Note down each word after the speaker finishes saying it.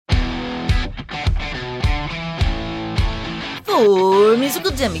Four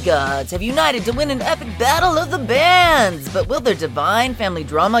musical demigods have united to win an epic battle of the bands, but will their divine family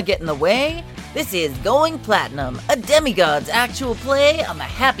drama get in the way? This is Going Platinum, a Demigods actual play on the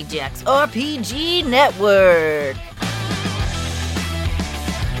Happy Jacks RPG Network.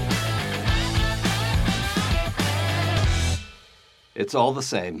 It's all the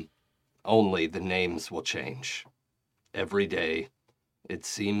same, only the names will change. Every day, it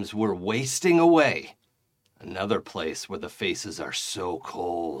seems we're wasting away. Another place where the faces are so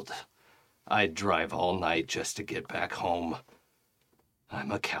cold. I'd drive all night just to get back home.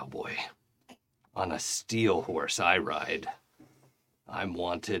 I'm a cowboy. On a steel horse I ride. I'm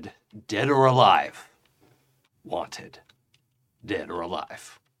wanted, dead or alive. Wanted, dead or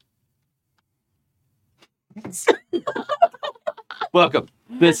alive. Welcome.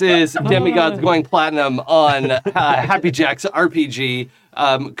 This is Demigods Going Platinum on Happy Jacks RPG.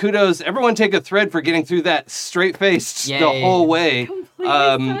 Kudos. Everyone take a thread for getting through that straight-faced the whole way.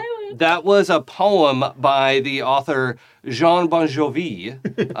 That was a poem by the author Jean Bon Jovi.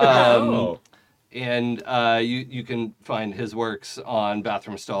 And you can find his works on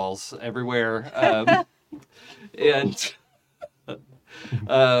bathroom stalls everywhere.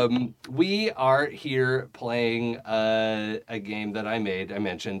 We are here playing a game that I made. I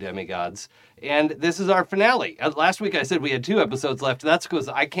mentioned Demigods. And this is our finale. Last week I said we had 2 episodes left. That's because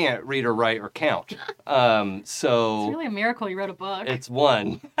I can't read or write or count. So it's really a miracle you wrote a book. It's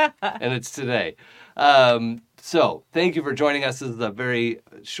 1, and it's today. So thank you for joining us. This is a very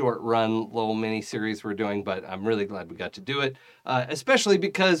short run, little mini series we're doing, but I'm really glad we got to do it, especially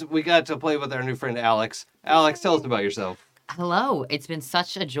because we got to play with our new friend Alex. Alex, tell us about yourself. Hello. It's been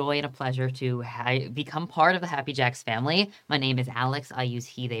such a joy and a pleasure to become part of the Happy Jacks family. My name is Alex. I use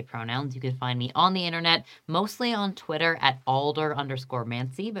he, they pronouns. You can find me on the internet, mostly on Twitter at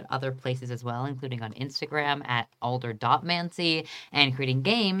alder_mancy, but other places as well, including on Instagram at alder.mancy, and creating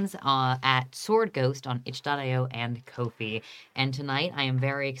games at Sword Ghost on itch.io and Ko-fi. And tonight I am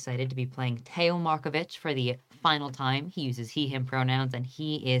very excited to be playing Teo Markovich for the final time. He uses he, him pronouns, and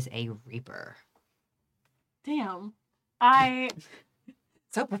he is a Reaper. Damn.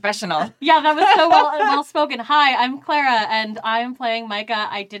 So professional. Yeah, that was so well spoken. Hi, I'm Clara, and I'm playing Micah.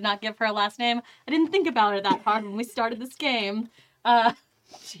 I did not give her a last name. I didn't think about her that hard when we started this game.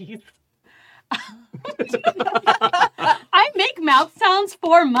 Jeez. I make mouth sounds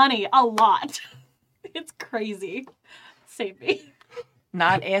for money a lot. It's crazy. Save me.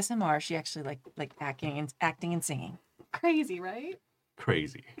 Not ASMR. She actually like acting and singing. Crazy, right?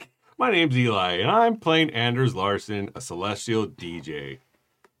 Crazy. My name's Eli, and I'm playing Anders Larson, a celestial DJ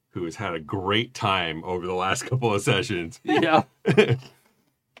who has had a great time over the last couple of sessions. Yeah.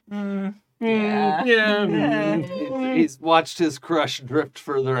 He's watched his crush drift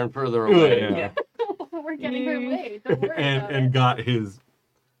further and further away. Yeah. We're getting her away. Don't worry about it. And got his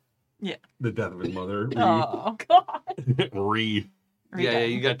the death of his mother. Oh God. Yeah,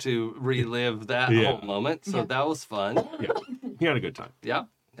 you got to relive that whole moment, so that was fun. Yeah, he had a good time. Yeah.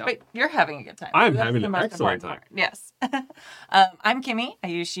 Wait, you're having a good time. I'm That's having the an most excellent important time. part. Yes. I'm Kimmy. I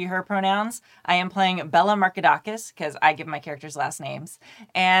use she, her pronouns. I am playing Bella Markadakis because I give my characters last names.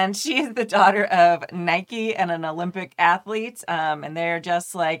 And she is the daughter of Nike and an Olympic athlete. And they're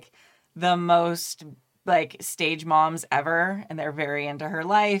just like the most like stage moms ever. And they're very into her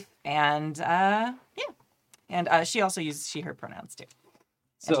life. And And she also uses she, her pronouns too.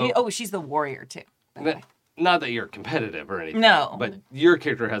 So, she's the warrior too. Not that you're competitive or anything. No. But your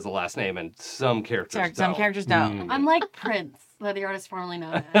character has a last name and some characters don't. Some characters don't. I'm like Prince, the artist formerly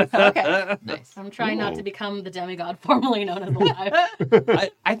known as. Okay. Nice. I'm trying not to become the demigod formerly known as alive.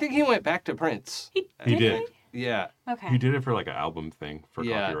 I think he went back to Prince. He did. Yeah. Okay. He did it for like an album thing for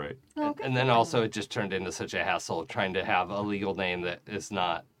copyright. Okay. And then also it just turned into such a hassle trying to have a legal name that is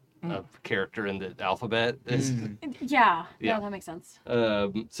not a character in the alphabet. Yeah. Yeah. No, that makes sense.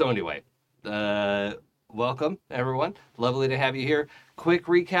 So anyway, welcome, everyone. Lovely to have you here. Quick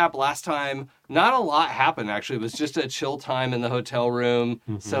recap. Last time, not a lot happened, actually. It was just a chill time in the hotel room,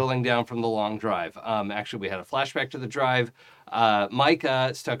 settling down from the long drive. Actually, we had a flashback to the drive.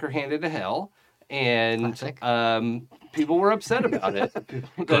 Micah stuck her hand into hell, and people were upset about it.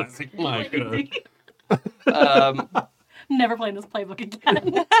 Classic Micah. Never playing this playbook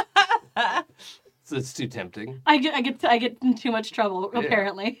again. So it's too tempting. I get in too much trouble,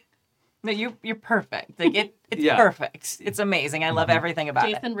 apparently. No, you're perfect. Like it's perfect. It's amazing. I love everything about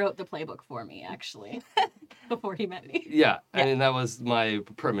it. Jason wrote the playbook for me, actually, before he met me. Yeah, I mean, that was my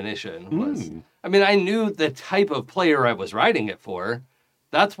premonition. I mean, I knew the type of player I was writing it for.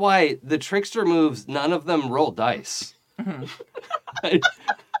 That's why the trickster moves, none of them roll dice. That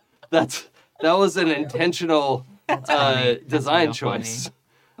was an intentional design real funny. choice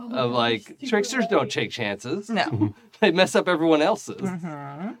Oh my of gosh, like you're tricksters don't right. take chances. No. They mess up everyone else's.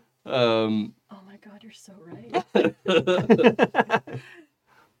 Mhm. Um, Oh my god, you're so right.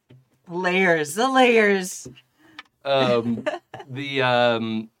 Layers, the layers. the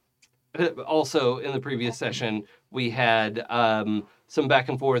also in the previous session we had some back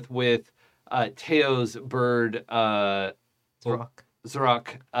and forth with Teo's bird Zrok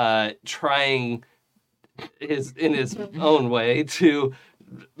trying in his own way to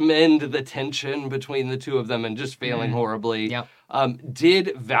mend the tension between the two of them and just failing horribly. Yep.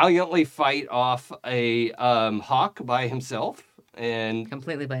 Did valiantly fight off a hawk by himself and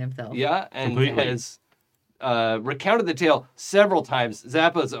Completely by himself. yeah, and Completely. has recounted the tale several times.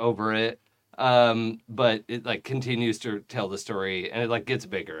 Zappa's over it, but it like continues to tell the story, and it like gets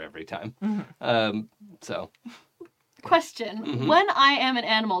bigger every time. So Question. Mhm. When I am an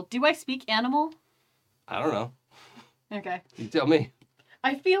animal, do I speak animal? I don't know. Okay. You tell me.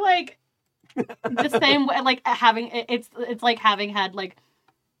 I feel like the same way, like it's like having had like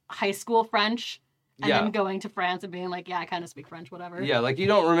high school French and Yeah. then going to France and being like, yeah, I kind of speak French, whatever. Yeah, like you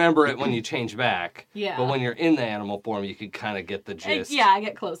don't remember it when you change back. Yeah. But when you're in the animal form, you can kind of get the gist. Yeah, I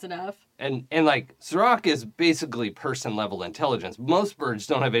get close enough. And like Zrok is basically person level intelligence. Most birds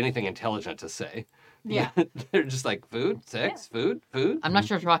don't have anything intelligent to say. Yeah. They're just like food, sex, food. I'm not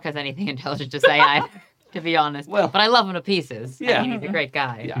sure if Rock has anything intelligent to say either, to be honest. Well- but I love him to pieces. Yeah. I mean, he's a great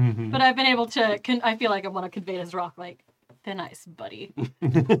guy. Yeah. Mhm. But I've been able to, I feel like I want to convey to Rock, like, they're nice, buddy.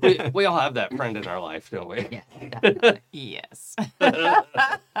 we all have that friend in our life, don't we? Yes, definitely. Yes.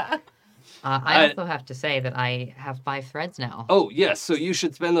 I also have to say that I have 5 threads now. Oh, yes. So you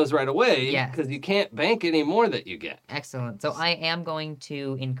should spend those right away. Yes. Because you can't bank any more that you get. Excellent. So I am going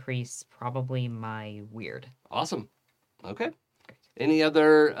to increase probably my weird. Awesome. Okay. Any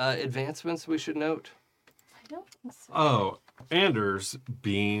other advancements we should note? I don't think so. Oh, Anders,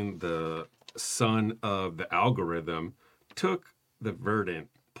 being the son of the algorithm, took the Verdant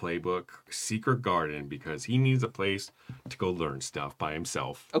playbook Secret Garden because he needs a place to go learn stuff by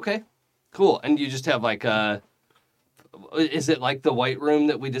himself. Okay. Cool. And you just have like is it like the white room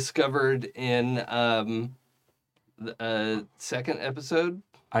that we discovered in the second episode?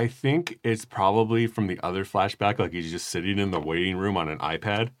 I think it's probably from the other flashback, like he's just sitting in the waiting room on an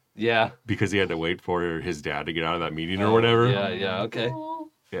iPad Yeah. because he had to wait for his dad to get out of that meeting or whatever. Yeah. Okay. Oh,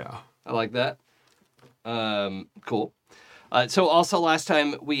 Yeah. I like that. Cool. So also last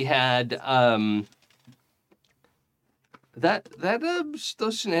time we had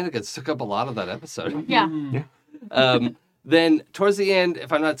those shenanigans took up a lot of that episode. yeah. Then towards the end,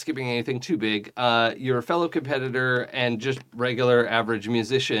 if I'm not skipping anything too big, your fellow competitor and just regular average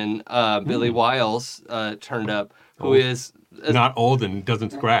musician, Billy Wiles, turned up, who is Not old and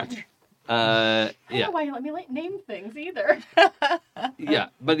doesn't scratch. I don't yeah. know why you let me name things either. Yeah,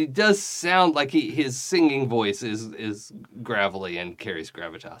 but he does sound like his singing voice is gravelly and carries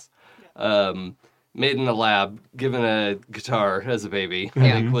gravitas. Made in a lab, given a guitar as a baby,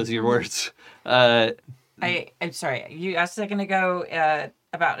 I think was your words. I'm sorry. You asked a second ago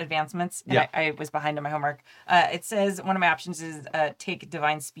about advancements. And Yeah. I was behind on my homework. It says one of my options is take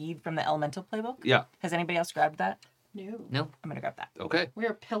Divine Speed from the Elemental playbook. Yeah, Has anybody else grabbed that? No. Nope. I'm going to grab that. okay. We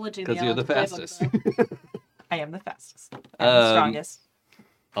are pillaging 'Cause the you're the Elemental fastest. playbook, though. I am the fastest. I'm the strongest.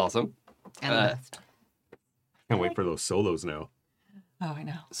 Awesome. And the best. Can't wait for those solos now. Oh, I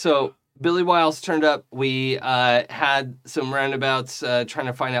know. So Billy Wiles turned up. We had some roundabouts trying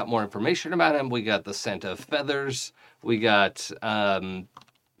to find out more information about him. We got the scent of feathers. We got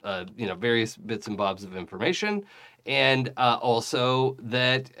various bits and bobs of information, and also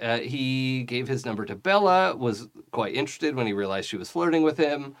that he gave his number to Bella. Was quite interested when he realized she was flirting with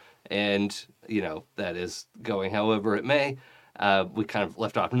him, and that is going however it may. We kind of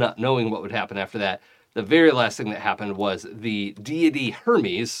left off not knowing what would happen after that. The very last thing that happened was the deity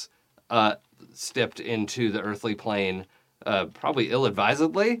Hermes stepped into the earthly plane, probably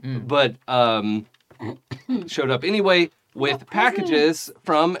ill-advisedly, but showed up anyway with packages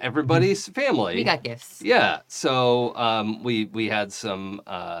from everybody's family. We got gifts. Yeah, so we had some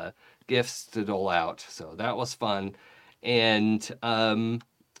gifts to dole out, so that was fun. And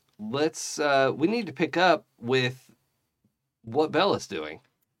we need to pick up with what Bella's doing,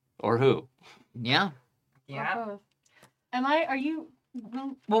 or who. Yeah. Yeah. Oh. Are you?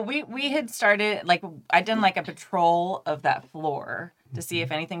 Well, we had started, I done a patrol of that floor to see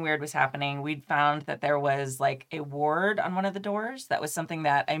if anything weird was happening. We'd found that there was a ward on one of the doors. That was something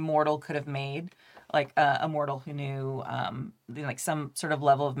that a mortal could have made, a mortal who knew some sort of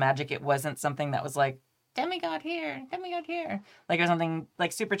level of magic. It wasn't something that was demigod here, demigod here. Like it was something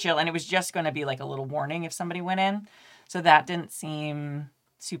like super chill, and it was just going to be like a little warning if somebody went in. So that didn't seem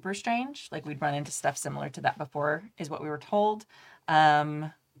super strange. Like we'd run into stuff similar to that before, is what we were told.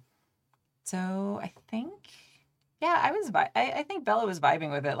 So I think, yeah, I think Bella was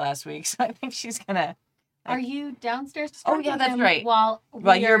vibing with it last week, so I think she's gonna. Are you downstairs? Oh, yeah, that's right. While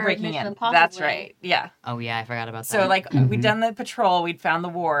you're breaking in. That's right. Yeah. Oh yeah, I forgot about that. So like we'd done the patrol, we'd found the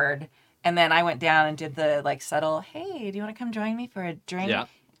ward, and then I went down and did the like subtle, hey, do you want to come join me for a drink? Yeah.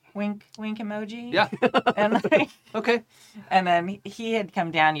 Wink, wink emoji. Yeah. And like, Okay. and then he had come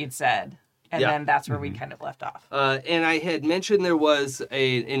down, you'd said, and Yeah. then that's where we kind of left off. And I had mentioned there was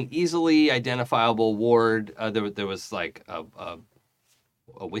an easily identifiable ward. There was like a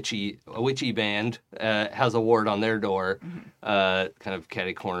witchy band has a ward on their door, kind of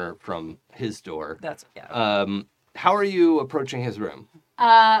catty corner from his door. That's yeah. How are you approaching his room?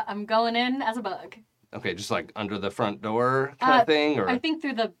 I'm going in as a bug. Okay, just like under the front door kind of thing, or I think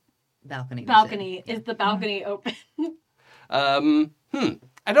through the balcony. balcony. Is the balcony open? I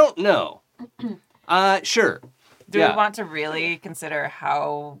don't know. Sure. Do yeah. we want to really consider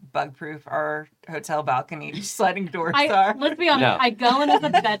how bug-proof our hotel balcony sliding doors are? Let's be honest. No. I go in as a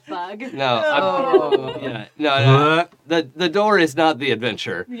bed bug. No. Oh. Yeah. No. The door is not the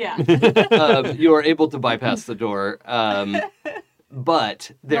adventure. Yeah. You are able to bypass the door.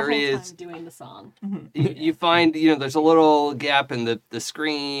 But there the whole is time doing the song. you find there's a little gap in the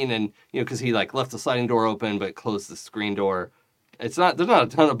screen, and because he like left the sliding door open but closed the screen door. There's not a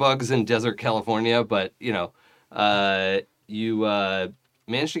ton of bugs in desert California, but you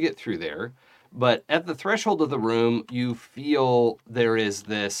managed to get through there. But at the threshold of the room, you feel there is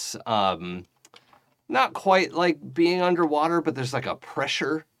this not quite like being underwater, but there's like a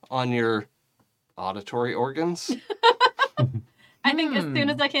pressure on your auditory organs. I think as soon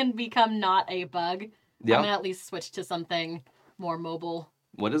as I can become not a bug, Yeah. I'm gonna at least switch to something more mobile.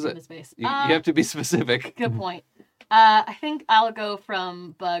 What is in it? the space. You have to be specific. Good point. I think I'll go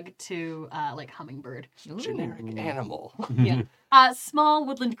from bug to like hummingbird. Generic animal. Yeah. Small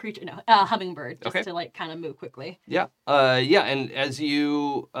woodland creature. No, hummingbird. Just Okay. to like kind of move quickly. Yeah. And as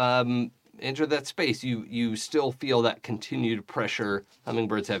you enter that space, you still feel that continued pressure.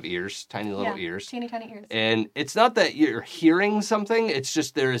 Hummingbirds have ears, tiny little ears. Teeny tiny ears. And it's not that you're hearing something, it's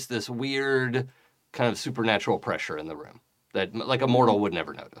just there is this weird kind of supernatural pressure in the room that like a mortal would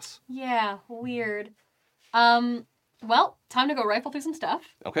never notice. Yeah, weird. Well, time to go rifle through some stuff.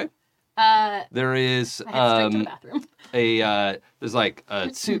 Okay. I There is head straight to the bathroom. there's like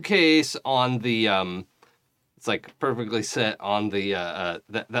a suitcase on the it's like perfectly set on the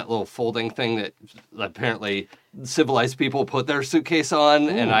that little folding thing that apparently civilized people put their suitcase on,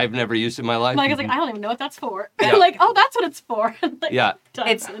 and I've never used in my life. Mike is like, I don't even know what that's for. Yeah. Like, oh, that's what it's for. Like, Yeah.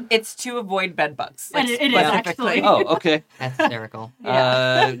 It's to avoid bed bugs. And it is specifically. actually. Oh, okay. That's hysterical.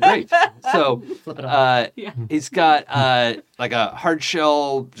 Great. So Flip it over. Yeah. he's got like a hard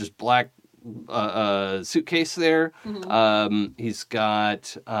shell, just black suitcase there. He's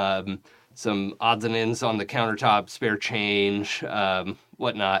got some odds and ends on the countertop, spare change,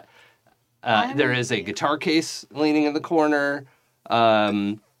 whatnot. There is a guitar case leaning in the corner,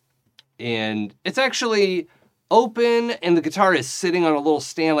 and it's actually open, and the guitar is sitting on a little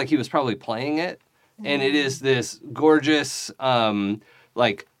stand like he was probably playing it. And it is this gorgeous,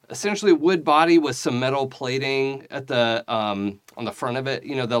 like essentially wood body with some metal plating at the on the front of it.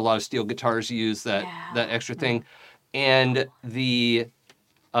 That a lot of steel guitars use that extra thing, and the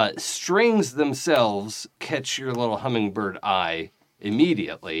strings themselves catch your little hummingbird eye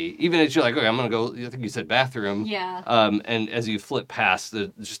immediately, even as you're like, okay, I'm gonna go. I think you said bathroom. Yeah. And as you flip past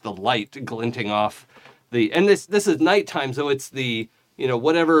just the light glinting off and this is nighttime, so it's the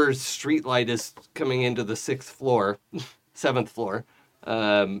whatever street light is coming into the 7th floor,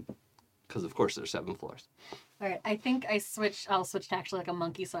 because of course there's 7 floors. All right. I think I'll switch to actually like a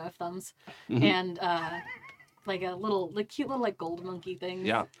monkey, so I have thumbs, and like a cute little like gold monkey thing.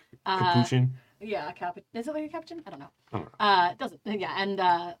 Yeah. Capuchin. Yeah, is it like a capuchin? I don't know. Oh. It doesn't. Yeah, and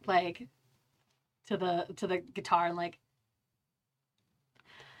like to the guitar and like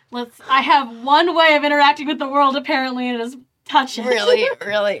I have one way of interacting with the world apparently, and it is touch it. Really?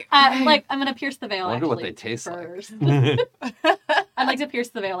 Like I'm gonna pierce the veil. I wonder what actually, they taste like. first. I'd like to pierce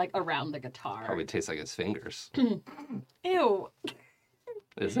the veil like around the guitar. Probably tastes like his fingers. Ew.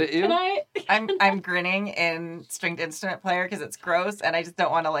 Is it you? Can I? I'm grinning in stringed instrument player because it's gross, and I just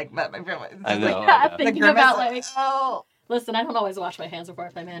don't want to like. I know. Yeah, thinking grimace, about like. oh, Listen, I don't always wash my hands before I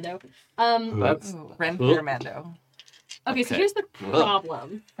play Mando. That's Ren Mando. Okay, so Okay. here's the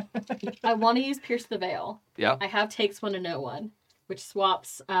problem. I want to use Pierce the Veil. yeah. I have takes 1 to know 1. which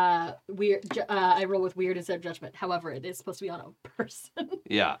swaps weird. I roll with weird instead of judgment. However, it is supposed to be on a person.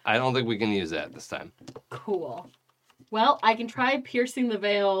 Yeah, I don't think we can use that this time. Cool. Well, I can try piercing the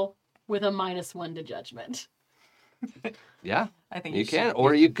veil with a -1 to judgment. Yeah, I think you you can. should.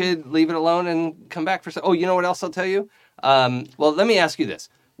 Or you could leave it alone and come back for... Oh, you know what else I'll tell you? Well, let me ask you this.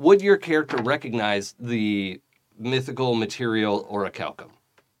 Would your character recognize the mythical material orichalcum?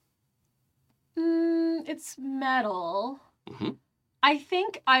 It's metal. Mm-hmm. I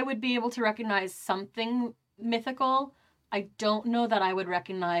think I would be able to recognize something mythical. I don't know that I would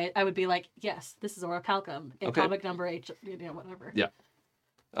recognize. I would be like, yes, this is orichalcum. Atomic number H, whatever. Yeah.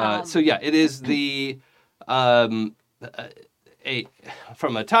 So yeah, it is the from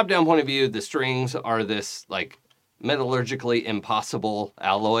a top-down point of view, the strings are this like metallurgically impossible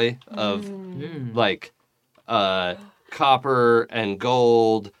alloy of like copper and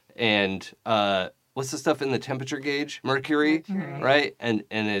gold and what's the stuff in the temperature gauge? Mercury. Right? And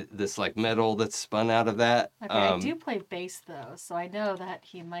this like metal that's spun out of that. Okay, I do play bass though, so I know that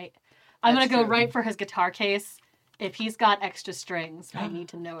he might. I'm gonna go right for his guitar case. If he's got extra strings, I need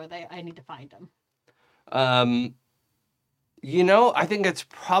to know where I need to find them. I think it's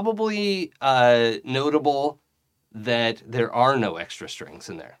probably notable that there are no extra strings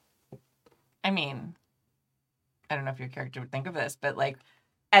in there. I mean, I don't know if your character would think of this, but like,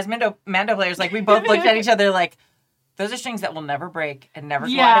 as Mando players, like we both looked at each other like, those are strings that will never break and never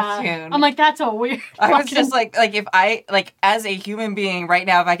go out of tune. I'm like, that's a weird. I was just like if I like as a human being right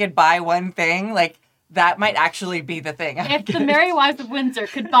now, if I could buy one thing, like that might actually be the thing. If the Merry Wives of Windsor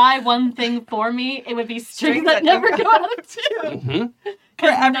could buy one thing for me, it would be strings that never go out of tune. Mm-hmm. For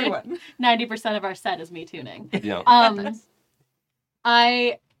everyone. 90% of our set is me tuning. Yeah. Oh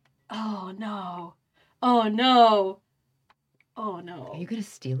no. Are you gonna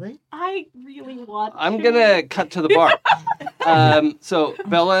steal it? I really want I'm to. gonna cut to the bar. So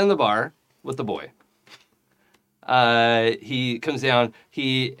Bella in the bar with the boy. He comes down.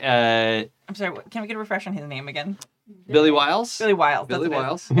 I'm sorry, can we get a refresh on his name again? Billy Wiles. Billy Wiles. Billy that's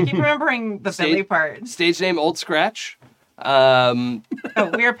Wiles. it. I keep remembering the Billy part. Stage name Old Scratch. Oh,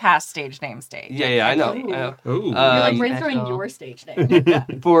 we're past stage name stage. Yeah, I know. Ooh. You're like Um, brainstorming your stage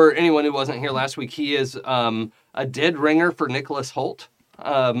name. For anyone who wasn't here last week, he is a dead ringer for Nicholas Hoult.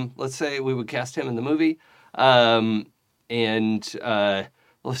 Let's say we would cast him in the movie.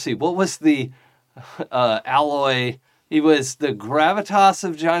 Let's see, what was the alloy? He was the gravitas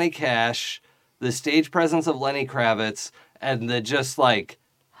of Johnny Cash, the stage presence of Lenny Kravitz, and the just like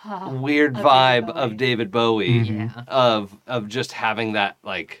weird vibe of David Bowie. Yeah. Of just having that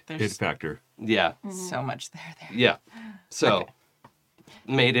like Hit factor. yeah. So much there. Yeah. So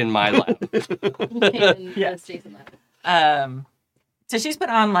made in my lab. Yes, Jason. So she's put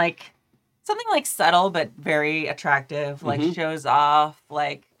on like something like subtle but very attractive, like shows off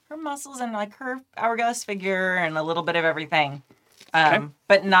like her muscles and like her hourglass figure and a little bit of everything.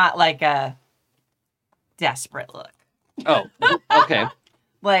 But not like a desperate look. Oh, okay.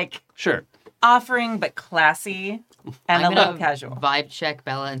 Like Sure. offering but classy and I'm a gonna little casual. Vibe check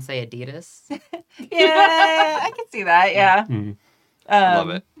Bella and say Adidas. Yeah, I can see that. Yeah.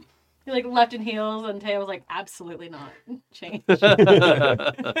 Love it. He like left in heels, and Taya was like, absolutely not. Change.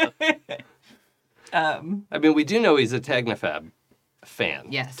 I mean, we do know he's a Technofab fan.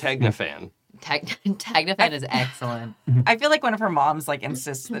 Yes. Technofan. Tagnafan is excellent. I feel like one of her moms like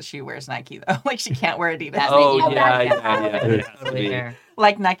insists that she wears Nike though. Like she can't wear Adidas. That Oh, makes you yeah. totally fair.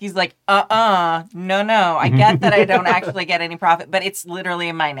 Like Nike's like, no. I get that I don't actually get any profit, but it's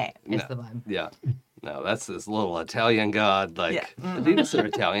literally my name. It's the vibe. Yeah. No, that's this little Italian god. Like, Yeah. Adidas are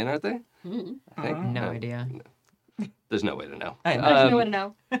Italian, aren't they? I think. No idea. There's no way to know. I know. There's no way to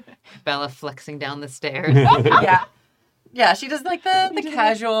know. Bella flexing down the stairs. Yeah. Yeah, she does like the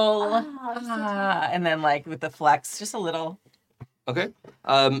casual, and then like with the flex, just a little. Okay.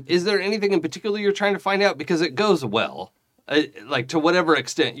 Is there anything in particular you're trying to find out? Because it goes well. Like, to whatever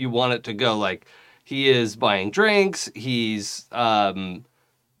extent you want it to go. Like, he is buying drinks. He's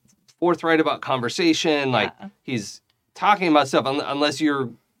forthright about conversation. Like, he's talking about stuff. Unless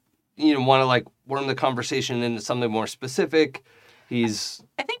want to, like, worm the conversation into something more specific. He's,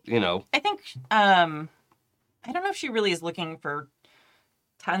 I think, I don't know if she really is looking for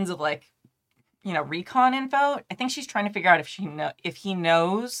tons of like, recon info. I think she's trying to figure out if he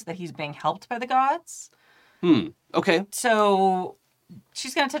knows that he's being helped by the gods. Okay. So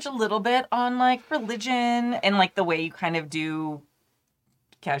she's going to touch a little bit on like religion and like the way you kind of do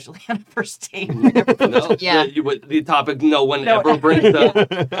casually on a first date. No, Yeah. the topic no one ever brings up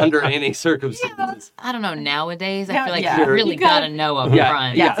under any circumstances. I don't know. Nowadays, I No, feel like yeah. you really You gotta- gotta know up Yeah,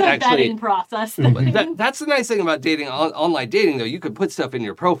 front. yeah. It's a actually- vetting process. But that's the nice thing about dating, online dating, though. You could put stuff in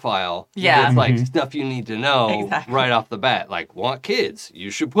your profile Yeah. that's like stuff you need to know Exactly. right off the bat. Like, want kids? You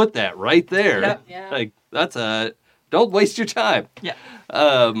should put that right there. Yep. Yeah. Like, don't waste your time. Yeah.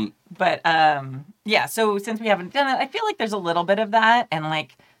 But Yeah, so since we haven't done it, I feel like there's a little bit of that. And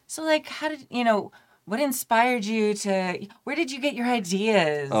like, so like, how did, what inspired you to, where did you get your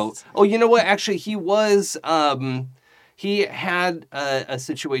ideas? oh, you know what? Actually, he had a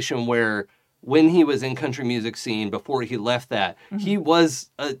situation where when he was in country music scene, before he left that, he was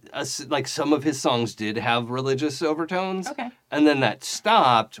like some of his songs did have religious overtones. Okay. And then that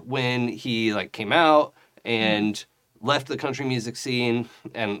stopped when he like came out and left the country music scene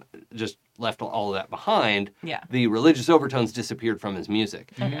and just left all of that behind. Yeah. The religious overtones disappeared from his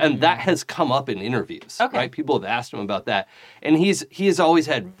music. And that has come up in interviews, Okay. right? People have asked him about that. And he has always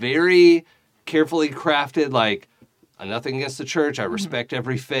had very carefully crafted, like, nothing against the church. I respect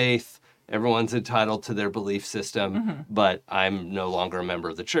every faith. Everyone's entitled to their belief system, but I'm no longer a member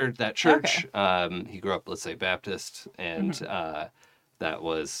of the church. That church, he grew up, let's say, Baptist, and that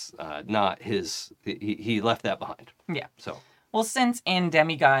was not his. He left that behind. Yeah. So Well, since in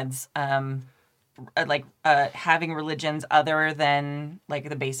Demigods, having religions other than like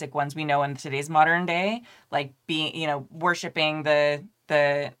the basic ones we know in today's modern day, like being, worshiping the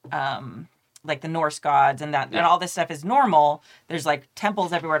like the Norse gods and that and all this stuff is normal. There's like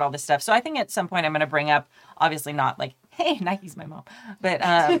temples everywhere and all this stuff. So I think at some point I'm going to bring up, obviously not like, hey, Nike's my mom, but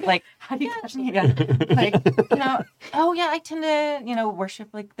like, How do you like, oh yeah, I tend to, worship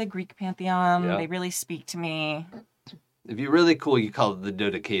like the Greek pantheon. Yeah. They really speak to me. if you're really cool, you call it the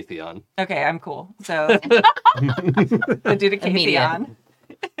dodecatheon. Okay, I'm cool. So the dodecatheon.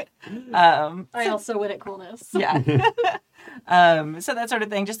 I also win at coolness. Yeah. So that sort of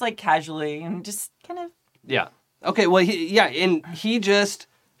thing, just like casually and just kind of. Yeah. Okay. Well, he just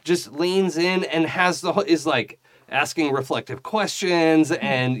leans in and is like asking reflective questions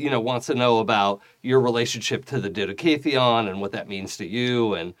and wants to know about your relationship to the dodecatheon and what that means to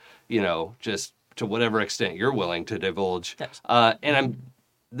you and just to whatever extent you're willing to divulge. Yes.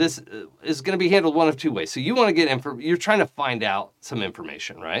 This is going to be handled one of two ways. So you want to get you're trying to find out some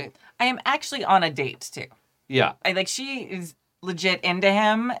information, right? I am actually on a date too. Yeah. She is legit into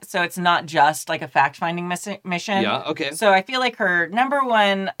him, so it's not just like a fact-finding mission. Yeah. Okay. So I feel like her number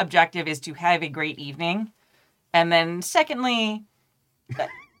one objective is to have a great evening, and then secondly,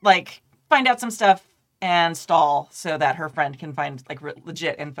 like find out some stuff and stall so that her friend can find like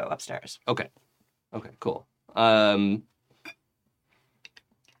legit info upstairs. Okay. Cool.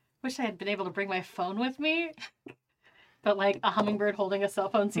 Wish I had been able to bring my phone with me. But like a hummingbird holding a cell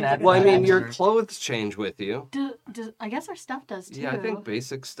phone seems Nah, like a Well, I mean, stretch. your clothes change with you. I guess our stuff does too. Yeah, I think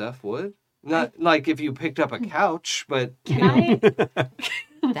basic stuff would. Not like if you picked up a couch, but Can I?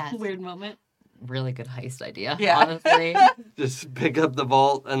 That's Weird moment. really good heist idea. Yeah. Honestly. just pick up the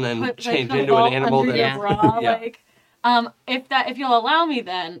vault and then Put, change the into an vault animal. under That your Yeah. bra, Yeah. like. If you'll allow me,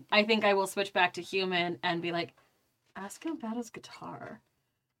 then I think I will switch back to human and be like, ask him about his guitar.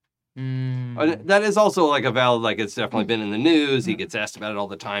 That is also like a valid, like it's definitely been in the news. He gets asked about it all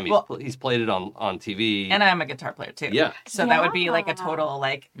the time. He's played it on TV. And I'm a guitar player too. Yeah. So that would be like a total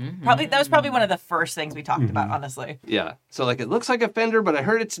like probably that was probably one of the first things we talked about, honestly. Yeah. So like it looks like a Fender, but I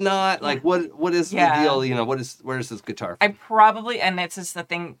heard it's not. Like what is the deal? Where's this guitar I from? probably, and it's just the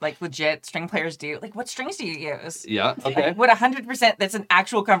thing like legit string players do. Like, what strings do you use? Yeah. Okay. What 100%? That's an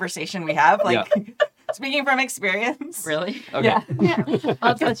actual conversation we have. Like, speaking from experience. Really? Okay. Yeah. Yeah.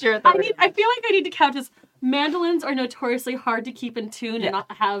 That's your authority. I feel like I need to count as mandolins are notoriously hard to keep in tune and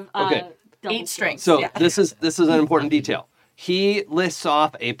not have Okay. double 8 strings. So Yeah. this is an important detail. He lists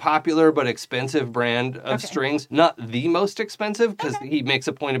off a popular but expensive brand of strings, not the most expensive, because he makes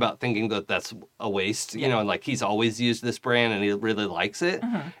a point about thinking that that's a waste, and like he's always used this brand and he really likes it,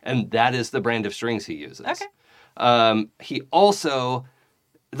 and that is the brand of strings he uses. Okay. He also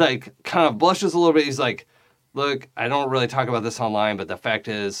like kind of blushes a little bit. He's like, "Look, I don't really talk about this online, but the fact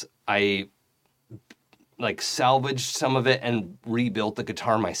is, I like salvaged some of it and rebuilt the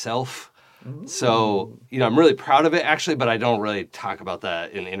guitar myself." So, I'm really proud of it actually, but I don't really talk about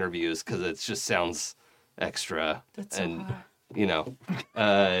that in interviews because it just sounds extra. That's so hard.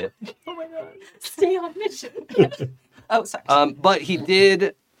 Oh my god. Stay on mission. Oh, sorry. But he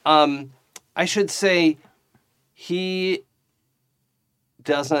did, I should say, he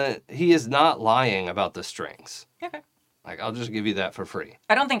is not lying about the strings. Okay. Like, I'll just give you that for free.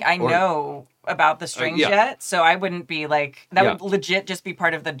 I don't think I know about the strings yet, so I wouldn't be like, that would legit just be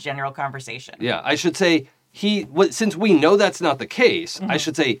part of the general conversation. Yeah, I should say, since we know that's not the case, I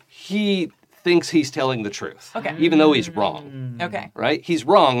should say he thinks he's telling the truth. Okay. Even though he's wrong. Okay. Right? He's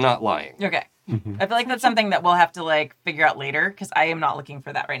wrong, not lying. Okay. I feel like that's something that we'll have to like figure out later because I am not looking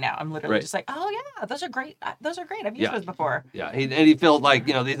for that right now. I'm literally just like, oh yeah, those are great. Those are great. I've used those before. Yeah, and he felt like,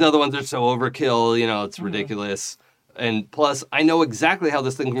 these other ones are so overkill, it's ridiculous. And plus, I know exactly how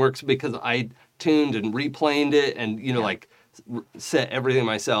this thing works because I tuned and replaned it and, set everything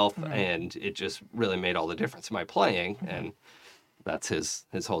myself. And it just really made all the difference in my playing. And that's his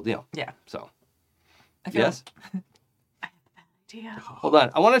whole deal. Yeah. So, I feel yes? idea. Hold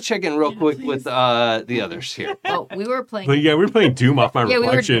on. I want to check in real quick with the others here. Oh, we were playing. But yeah, we were playing Doom off my Yeah, we were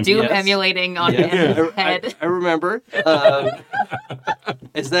reflection. Doom emulating on his head. I remember.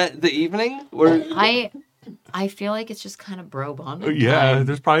 Is that the evening? Where... I feel like it's just kind of bro bonding. Yeah, time.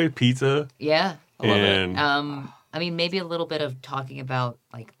 there's probably pizza. Yeah. I love And I mean, maybe a little bit of talking about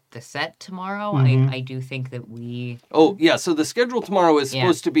like the set tomorrow. I do think that we. Oh yeah, so the schedule tomorrow is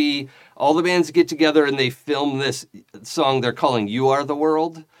supposed to be all the bands get together and they film this song they're calling "You Are the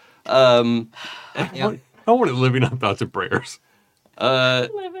World." I wanted living on thoughts and prayers.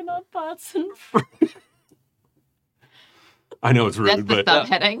 Living on thoughts and I know it's rude, That's the but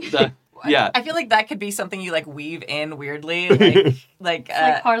subheading. Yeah. I feel like that could be something you like weave in weirdly, like it's like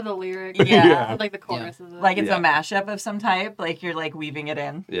part of the lyric. Yeah. Like the chorus is like it's a mashup of some type. Like you're like weaving it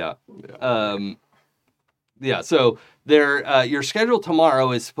in. Yeah. So your schedule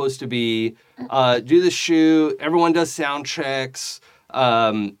tomorrow is supposed to be do the shoot, everyone does sound checks,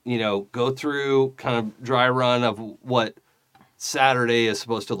 go through kind of dry run of what Saturday is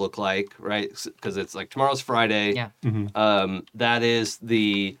supposed to look like, right? Because it's like tomorrow's Friday. Yeah. That is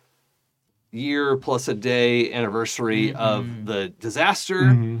the year plus a day anniversary of the disaster,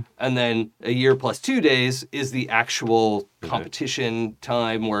 and then a year plus 2 days is the actual competition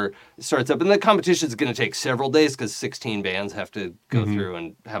time where it starts up. And the competition is going to take several days because 16 bands have to go through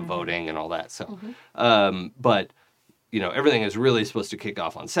and have voting and all that. So, but everything is really supposed to kick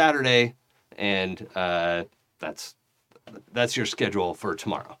off on Saturday, and that's your schedule for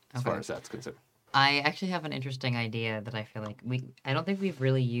tomorrow as far as that's concerned. I actually have an interesting idea that I feel like I don't think we've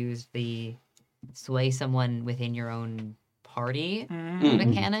really used the sway someone within your own party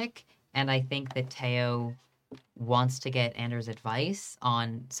mechanic. And I think that Teo wants to get Anders' advice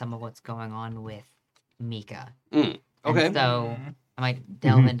on some of what's going on with Mika. Okay. And so I might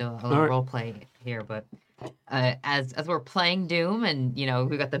delve into a little role play here, but as we're playing Doom and,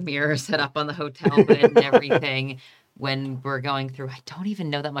 we've got the mirror set up on the hotel bed and everything, when we're going through, I don't even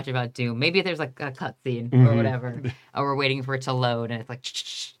know that much about Doom. Maybe there's like a cutscene or whatever, or we're waiting for it to load, and it's like,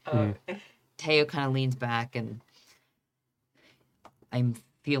 Teo kind of leans back, and I'm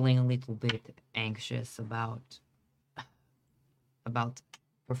feeling a little bit anxious about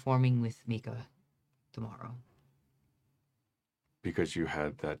performing with Mika tomorrow. because you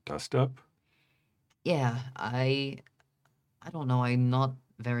had that dust up. Yeah, I don't know. I'm not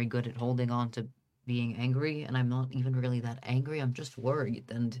very good at holding on to being angry, and I'm not even really that angry. I'm just worried.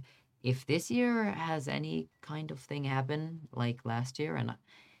 And if this year has any kind of thing happen like last year, and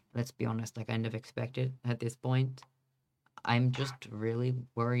let's be honest, I kind of expect it at this point, I'm just really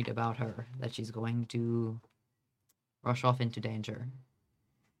worried about her, that she's going to rush off into danger.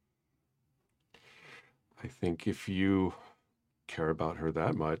 I think if you care about her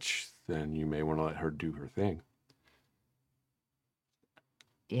that much, then you may want to let her do her thing.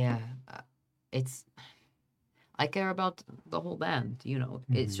 Yeah, I care about the whole band, you know.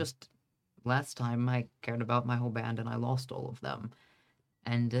 It's just last time I cared about my whole band and I lost all of them.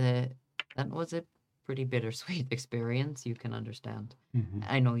 And that was a pretty bittersweet experience, you can understand.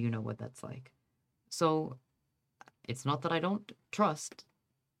 I know you know what that's like. So it's not that I don't trust,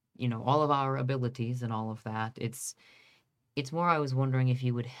 you know, all of our abilities and all of that. It's more I was wondering if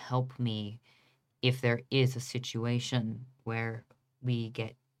you would help me if there is a situation where we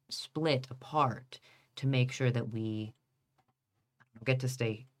get split apart, to make sure that we get to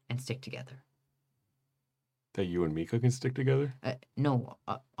stay and stick together. That you and Mika can stick together? No,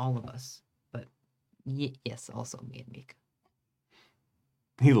 all of us. But yes, also me and Mika.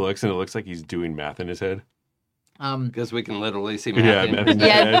 He looks, and it looks like he's doing math in his head. Because we can literally see math. Yeah, math in his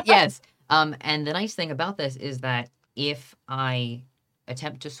head. Yes. And the nice thing about this is that if I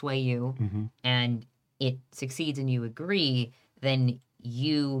attempt to sway you and it succeeds and you agree, then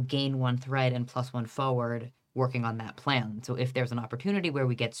you gain one thread and plus one forward working on that plan. So if there's an opportunity where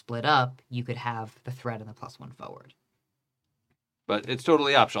we get split up, you could have the thread and the plus one forward. But it's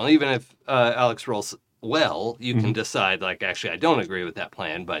totally optional. Even if Alex rolls well, you can decide, like, actually, I don't agree with that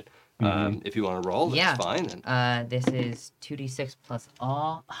plan, but if you want to roll, that's fine. And... This is 2d6 plus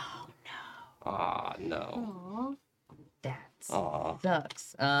all. Ah, no. Aw. That Aw.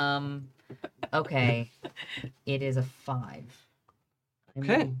 sucks. Okay. It is a 5.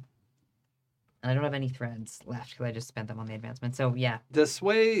 Okay. And I don't have any threads left because I just spent them on the advancement. So yeah. Does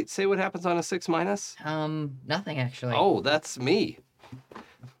Sway say what happens on a 6 minus? Nothing actually. Oh, that's me.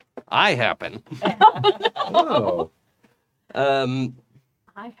 I happen. Oh. I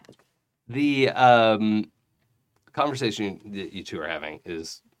have. The conversation that you two are having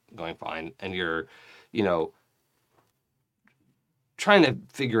is going fine, and you're, trying to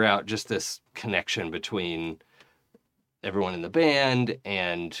figure out just this connection between everyone in the band,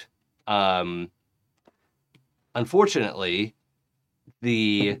 and unfortunately,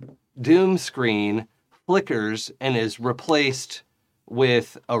 the Doom screen flickers and is replaced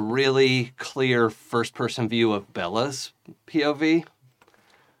with a really clear first-person view of Bella's POV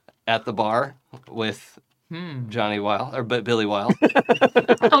at the bar with Johnny Wilde, or Billy Wilde.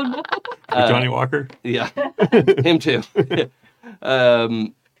 Oh no. Johnny Walker? Yeah, him too.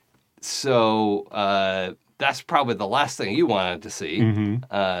 So that's probably the last thing you wanted to see.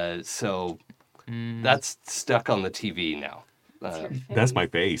 Mm-hmm. So that's stuck on the TV now. That's my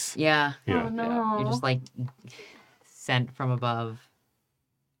face. Yeah. Yeah. Oh no. You're just like sent from above.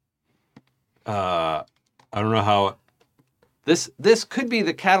 I don't know how. This could be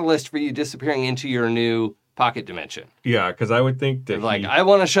the catalyst for you disappearing into your new pocket dimension. Yeah, because I would think that Like, I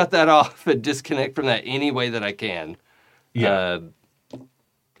want to shut that off and disconnect from that any way that I can. Yeah.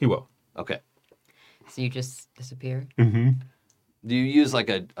 He will. Okay. So you just disappear? Mm-hmm. Do you use like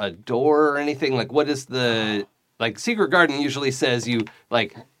a door or anything? Like, what is the... Like, Secret Garden usually says you,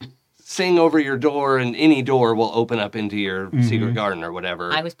 like, sing over your door and any door will open up into your secret garden or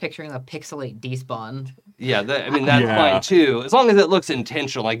whatever. I was picturing a pixelate despawn. Yeah, that's fine too. As long as it looks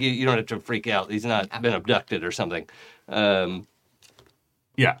intentional, like you don't have to freak out. He's not been abducted or something.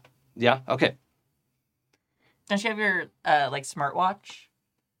 Yeah. Yeah, okay. Don't you have your smartwatch?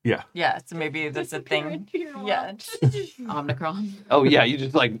 Yeah. Yeah, so maybe that's a Disappear thing. into your Yeah. watch. Omnicron. Oh, yeah, you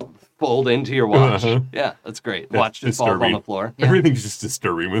just like fold into your watch. Uh-huh. Yeah, that's great. That's Watch just falls on disturbing. the floor. Yeah. Everything's just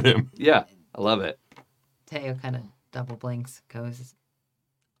disturbing with him. Yeah, I love it. Teo kind of double blinks, goes,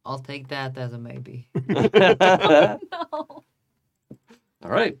 I'll take that as a maybe. No. All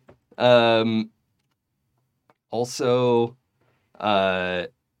right. Also,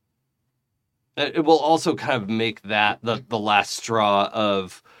 it will also kind of make that the last straw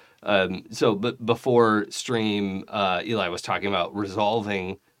of... but before stream, Eli was talking about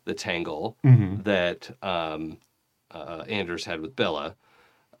resolving the tangle that Anders had with Bella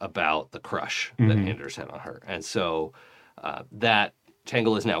about the crush that Anders had on her. And so that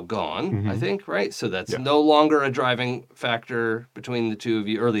tangle is now gone, I think, right? So that's no longer a driving factor between the two of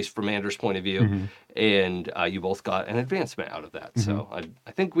you, or at least from Anders' point of view. And you both got an advancement out of that. So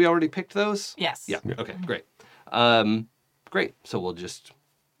I think we already picked those? Yes. Yeah, okay, great. Great, so we'll just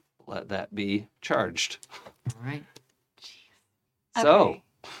let that be charged. All right. So, Okay.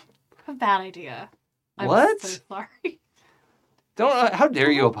 A bad idea. I'm What? so sorry. how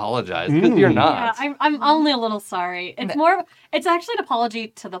dare you apologize? Because you're not. Yeah, I'm only a little sorry. It's actually an apology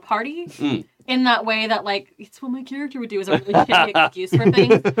to the party in that way that, like, it's what my character would do is a really shitty excuse for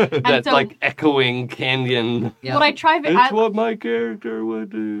things. And That so like echoing canyon. Yeah. what I try, It's what my character would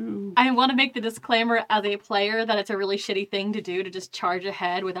do. I want to make the disclaimer as a player that it's a really shitty thing to do to just charge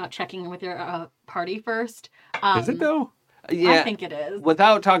ahead without checking in with your party first. Is it though? Yeah. I think it is.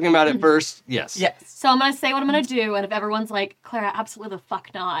 Without talking about it first, yes. Yes. So I'm going to say what I'm going to do, and if everyone's like, Clara, absolutely the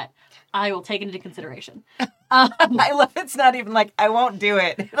fuck not, I will take it into consideration. I love it's not even like, I won't do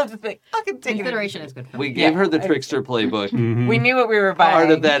it. It'll just be like, I can take Consideration is good for We me. gave her the trickster playbook. We knew what we were buying.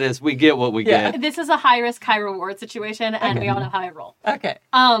 Part of that is we get what we Yeah. get. This is a high risk, high reward situation, and we all know how I roll. Okay.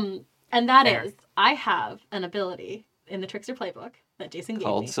 And that Fair. is, I have an ability in the trickster playbook that Jason gave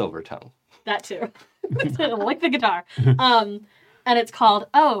Called me. Silver Tongue. That too. Like the guitar. And it's called,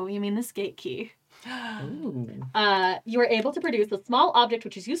 oh, you mean this gate key. Ooh. You are able to produce a small object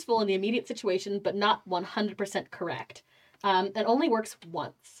which is useful in the immediate situation, but not 100% correct. It only works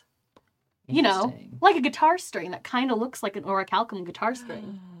once. You know, Interesting. like a guitar string that kind of looks like an orichalcum guitar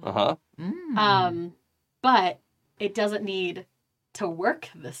string. Uh-huh. But it doesn't need to work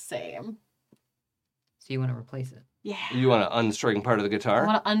the same. So you want to replace it? Yeah. You want to unstring part of the I guitar?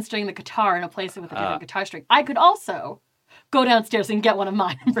 want to unstring the guitar and replace it with a different guitar string. I could also go downstairs and get one of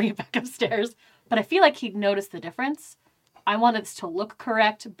mine and bring it back upstairs. But I feel like he'd notice the difference. I want it to look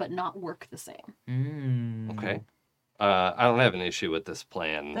correct, but not work the same. Okay. I don't have an issue with this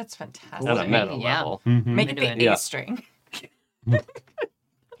plan That's fantastic. on a meta Yeah. level. Make it Into the it. Yeah. A string.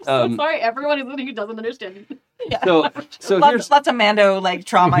 I'm sorry, everyone is listening who doesn't understand. So Lots of Mando like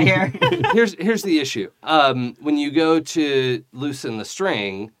trauma here. here's the issue. When you go to loosen the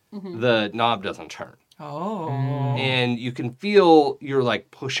string, the knob doesn't turn. Oh. And you can feel you're like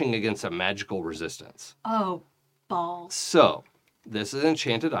pushing against a magical resistance. Oh, balls. So, this is an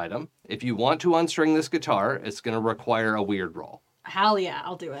enchanted item. If you want to unstring this guitar, it's going to require a weird roll. Hell yeah,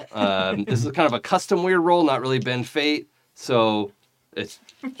 I'll do it. This is kind of a custom weird roll, not really bend fate. So, it's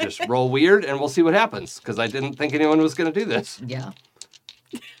just roll weird and we'll see what happens. Because I didn't think anyone was going to do this. Yeah.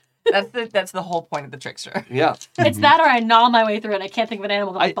 That's the whole point of the trickster. Yeah. It's that or I gnaw my way through it. I can't think of an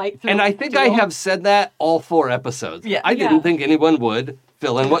animal that'll bite through. And I think I have said that all 4 episodes. Yeah. I didn't think anyone would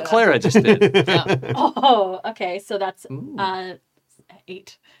fill in what Clara just did. Oh, okay. So that's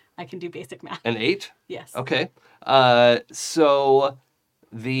 8. I can do basic math. An 8? Yes. Okay. So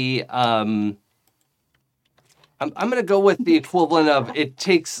the I'm gonna go with the equivalent of it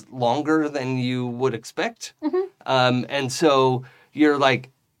takes longer than you would expect. And so you're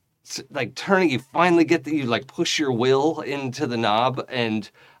like turning, you finally get you like push your will into the knob, and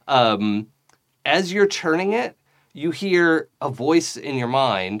as you're turning it, you hear a voice in your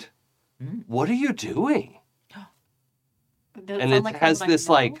mind. What are you doing? And it has this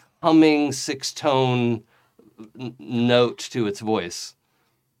like humming 6-tone note to its voice.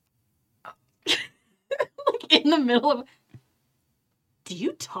 like in the middle of. Do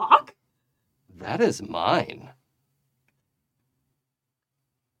you talk? That is mine.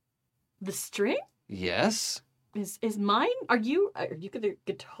 The string Yes. is mine. Are you the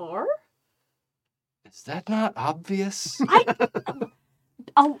guitar? Is that not obvious?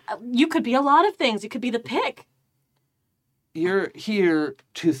 Oh, you could be a lot of things. You could be the pick. You're here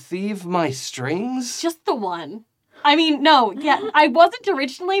to thieve my strings? Just the one. I mean, no, yeah, I wasn't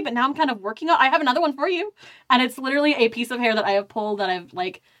originally, but now I'm kind of working on. I have another one for you, and it's literally a piece of hair that I have pulled that I've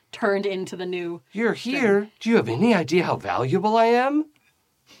like turned into the new. You're here. Do you have any idea how valuable I am?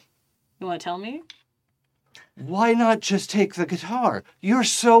 You want to tell me? Why not just take the guitar? You're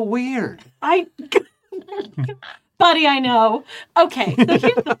so weird. Buddy, I know. Okay, so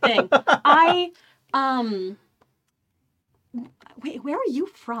here's the thing. Wait, where are you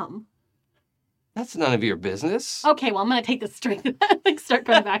from? That's none of your business. Okay, well, I'm going to take the string and start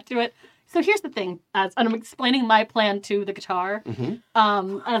going back to it. So here's the thing, and I'm explaining my plan to the guitar,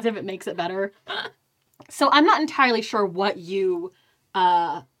 as if it makes it better. So I'm not entirely sure what you,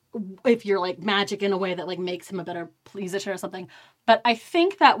 if you're like magic in a way that like makes him a better musician or something. But I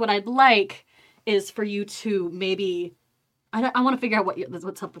think that what I'd like is for you to maybe, I want to figure out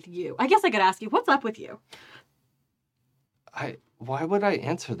what's up with you. I guess I could ask you, what's up with you? Why would I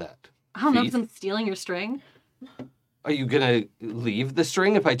answer that? I don't know, because Thief? I'm stealing your string. Are you gonna leave the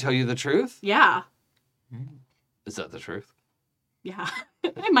string if I tell you the truth? Yeah. Is that the truth? Yeah.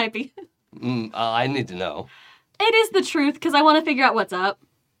 It might be. I need to know. It is the truth, because I want to figure out what's up.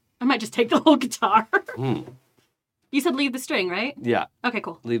 I might just take the whole guitar. You said leave the string, right? Yeah. Okay,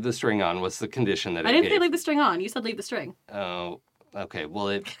 cool. Leave the string on. What's the condition that I it didn't say gave? leave the string on. You said leave the string. Oh, okay. Well,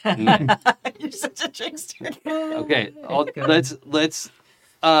 it. You're such a trickster. Okay. Let's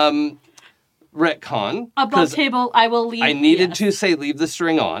retcon. Above 'cause table, I will leave. I needed yes. to say leave the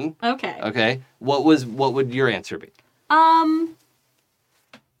string on. Okay. Okay. What would your answer be?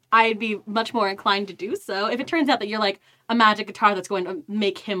 I'd be much more inclined to do so. If it turns out that you're like a magic guitar that's going to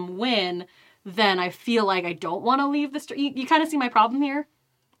make him win, then I feel like I don't want to leave the string. You kind of see my problem here?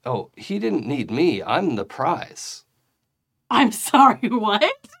 Oh, he didn't need me. I'm the prize. I'm sorry,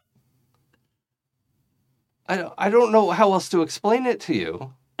 what? I don't know how else to explain it to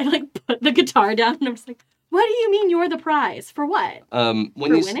you. I like put the guitar down and I'm just like, what do you mean you're the prize? For what?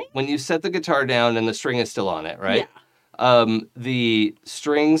 When you set the guitar down and the string is still on it, right? Yeah. The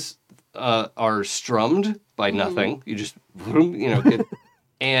strings are strummed by nothing. You just,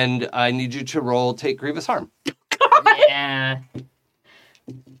 and I need you to roll take grievous harm. Yeah.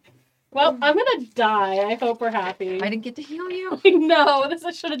 Well, I'm gonna die. I hope we're happy. I didn't get to heal you. No,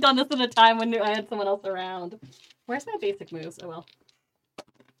 I should have done this at a time when I had someone else around. Where's my basic moves? Oh well.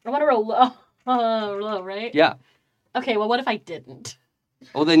 I want to roll low. Low, right? Yeah. Okay, well, what if I didn't?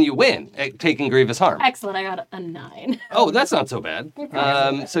 Well, then you win at taking grievous harm. Excellent, I got a 9. Oh, that's not so bad.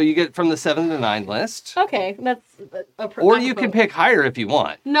 So you get from the 7 to 9 list. Okay, that's Or you can pick higher if you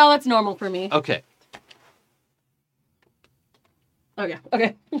want. No, that's normal for me. Okay. Oh, yeah.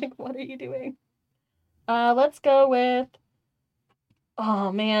 Okay. Like, what are you doing? Let's go with...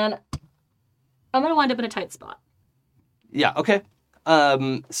 Oh, man. I'm going to wind up in a tight spot. Yeah, okay.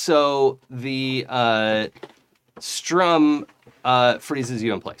 So the strum freezes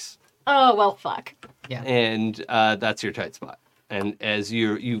you in place. Oh, well, fuck. And that's your tight spot. And as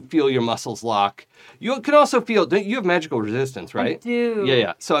you feel your muscles lock, you can also feel, you have magical resistance, right? I do.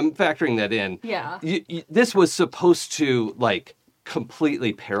 Yeah. So I'm factoring that in. Yeah. This was supposed to, like,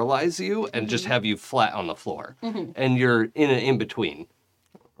 completely paralyze you and just have you flat on the floor. And you're in an in-between,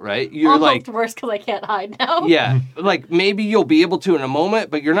 right? You're Almost worse because I can't hide now. Yeah, like, maybe you'll be able to in a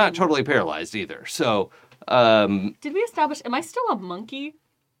moment, but you're not totally paralyzed either. So, Did we establish, am I still a monkey?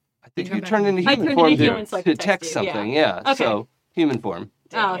 I think you turned into I human turned form into human, so I to could text text you, something. yeah. Yeah, Okay. so human form.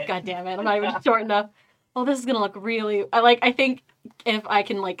 Oh, god damn it. I'm not even short enough. Well, this is gonna look really... I think if I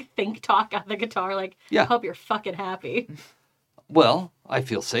can, like, talk at the guitar, like, Yeah. I hope you're fucking happy. Well, I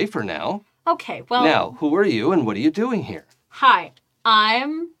feel safer now. Okay, well... Now, who are you and what are you doing here? Hi,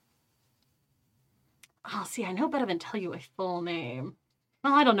 I'm... Oh, see, I know better than tell you my full name.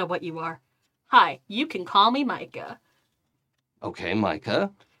 Well, I don't know what you are. Hi, you can call me Micah. Okay,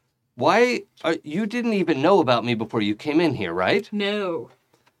 Micah. Why, you didn't even know about me before you came in here, right? No.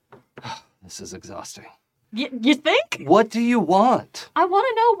 This is exhausting. You think? What do you want? I want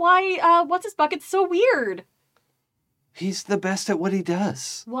to know why, What's His Bucket's so weird. He's the best at what he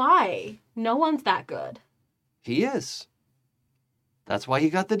does. Why? No one's that good. He is. That's why he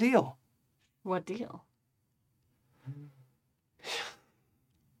got the deal. What deal?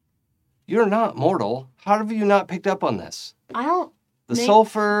 You're not mortal. How have you not picked up on this? I don't... The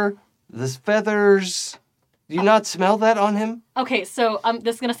sulfur, the feathers. Do you not smell that on him? Okay, so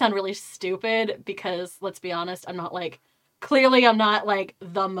this is going to sound really stupid because, let's be honest, I'm not, like... Clearly, I'm not, like,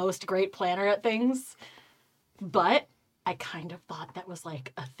 the most great planner at things. But I kind of thought that was,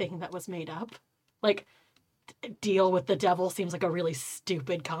 like, a thing that was made up. Like, deal with the devil seems like a really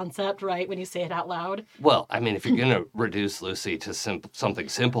stupid concept, right? When you say it out loud. Well, I mean, if you're going to reduce Lucy to something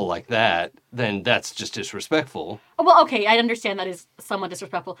simple like that, then that's just disrespectful. Well, okay, I understand that is somewhat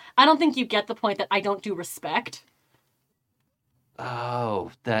disrespectful. I don't think you get the point that I don't do respect.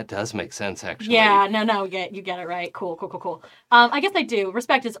 Oh, that does make sense, actually. Yeah, no, you get it right. Cool. I guess I do.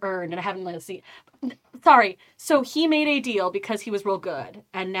 Respect is earned, and I haven't let it see. Sorry. So he made a deal because he was real good,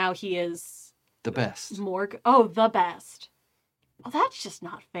 and now he is The best. the best. Well, that's just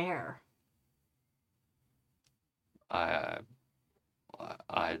not fair. I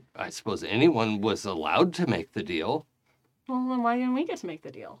suppose anyone was allowed to make the deal. Well, then why didn't we get to make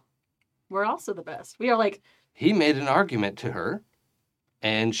the deal? We're also the best. We are like, He made an argument to her,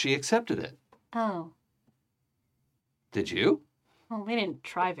 and she accepted it. oh, Did you? well, we didn't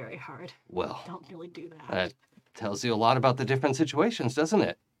try very hard. Well, Don't really do that. that tells you a lot about the different situations, doesn't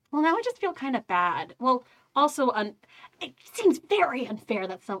it? Well, now I just feel kind of bad. Well, also, it seems very unfair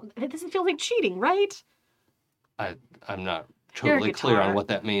that this feels like cheating, right? I'm not You're a totally clear on guitar. what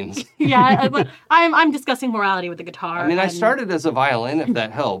that means. Yeah, but I'm discussing morality with the guitar. I mean, I and- started as a violin, if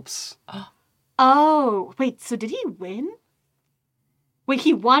that helps. Oh, wait, so did he win? Wait,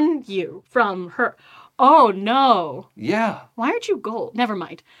 he won you from her. Oh, no. Yeah. Why aren't you gold? Never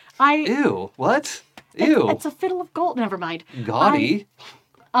mind. Ew. What? Ew. It's a fiddle of gold. Never mind. Gaudy.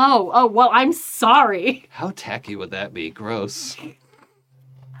 Oh, well, I'm sorry. How tacky would that be? Gross.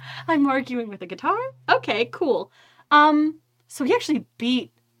 I'm arguing with a guitar? Okay, cool. So he actually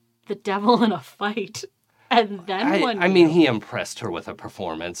beat the devil in a fight and then won. I mean, he impressed her with a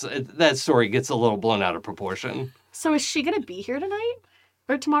performance. That story gets a little blown out of proportion. So is she going to be here tonight?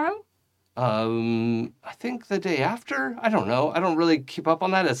 Or tomorrow? I think the day after. I don't know. I don't really keep up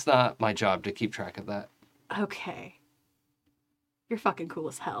on that. It's not my job to keep track of that. Okay. You're fucking cool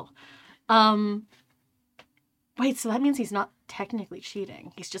as hell. Wait, so that means he's not technically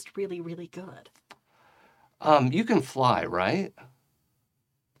cheating. He's just really, really good. You can fly, right?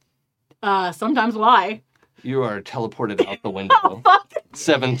 Sometimes why? You are teleported out the window. Oh, fuck.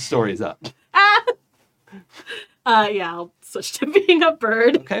 7 stories up. Yeah, I'll switch to being a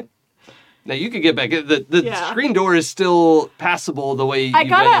bird. Okay. Now you could get back. The Yeah. screen door is still passable the way you I went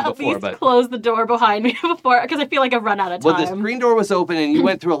gotta in at before, least but close the door behind me before, because I feel like I've run out of time. well, the screen door was open and you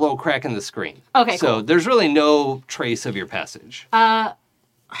went through a little crack in the screen. Okay, So cool. there's really no trace of your passage.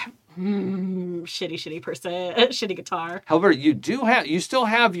 Shitty person, shitty guitar. However, you still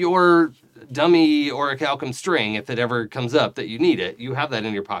have your dummy orichalcum string if it ever comes up that you need it. You have that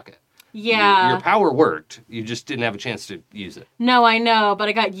in your pocket. Yeah. Your power worked. You just didn't have a chance to use it. No, I know, but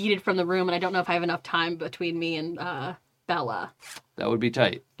I got yeeted from the room, and I don't know if I have enough time between me and Bella. That would be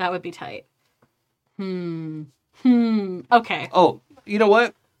tight. That would be tight. Okay. Oh, you know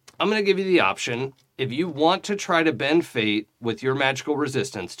what? I'm going to give you the option. If you want to try to bend fate with your magical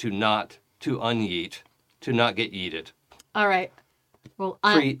resistance to not get yeeted. All right. Well,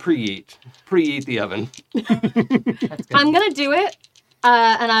 Preheat the oven. I'm gonna do it.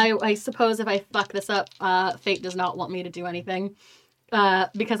 And I suppose if I fuck this up, fate does not want me to do anything.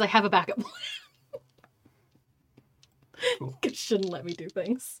 Because I have a backup plan. Cool. It shouldn't let me do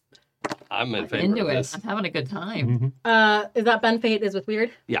things. I'm in favor Into of it. this. I'm having a good time. Is that Ben Fate is with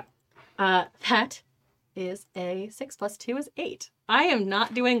weird? Yeah. That is a 6 + 2 is 8. I am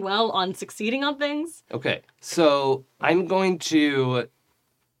not doing well on succeeding on things. Okay, so I'm going to.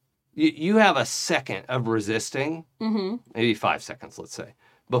 You have a second of resisting, maybe 5 seconds, let's say.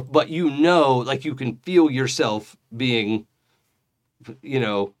 But you know, like you can feel yourself being,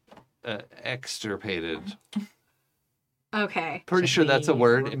 extirpated. Okay. Pretty sure that's a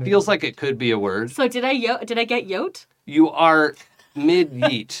word. It feels like it could be a word. So did I get yoked? You are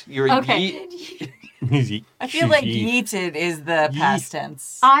mid-yeet. You're Okay. yeet. I feel like yeeted is the past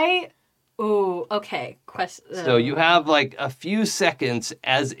tense. Okay. So you have like a few seconds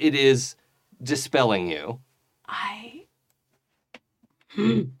as it is dispelling you.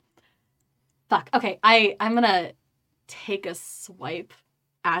 Fuck. Okay, I'm gonna take a swipe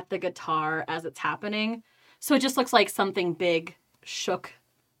at the guitar as it's happening. So it just looks like something big shook,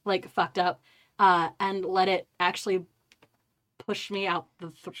 like fucked up, and let it actually push me out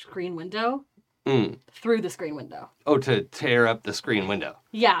the screen window. Through the screen window. Oh, to tear up the screen window.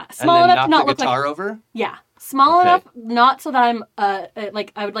 Yeah, small enough to not the look guitar like. over? Yeah, small Okay. enough, not so that I'm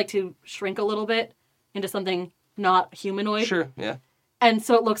I would like to shrink a little bit into something not humanoid. Sure, yeah. And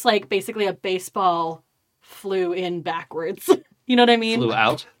so it looks like basically a baseball flew in backwards. You know what I mean? Flew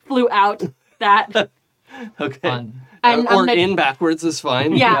out. Flew out. That. Okay. Fun. And or I'm gonna- in backwards is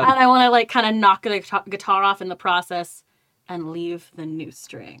fine. Yeah, and I want to like kind of knock the guitar off in the process and leave the new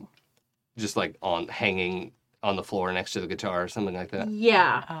string. Just like hanging on the floor next to the guitar or something like that.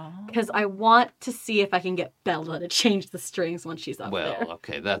 Yeah, because I want to see if I can get Bella to change the strings when she's up Well, there.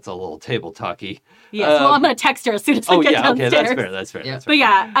 okay, that's a little table talky. Yeah, so I'm gonna text her as soon as I get downstairs. Okay, that's fair. That's fair. But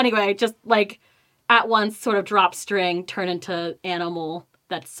yeah, anyway, just like at once sort of drop string, turn into animal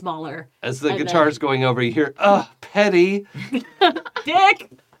that's smaller. As the and guitar's going over, you hear, petty. Dick!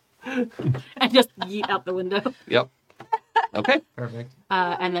 And just yeet out the window. Yep. Okay. Perfect.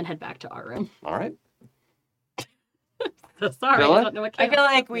 And then head back to our room. All right. So sorry, Bella? I don't know what I feel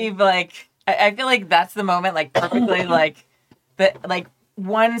like we've like I feel like that's the moment like perfectly like the like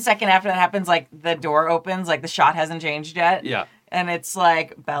 1 second after that happens like the door opens like the shot hasn't changed yet Yeah. and it's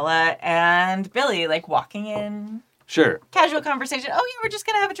like Bella and Billy like walking in Sure. casual conversation. Oh yeah, we're just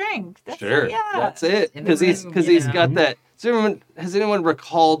gonna have a drink. Sure. Yeah. That's it. In the Because room, he's yeah. got that. Has anyone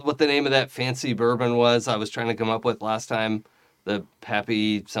recalled what the name of that fancy bourbon was I was trying to come up with last time? The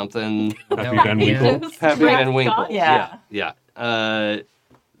Pappy something. Happy Van Winkle. Pappy Van Winkle. Yeah. Yeah. I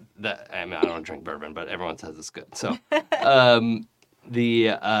don't drink bourbon, but everyone says it's good. So,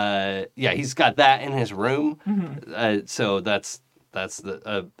 he's got that in his room. So that's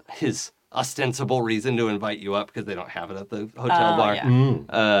his ostensible reason to invite you up because they don't have it at the hotel bar. Yeah.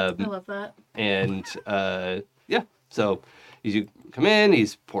 I love that. And so you come in,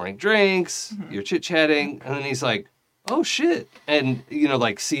 he's pouring drinks, you're chit-chatting, and then he's like, oh shit, and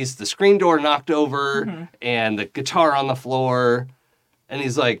like sees the screen door knocked over and the guitar on the floor, and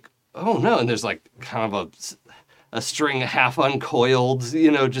he's like, oh no, and there's like kind of a string half uncoiled,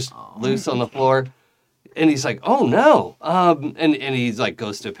 just loose on the floor. And he's like, oh no. And he's like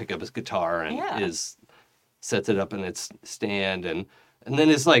goes to pick up his guitar and sets it up in its stand and then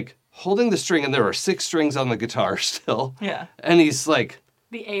is like holding the string, and there are 6 strings on the guitar still. Yeah. And he's like,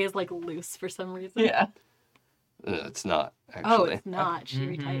 The A is like loose for some reason. Yeah. it's not Oh, actually. it's not. She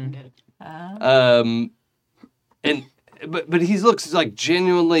retightened it. But he looks like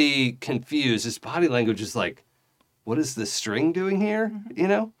genuinely confused. His body language is like, what is this string doing here?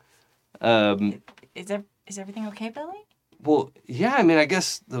 Is everything okay, Billy? Well, yeah, I mean, I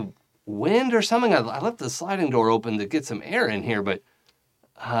guess the wind or something. I left the sliding door open to get some air in here, but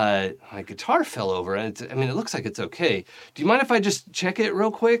my guitar fell over. And it looks like it's okay. Do you mind if I just check it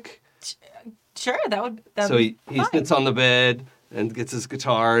real quick? Sure, that'd So he fine. sits on the bed and gets his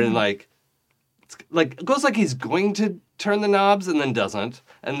guitar and it goes like he's going to turn the knobs and then doesn't,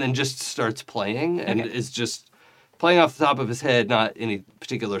 and then just starts playing and is just playing off the top of his head, not any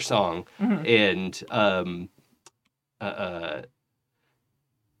particular song. And oh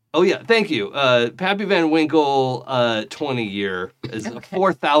yeah, thank you. Pappy Van Winkle 20 year is a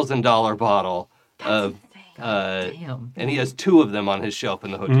 $4,000 bottle of Damn. and he has 2 of them on his shelf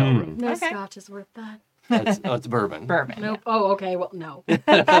in the hotel room. No Okay. scotch is worth that. It's bourbon. Bourbon. Nope. Oh, okay. Well, no.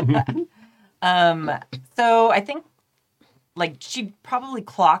 So I think like she'd probably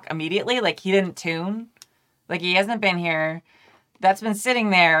clock immediately. Like he didn't tune. Like he hasn't been here. that's been sitting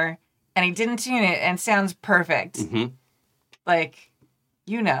there and he didn't tune it and sounds perfect. Mm-hmm. Like,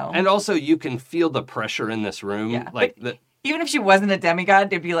 you know. And also, you can feel the pressure in this room. Yeah. Like, Even if she wasn't a demigod,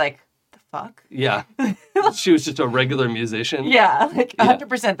 it'd be like, the fuck? yeah. She was just a regular musician. Yeah, like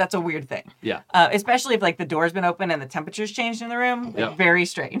 100%, that's a weird thing. Yeah. Especially if, like, the door's been open and the temperature's changed in the room. Yep. Very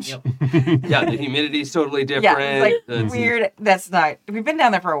strange. Yep. Yeah, the humidity's totally different. Yeah, it's like It's- weird. That's not. We've been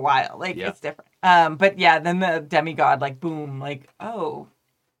down there for a while. Like Yeah. it's different. But yeah, then the demigod, like boom, like oh,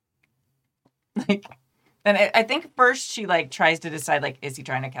 like. And I think first she like tries to decide like, is he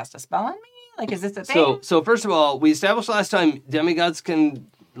trying to cast a spell on me? Like, is this a thing? So first of all, we established last time demigods can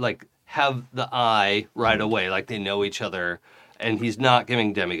like have the eye right away, like they know each other, and he's not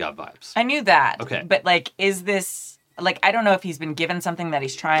giving demigod vibes. I knew that. Okay. But like, is this like I don't know if he's been given something that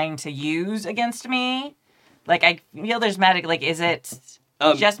he's trying to use against me. Like I feel there's magic. Like, is it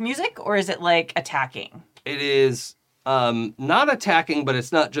just music or is it like attacking? It is not attacking, but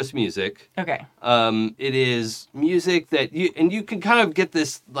it's not just music. Okay. It is music that you can kind of get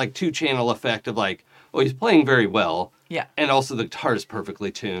this like 2-channel effect of like, oh, he's playing very well. Yeah. And also the guitar is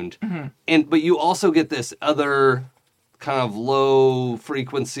perfectly tuned. Mm-hmm. But you also get this other kind of low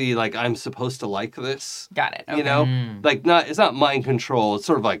frequency, like I'm supposed to like this. Got it. Okay. You know? Like it's not mind control, it's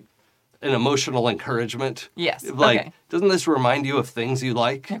sort of like an emotional encouragement. Yes. Like, Okay. doesn't this remind you of things you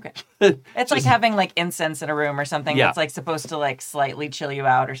like? Okay. It's like having like incense in a room or something Yeah. that's like supposed to like slightly chill you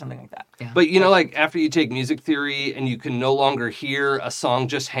out or something like that. Yeah. But you know, like after you take music theory and you can no longer hear a song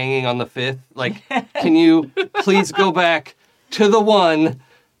just hanging on the fifth, like, can you please go back to the one?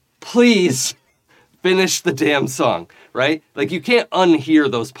 Please finish the damn song, right? Like you can't unhear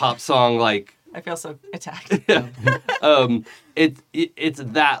those pop song like. I feel so attacked. It's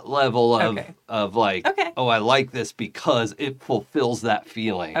that level of Okay. like, Okay. oh, I like this because it fulfills that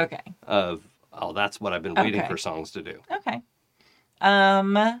feeling Okay. of, oh, that's what I've been waiting Okay. for songs to do. Okay.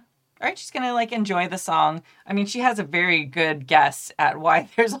 All right, she's gonna like enjoy the song. I mean, she has a very good guess at why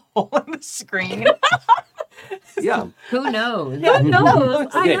there's a hole in the screen. Yeah. Who knows? Who knows?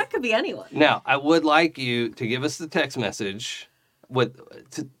 Okay. That could be anyone. Now, I would like you to give us the text message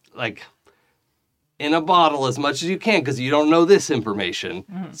like in a bottle as much as you can because you don't know this information.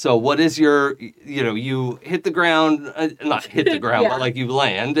 So what is your, you hit the ground, not hit the ground, Yeah. but like you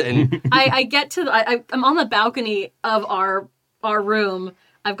land and I get to I'm on the balcony of our room.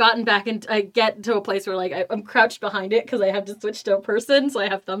 I've gotten back and I get to a place where like I'm crouched behind it because I have to switch to a person, so I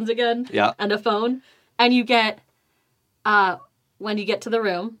have thumbs again. Yeah. And a phone. And you get when you get to the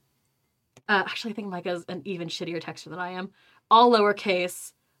room. Actually, I think Micah's an even shittier texter than I am. All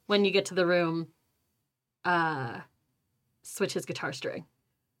lowercase. When you get to the room, switch his guitar string.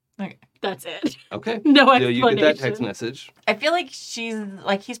 Okay. That's it. okay. No So explanation. you get that text message. I feel like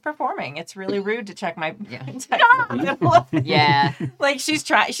he's performing. It's really rude to check my Yeah. text. Yeah. Like she's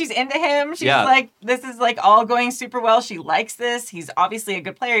into him. She's Yeah. like, this is like all going super well. She likes this. He's obviously a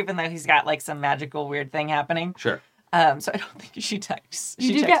good player, even though he's got like some magical weird thing happening. Sure. So I don't think she texts. You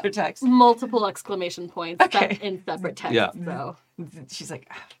She do checks get her text. multiple exclamation points Okay. in separate texts. Yeah. So She's like,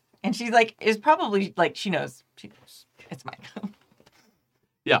 and she's like, is probably like, she knows. It's mine.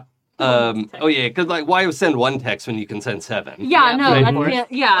 Yeah. Oh yeah, because like, why send one text when you can send 7? yeah, Yeah, no, right. I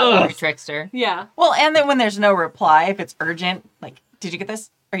can't. Yeah, Sorry, trickster. yeah. Well, and then when there's no reply, if it's urgent, like, did you get this?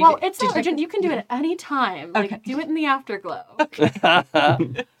 Or you Well, did- it's did not you- urgent. You can do it at any time. Like, Okay. do it in the afterglow.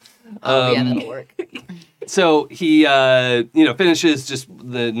 Oh, yeah, that'll work. So he, finishes just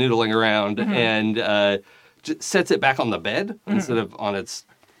the noodling around and sets it back on the bed instead of on its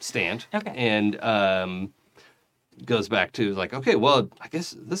stand. Okay. And goes back to like, okay, well, I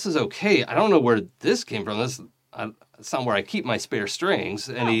guess this is okay. I don't know where this came from. It's not where I keep my spare strings.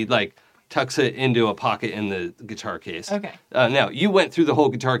 And he like tucks it into a pocket in the guitar case. Okay. Now, you went through the whole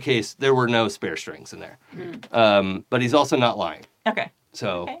guitar case. There were no spare strings in there. But he's also not lying. Okay.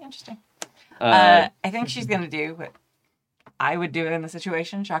 So Okay, interesting. I think she's going to do what I would do in the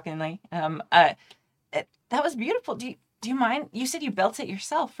situation, shockingly. That was beautiful. Do you mind? You said you built it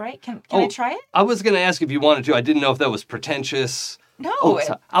yourself, right? Can I try it? I was going to ask if you wanted to. I didn't know if that was pretentious. No.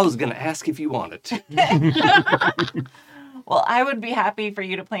 I was going to ask if you wanted to. Well, I would be happy for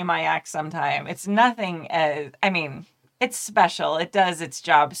you to play my act sometime. It's nothing it's special. It does its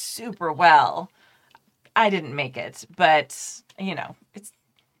job super well. I didn't make it, but,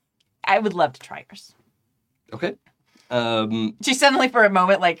 I would love to try yours. Okay. She suddenly, for a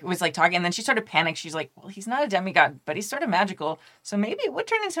moment, was talking, and then she sort of panicked. She's like, "Well, he's not a demigod, but he's sort of magical, so maybe it would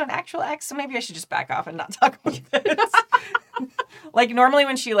turn into an actual act. So maybe I should just back off and not talk about this." Normally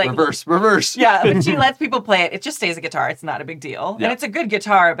when she reverse. yeah, when she lets people play it, it just stays a guitar. It's not a big deal, Yeah. and it's a good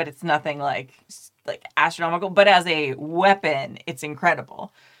guitar, but it's nothing like like astronomical, but as a weapon, it's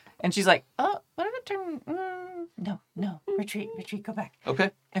incredible. And she's like, oh, what did it turn? No, retreat, go back. Okay.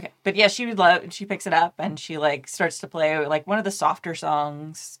 Okay, but yeah, she picks it up and she like starts to play like one of the softer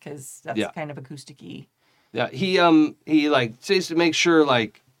songs because that's kind of acoustic-y. Yeah, he like says to make sure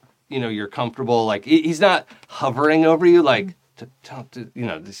like, you know, you're comfortable. Like he's not hovering over you like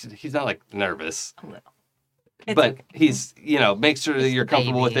he's not like nervous. A little. But okay. he's, you know, makes sure that Just you're a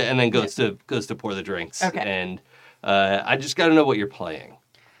comfortable with baby. it and then goes to pour the drinks. Okay. And I just got to know what you're playing.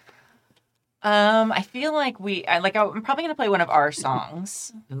 I feel like I'm probably gonna play one of our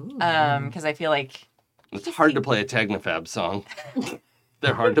songs. Ooh. Because I feel like It's hard to play a Technofab song.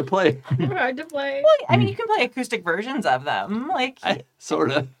 They're hard to play. Hard to play. well, I mean you can play acoustic versions of them. Like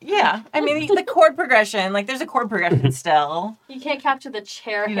Sort of. yeah. I mean the chord progression, like there's a chord progression still. You can't capture the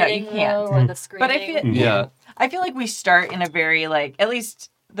chair You hitting can't. though, or the screaming. But I feel Yeah. I feel like we start in a very like at least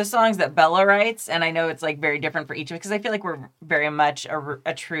the songs that Bella writes, and I know it's like very different for each of it because I feel like we're very much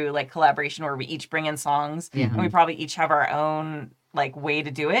a true like collaboration where we each bring in songs and we probably each have our own like way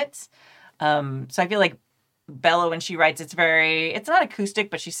to do it. So I feel like Bella when she writes it's not acoustic,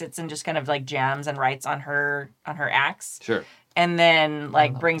 but she sits and just kind of like jams and writes on her acts. Sure. And then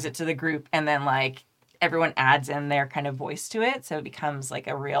like brings it to the group and then like everyone adds in their kind of voice to it so it becomes like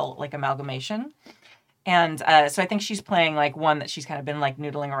a real like amalgamation. And so I think she's playing like one that she's kind of been like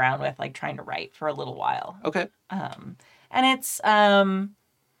noodling around with, like trying to write for a little while. Okay. And it's kind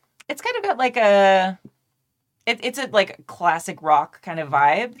of got like it's a like classic rock kind of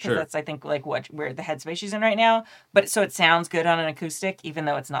vibe because Sure. that's I think like where the headspace she's in right now. But so it sounds good on an acoustic, even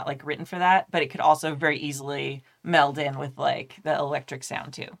though it's not like written for that. But it could also very easily meld in with like the electric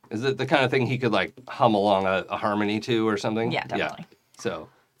sound too. Is it the kind of thing he could like hum along a harmony to or something? Yeah, definitely. So.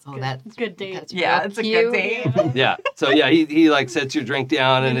 Oh, that's good date. That's Yeah, real it's a cute. good date. Yeah. So yeah, he like sets your drink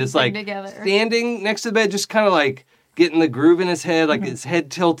down and is like together. standing next to the bed, just kind of like getting the groove in his head, like his head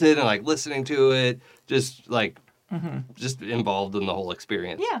tilted and like listening to it, just like just involved in the whole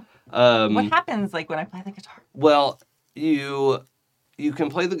experience. Yeah. What happens like when I play the guitar? Well, you can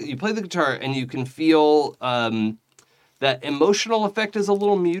play the guitar and you can feel that emotional effect is a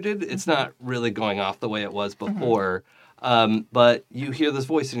little muted. It's not really going off the way it was before. But you hear this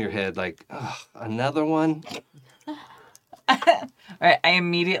voice in your head like, ugh, another one? Right, I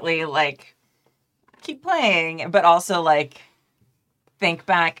immediately like keep playing, but also like think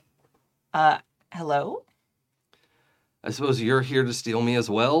back, hello? I suppose you're here to steal me as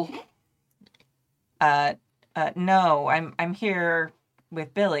well? No, I'm here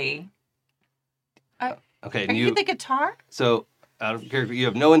with Billy. Okay, Are and you the guitar? so out of character, you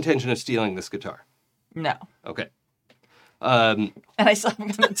have no intention of stealing this guitar. No. Okay. And I still haven't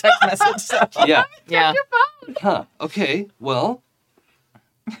gotten a text message, so. Yeah. Yeah. Huh. Okay. Well,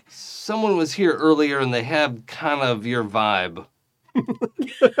 someone was here earlier and they had kind of your vibe.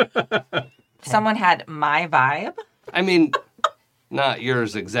 Someone had my vibe? I mean, not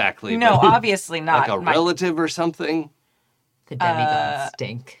yours exactly. No, but obviously not. like a relative or something. The demigods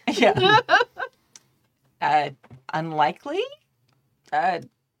stink. Yeah. Unlikely?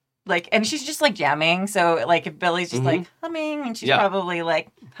 Like, and she's just like jamming. So, like, if Billy's just like humming, and she's probably like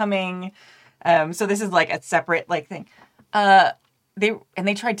humming. So this is like a separate like thing.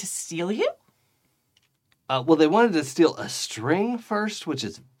 They tried to steal you? Well, they wanted to steal a string first, which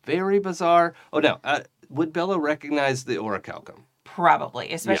is very bizarre. Oh, no. Would Bella recognize the orichalcum?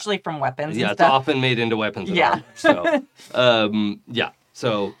 Probably, especially from weapons. Yeah, and it's stuff. often made into weapons. And Yeah. armor. So, yeah.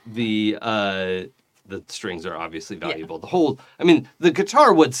 So the strings are obviously valuable. The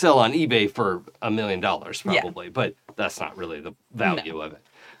guitar would sell on eBay for $1 million probably, but that's not really the value of it.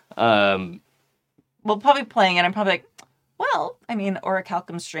 Well, probably playing it, I'm probably like, well, I mean,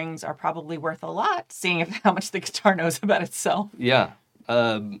 orichalcum strings are probably worth a lot, seeing how much the guitar knows about itself. Yeah.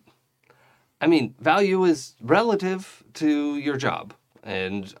 I mean, value is relative to your job,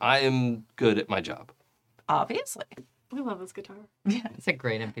 and I am good at my job. Obviously. We love this guitar. It's a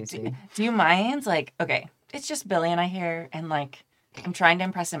great NPC. Do you mind? Like, okay, it's just Billy and I here, and like, I'm trying to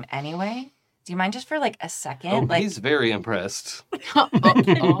impress him anyway. Do you mind just for like a second? Oh, like, he's very impressed. Oh,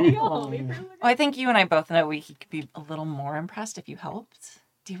 I think you and I both know he could be a little more impressed if you helped.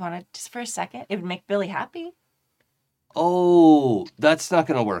 Do you want to just for a second? It would make Billy happy. Oh, that's not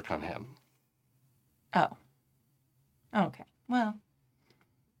going to work on him. Oh. Okay. Well.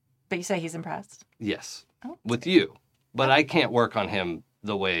 But you say he's impressed? Yes. Oh, with you. But I can't work on him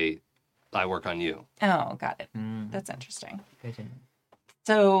the way I work on you. Oh, got it. That's interesting. Good to know.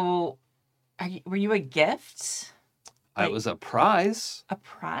 So, were you a gift? It was a prize. A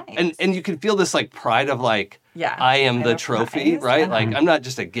prize. And you can feel this like pride of like, yeah, I am have the a trophy, prize. right? Like I'm not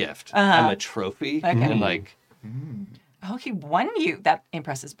just a gift. Uh-huh. I'm a trophy. Okay. And like, Oh, he won you. That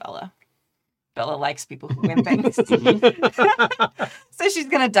impresses Bella. Bella likes people who win things. So she's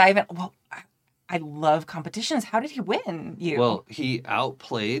gonna dive in. Well, I love competitions. How did he win you? well, he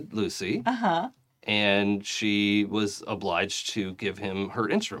outplayed Lucy, Uh-huh. and she was obliged to give him her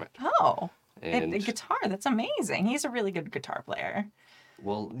instrument. Oh. And A guitar. That's amazing. He's a really good guitar player.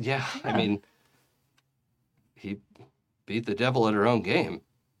 well, yeah, I mean, he beat the devil at her own game.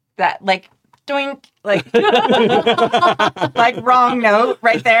 That like doink, like like wrong note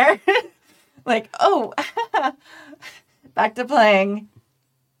right there. Like, oh, back to playing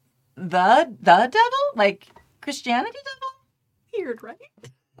the devil? Like Christianity devil? Weird,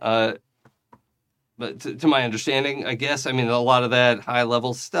 right? But to my understanding, I guess, I mean, a lot of that high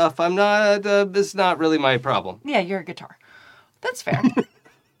level stuff, it's not really my problem. Yeah, you're a guitar. That's fair.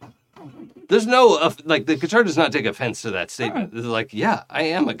 There's no, like, the guitar does not take offense to that statement. It's like, yeah, I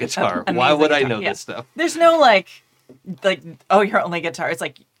am a guitar. Why Amazing would I guitar, know yeah. this stuff? There's no like, oh, you're only guitar. It's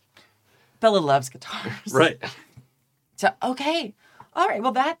like, Bella loves guitars. Right. So, okay. All right.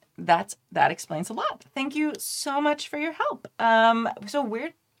 Well, that explains a lot. Thank you so much for your help. So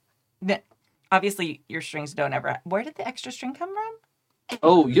obviously your strings don't ever, where did the extra string come from?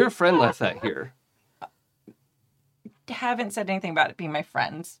 Oh, your friend left that here. Haven't said anything about it being my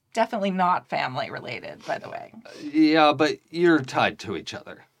friends. Definitely not family related, by the way. Yeah, but you're tied to each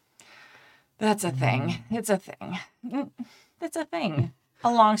other. That's a thing. It's a thing. It's a thing.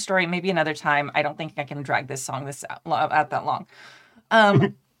 A long story. Maybe another time. I don't think I can drag this song out that long.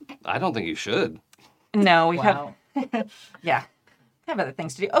 I don't think you should. No, we Wow. have. Yeah, have other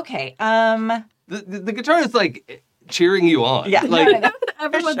things to do. Okay. The guitar is like cheering you on. Yeah. Like,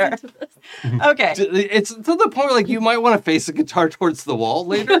 Everyone's sure. into this. Okay. it's to the point where like you might want to face the guitar towards the wall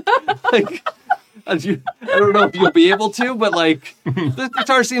later. Like, I don't know if you'll be able to, but like the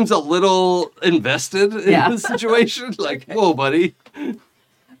guitar seems a little invested in Yeah. the situation. Like, whoa, buddy.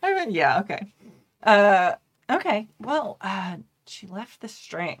 Yeah. Okay. Okay. Well, she left the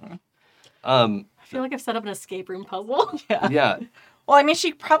string. I feel like I've set up an escape room puzzle. Yeah. Well, I mean,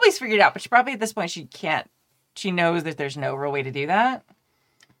 she probably's figured it out, but she probably at this point she can't. She knows that there's no real way to do that.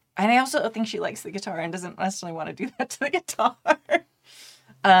 And I also think she likes the guitar and doesn't necessarily want to do that to the guitar.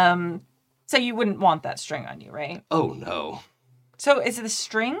 So you wouldn't want that string on you, right? Oh no. So is it the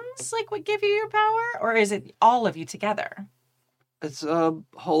strings like what give you your power, or is it all of you together? It's a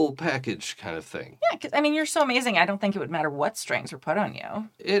whole package kind of thing. Yeah, because I mean, you're so amazing. I don't think it would matter what strings were put on you.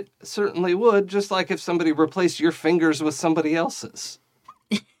 It certainly would, just like if somebody replaced your fingers with somebody else's.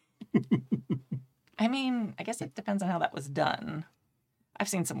 I mean, I guess it depends on how that was done. I've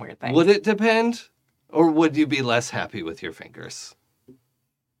seen some weird things. Would it depend? Or would you be less happy with your fingers?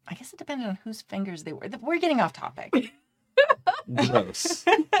 I guess it depended on whose fingers they were. We're getting off topic. Gross.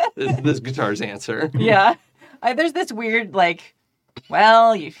 this guitar's answer. Yeah. There's this weird, like,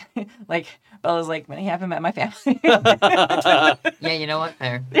 well, you, like, Bella's like, many haven't met my family. Yeah, you know what?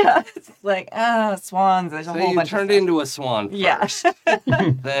 Fair. Yeah. It's like, swans. There's a So whole you bunch turned of stuff. into a swan first. Yeah.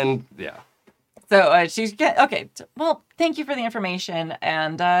 Then, yeah. So okay. Well, thank you for the information.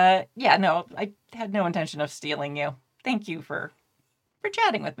 And, yeah, no, I had no intention of stealing you. Thank you for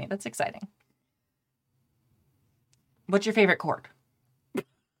chatting with me. That's exciting. What's your favorite chord?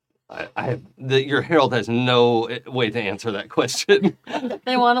 Your herald has no way to answer that question.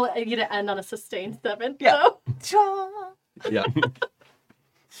 They want you to end on a sustained 7. Yeah. So. Yeah.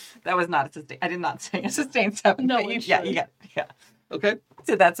 That was not a sustain. I did not sing a sustained 7. No but one you should. got. Okay.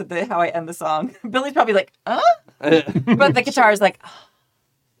 So that's how I end the song. Billy's probably like, but the guitar is like,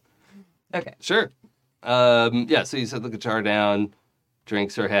 okay. Sure. Yeah, so you set the guitar down,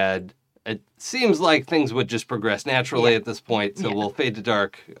 drinks are had. It seems like things would just progress naturally at this point, so we'll fade to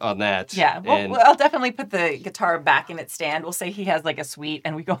dark on that. Yeah. Well, and I'll definitely put the guitar back in its stand. We'll say he has like a suite,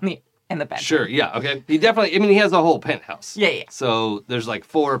 and we go in the bedroom. sure, yeah, okay. He he has a whole penthouse. Yeah. So there's like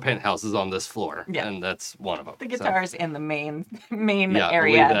 4 penthouses on this floor, Yeah. and that's one of them. The guitar's in the main yeah,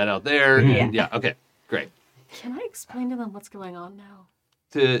 area. I'll leave that out there. Yeah. Yeah, okay, great. Can I explain to them what's going on now?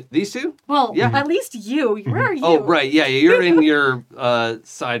 To these two? Well, Yeah. at least you. Where are you? Oh, right, yeah, you're in your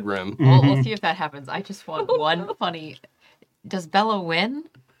side room. We'll see if that happens. I just want one funny. Does Bella win?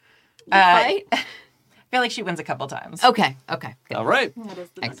 The Uh, fight? I feel like she wins a couple times. Okay. Good. All right. That is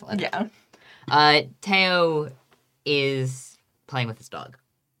the Excellent. Yeah. Teo is playing with his dog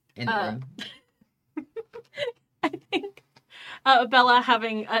in the room. I think Bella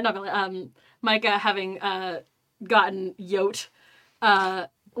having not Bella, Micah having gotten Yote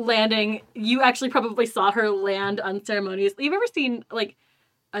landing. You actually probably saw her land unceremoniously. You've ever seen like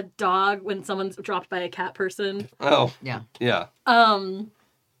a dog when someone's dropped by a cat person? Oh, Yeah. yeah.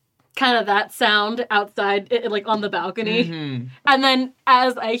 Kind of that sound outside, like on the balcony. Mm-hmm. And then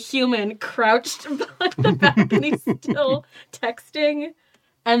as a human crouched behind the balcony still texting,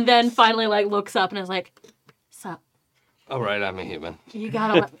 and then finally like looks up and is like, sup? All right, I'm a human. You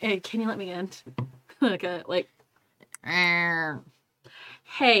gotta hey, can you let me in? like,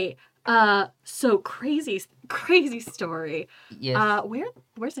 hey, so crazy story. Yes.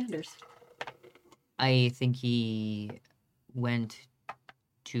 Where's Anders? I think he went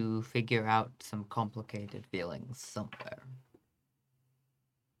to figure out some complicated feelings somewhere.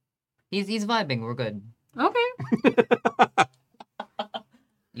 He's vibing. We're good. Okay.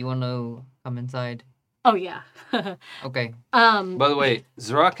 You want to come inside? Oh yeah. Okay. By the way,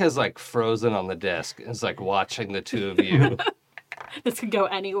 Zorak has like frozen on the desk and is like watching the two of you. This could go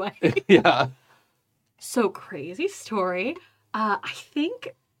anyway. Yeah. So crazy story. I think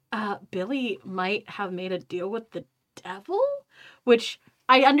Billy might have made a deal with the devil, which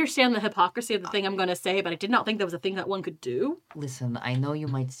I understand the hypocrisy of the thing I'm going to say, but I did not think that was a thing that one could do. Listen, I know you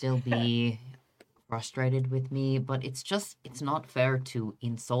might still be frustrated with me, but it's not fair to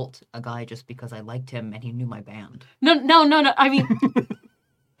insult a guy just because I liked him and he knew my band. No. I mean,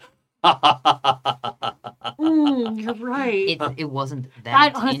 you're right. It wasn't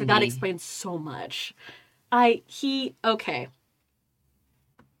that. That honestly, that indie. explains so much. Okay.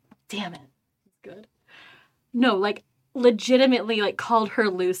 Damn it. Good. No, like legitimately like called her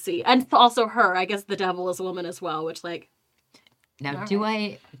Lucy. And also her. I guess the devil is a woman as well, which like Now, all do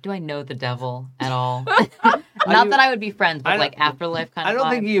I know the devil at all? Not that I would be friends, but like afterlife kind of I don't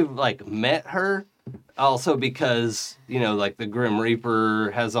vibe. think you've like met her. Also because, like the Grim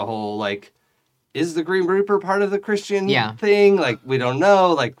Reaper has a whole like, is the Grim Reaper part of the Christian thing? Like, we don't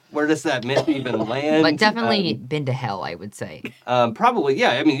know. Like, where does that myth even land? Like, definitely been to hell, I would say. Probably,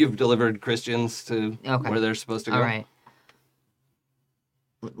 yeah. I mean, you've delivered Christians to Okay. where they're supposed to go. All right.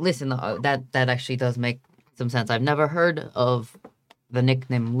 Listen, that actually does make some sense. I've never heard of the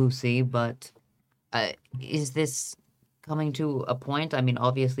nickname Lucy, but is this coming to a point? I mean,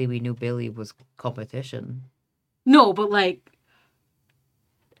 obviously we knew Billy was competition. no, but like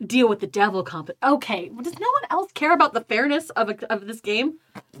deal with the devil Okay, does no one else care about the fairness of this game?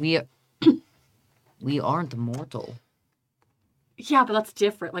 We aren't mortal. Yeah, but that's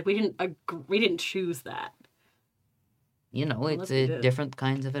different. Like we didn't choose that. It's Unless we did. different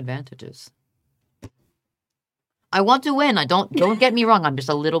kinds of advantages. I want to win. I don't get me wrong. I'm just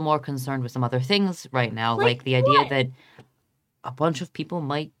a little more concerned with some other things right now, like the idea what? that a bunch of people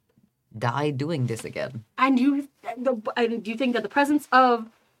might die doing this again. And do you think that the presence of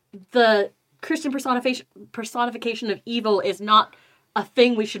the Christian personification of evil is not a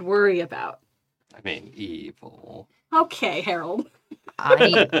thing we should worry about? I mean, evil. Okay, Harold.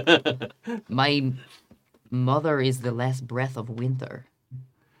 My mother is the last breath of winter.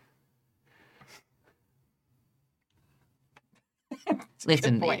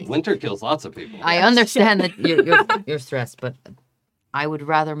 Listen, Winter kills lots of people. I understand that you're stressed, but I would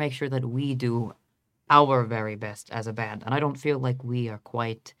rather make sure that we do our very best as a band, and I don't feel like we are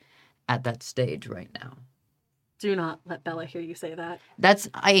quite at that stage right now. Do not let Bella hear you say that.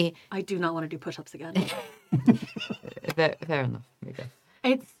 I do not want to do push-ups again. fair enough.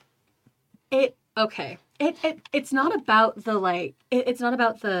 Okay. It's not about the like. It's not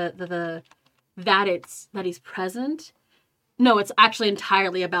about the that he's present. No, it's actually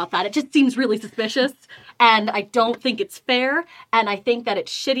entirely about that. It just seems really suspicious, and I don't think it's fair, and I think that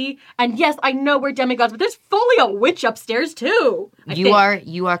it's shitty. And yes, I know we're demigods, but there's fully a witch upstairs too.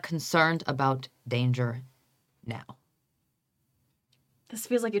 You are concerned about danger now. This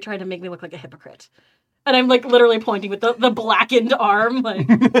feels like you're trying to make me look like a hypocrite. And I'm like literally pointing with the blackened arm. Like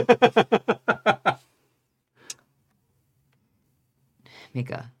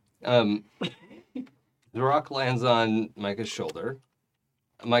Mika. Zorak lands on Micah's shoulder.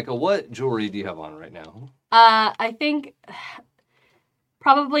 Micah, what jewelry do you have on right now? I think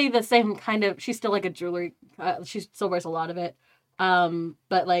probably the same kind of. She's still like a jewelry. She still wears a lot of it.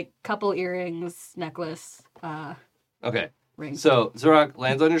 But like couple earrings, necklace. Okay. Ring. So Zorak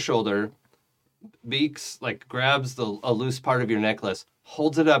lands on your shoulder. Beaks like grabs a loose part of your necklace,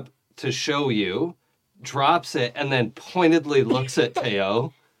 holds it up to show you, drops it, and then pointedly looks at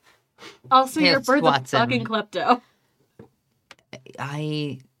Teo. Also, Teo your bird's a swats him. fucking klepto.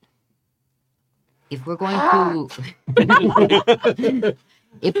 If we're going to,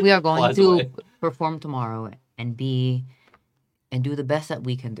 if we are going Flies to away. perform tomorrow and do the best that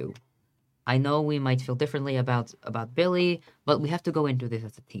we can do, I know we might feel differently about Billy, but we have to go into this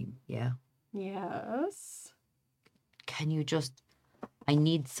as a team, yeah? Yes. Can you just... I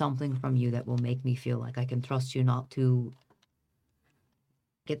need something from you that will make me feel like I can trust you not to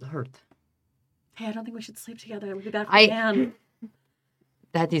get hurt. Hey, I don't think we should sleep together. It would be bad for I- Dan.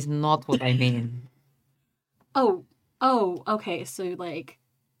 That is not what I mean. Oh, okay. So, like,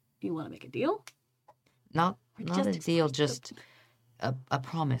 you want to make a deal? Not just a deal, just a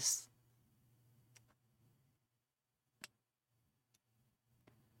promise.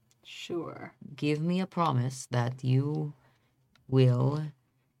 Sure. Give me a promise that you will,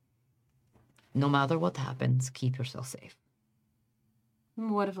 no matter what happens, keep yourself safe.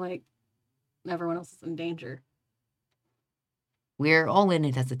 What if, like, everyone else is in danger? We're all in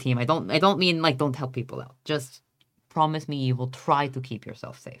it as a team. I don't mean like don't help people out. Just promise me you will try to keep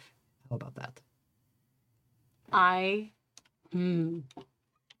yourself safe. How about that? Promises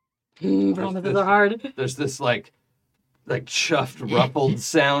are hard. There's this like chuffed, ruffled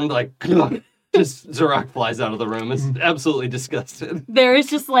sound, like just Zorak flies out of the room. It's absolutely disgusted. There is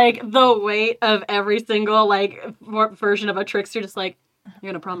just, like, the weight of every single, like, version of a trickster, just like, you're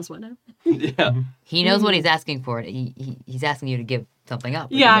gonna promise what now? Yeah. He knows what he's asking for. He's asking you to give something up.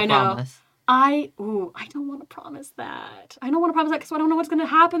 which Yeah, is a I know. promise. I don't want to promise that. I don't want to promise that because I don't know what's gonna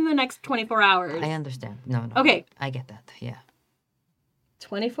happen in the next 24 hours. I understand. No. Okay. I get that. Yeah.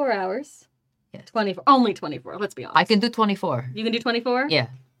 24 hours? Yes. 24. Only 24, let's be honest. I can do 24. You can do 24? Yeah.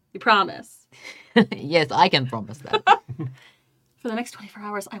 You promise? Yes, I can promise that. For the next 24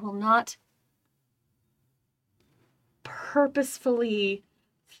 hours, I will not purposefully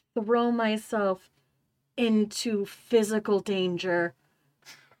throw myself into physical danger.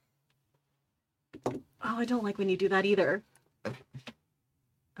 Oh, I don't like when you do that either.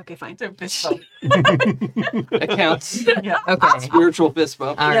 Okay, fine. It's a fist bump. It counts. Okay. Spiritual fist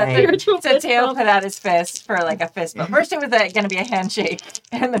bump. All right. Spiritual So fist Teo bump. put out his fist for like a fist bump. First it was going to be a handshake,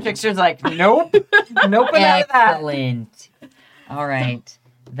 and the trickster's like, nope, nope, without that. Excellent. All right.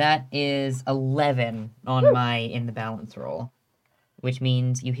 That is 11 on my in the balance roll, which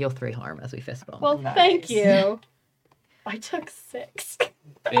means you heal 3 harm as we fist bump. Well, Nice. thank you. I took 6.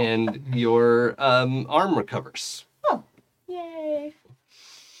 And your arm recovers. Yay.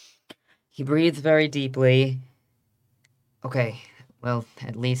 He breathes very deeply. Okay. Well,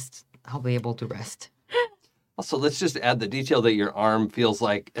 at least I'll be able to rest. Also, let's just add the detail that your arm feels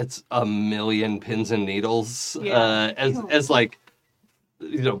like it's a million pins and needles. Yeah. As like,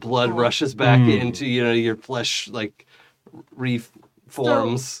 blood rushes back into your flesh, like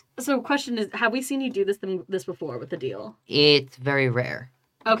reforms. So question is, have we seen you do this before with the deal? It's very rare.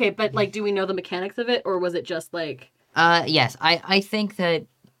 Okay, but like, do we know the mechanics of it, or was it just like? Yes. I think that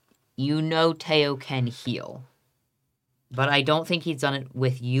Teo can heal. But I don't think he's done it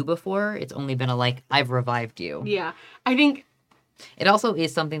with you before. It's only been I've revived you. Yeah, I think It also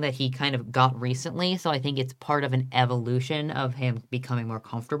is something that he kind of got recently, so I think it's part of an evolution of him becoming more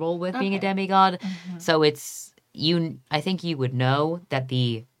comfortable with being a demigod. Mm-hmm. So I think you would know that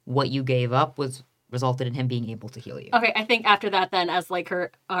what you gave up resulted in him being able to heal you. okay. I think after that, then as like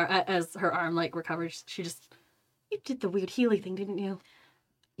her arm like recovers, she just you did the weird Healy thing, didn't you?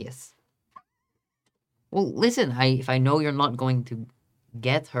 Yes. Well, listen, if I know you're not going to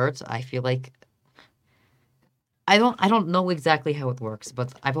get hurt, I feel like I don't know exactly how it works,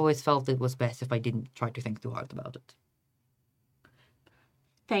 but I've always felt it was best if I didn't try to think too hard about it.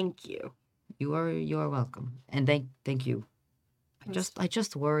 Thank you. You are welcome. And thank you. I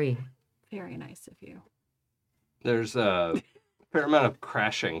just worry. Very nice of you. There's a fair amount of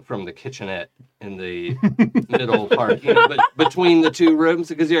crashing from the kitchenette in the middle part, but between the two rooms,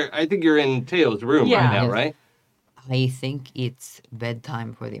 because I think you're in Teo's room Yeah. right now, Yes. right? I think it's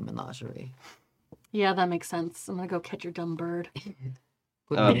bedtime for the menagerie. Yeah, that makes sense. I'm gonna go catch your dumb bird.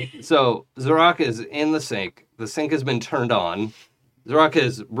 Good night. So Zorak is in the sink. The sink has been turned on. Zorak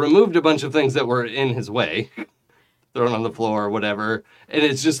has removed a bunch of things that were in his way, thrown on the floor or whatever, and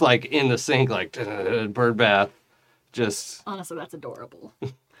it's just like in the sink, like bird bath. Just Honestly, that's adorable.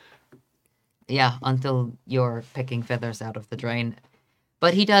 Yeah, until you're picking feathers out of the drain.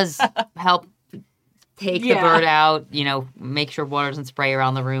 But he does help take the Yeah. bird out, make sure water doesn't spray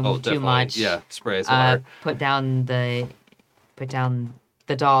around the room too definitely. much. Yeah, sprays water. Put down the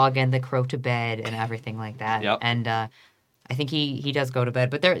dog and the crow to bed and everything like that. Yep. And I think he does go to bed.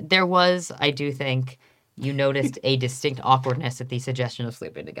 But there was, I do think, you noticed a distinct awkwardness at the suggestion of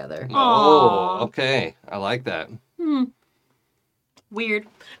sleeping together. Oh, okay. I like that. Weird.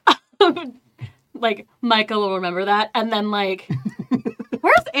 Like Michael will remember that, and then like,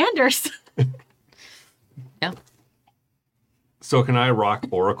 where's Anders? Yeah. So can I rock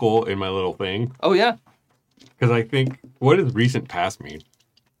Oracle in my little thing? Oh yeah. Because I think, what does recent past mean?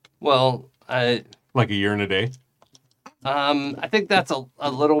 Well, Like a year and a day? I think that's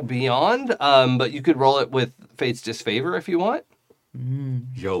a little beyond. But you could roll it with Fate's Disfavor if you want.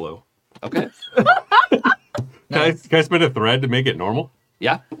 YOLO. Okay. Can I spend a thread to make it normal?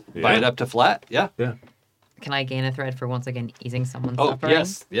 Yeah. Buy it up to flat. Yeah. Yeah. Can I gain a thread for once again easing someone's Oh suffering?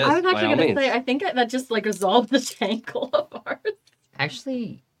 yes. Yes. I was by actually all going to means. say, I think that just like resolved the tangle of ours.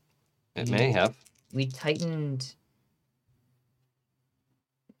 Actually, It may have. we tightened.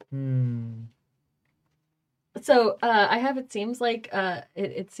 So I have. It seems like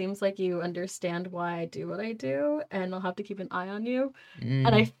it seems like you understand why I do what I do, and I'll have to keep an eye on you.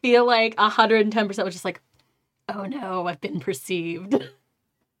 And I feel like 110% was just like, oh no, I've been perceived.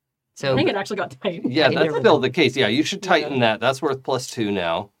 So I think it actually got tight. Yeah, Tighten that's your- still the case. Yeah, you should tighten that. That's worth +2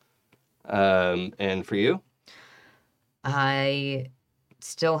 now. And for you? I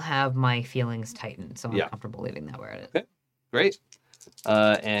still have my feelings tightened, so I'm Yeah. comfortable leaving that where it is. Okay. Great.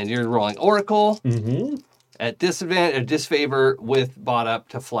 And you're rolling Oracle Mm-hmm. at disadvantage or disfavor with bot up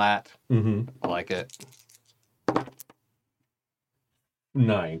to flat. Mm-hmm. I like it.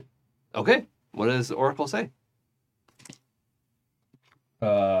 9. Okay. What does Oracle say?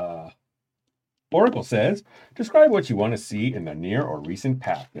 Oracle says, describe what you want to see in the near or recent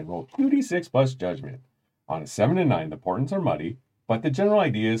past and roll 2d6 plus judgment. On a 7 and 9, the portents are muddy, but the general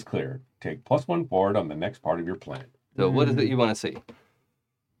idea is clear. Take +1 forward on the next part of your plan. So what is it you want to see?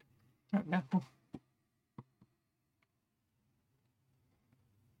 Oh, no.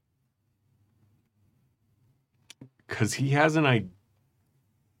 Because he has an idea.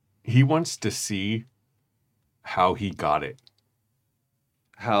 He wants to see how he got it.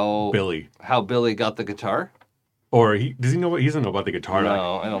 How Billy. got the guitar? Or does he know what he doesn't know about the guitar?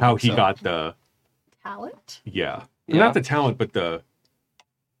 No, I don't how think he so. got the Talent? yeah. Yeah. Not the talent, but the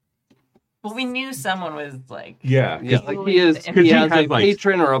Well, we knew someone was like, yeah. Yeah, like he Because has he a has, like,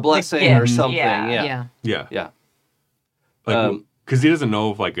 patron or a blessing gift, or something. yeah. Yeah. Yeah. Yeah. Like because he doesn't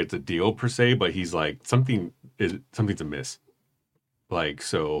know if like it's a deal per se, but he's like something's amiss. Like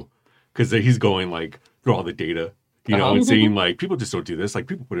so because he's going like through all the data, you know, and seeing like people just don't do this, like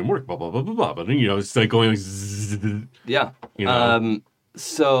people put in work, blah blah blah blah blah. But then it's like going like zzz, Yeah. you know.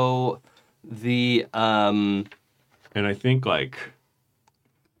 So the And I think like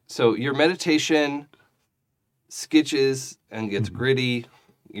so your meditation sketches and gets gritty,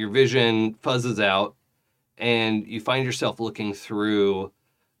 your vision fuzzes out, and you find yourself looking through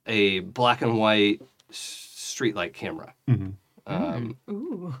a black and white streetlight camera.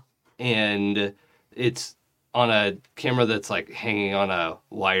 Ooh. And it's on a camera that's like hanging on a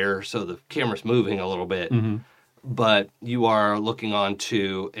wire, so the camera's moving a little bit. But you are looking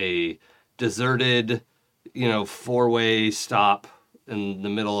onto a deserted, four-way stop in the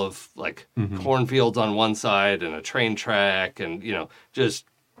middle of like cornfields on one side and a train track and, just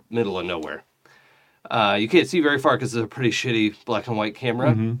middle of nowhere. You can't see very far because it's a pretty shitty black and white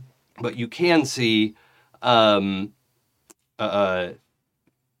camera, but you can see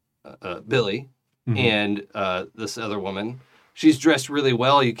Billy and this other woman. She's dressed really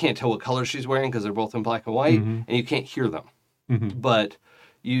well. You can't tell what color she's wearing because they're both in black and white, and you can't hear them. But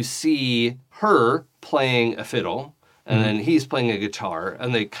you see her playing a fiddle, and then he's playing a guitar,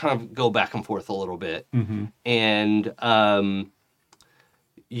 and they kind of go back and forth a little bit. And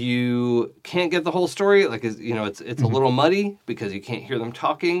you can't get the whole story. Like, it's a little muddy because you can't hear them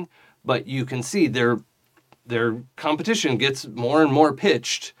talking, but you can see their competition gets more and more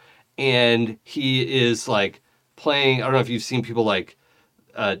pitched, and he is like playing. I don't know if you've seen people like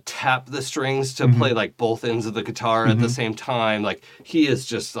tap the strings to play like both ends of the guitar at the same time. Like he is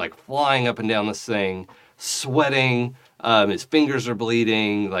just like flying up and down this thing, sweating. His fingers are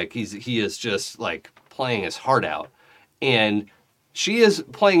bleeding. Like he is just like playing his heart out, and she is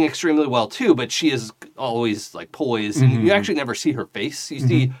playing extremely well too. But she is always like poised, and you actually never see her face. You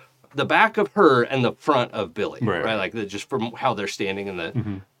see the back of her and the front of Billy, right? Like just from how they're standing in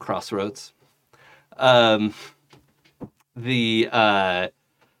the crossroads. The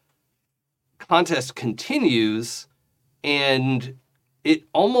contest continues, and it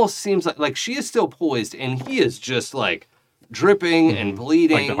almost seems like she is still poised, and he is just like dripping and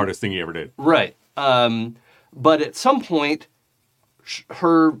bleeding. like the hardest thing he ever did. Right. But at some point,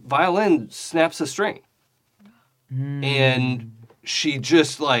 her violin snaps a string. And she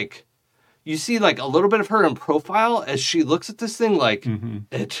just like, you see like a little bit of her in profile as she looks at this thing like,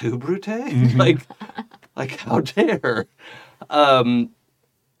 et tu, Brute? Like how dare? But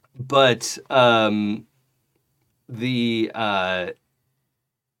the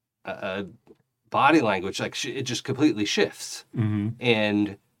body language, like it just completely shifts.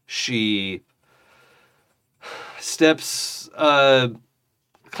 And she steps kind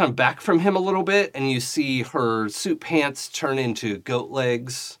of back from him a little bit, and you see her suit pants turn into goat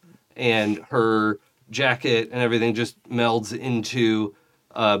legs, and her jacket and everything just melds into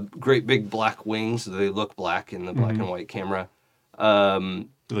great big black wings. They look black in the black and white camera. They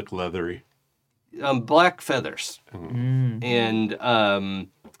look leathery. Black feathers. And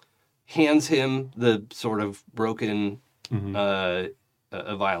hands him the sort of broken a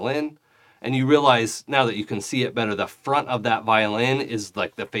violin. And you realize, now that you can see it better, the front of that violin is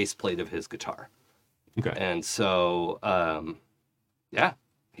like the faceplate of his guitar. Okay. And so,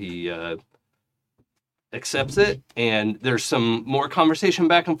 he accepts it, and there's some more conversation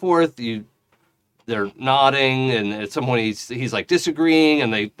back and forth. They're nodding, and at some point he's like disagreeing,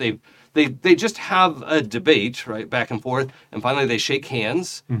 and they just have a debate, right, back and forth, and finally they shake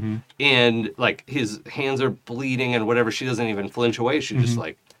hands, and like his hands are bleeding and whatever. She doesn't even flinch away. She just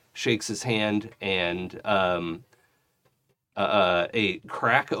like shakes his hand, and a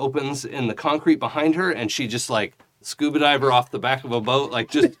crack opens in the concrete behind her, and she just like scuba diver off the back of a boat, like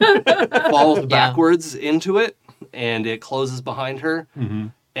just falls backwards into it, and it closes behind her,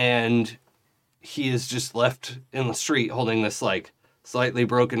 and he is just left in the street holding this like slightly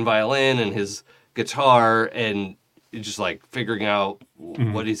broken violin and his guitar, and just like figuring out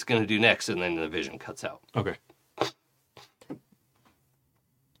what he's going to do next, and then the vision cuts out. Okay.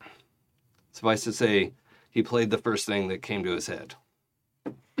 Suffice to say, he played the first thing that came to his head.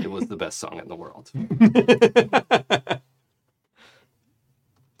 It was the best song in the world.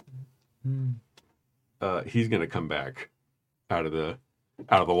 He's gonna come back out of the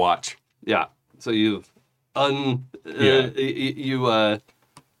watch. Yeah. So you've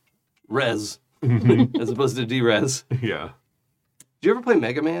res as opposed to de-res. Yeah. Did you ever play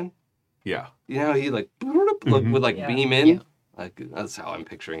Mega Man? Yeah. You know how he like would like beam in? Yeah. Like that's how I'm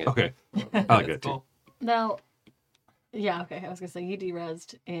picturing it. Okay. I like that too. Now, yeah, okay. I was gonna say you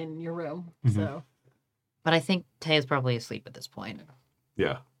de-resed in your room, so But I think Taya's probably asleep at this point.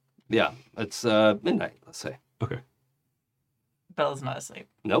 Yeah. Yeah. It's midnight, let's say. Okay. Bella's not asleep.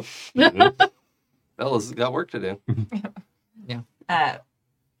 Nope. Bella's got work to do. Yeah.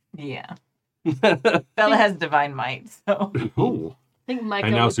 Bella has divine might, so. Oh. I think Micah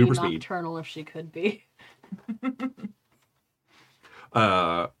And now would super be speed. nocturnal if she could be.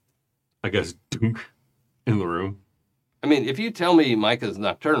 I guess Dunk in the room. I mean, if you tell me Micah's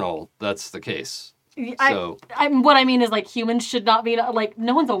nocturnal, that's the case. So What I mean is, like, humans should not be, like,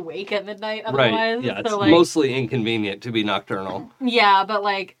 no one's awake at midnight otherwise. right, yeah, it's so, like, mostly inconvenient to be nocturnal. yeah, but,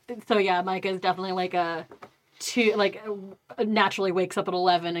 like, so, yeah, Micah's definitely, like, naturally wakes up at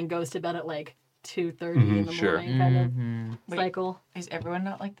 11 and goes to bed at, like, 2:30 in the sure. morning kind of Wait. cycle. Is everyone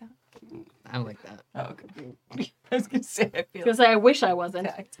not like that? I like that. Oh, okay. I was going to say, I feel Because I wish I wasn't.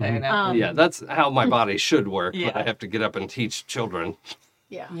 I know. Yeah, that's how my body should work, Yeah. but I have to get up and teach children.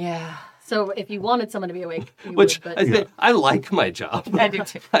 Yeah. Yeah. So if you wanted someone to be awake, you Which would, I but think I like my job. I do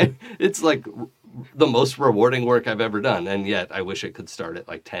too. It's like the most rewarding work I've ever done, and yet I wish it could start at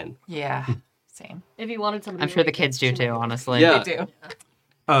like 10. Yeah. Same. if you wanted someone to I'm be sure the awake, kids do she too, would. honestly. Yeah. They do.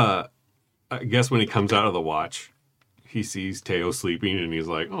 I guess when he comes out of the watch, he sees Teo sleeping and he's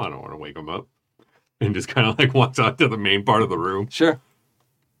like, oh, I don't want to wake him up. And just kind of like walks out to the main part of the room. Sure.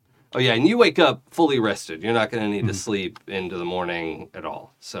 Oh yeah, and you wake up fully rested. You're not going to need to sleep into the morning at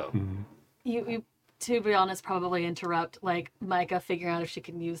all. So You, to be honest, probably interrupt, like, Micah figuring out if she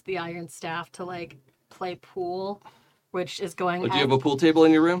can use the iron staff to, like, play pool, which is going... do you have a pool table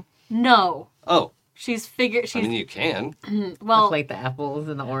in your room? No. Oh, She's I mean you can. well, Like the apples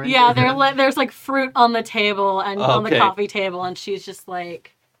and the oranges. yeah, there's, like, fruit on the table and on the Okay. coffee table, and she's just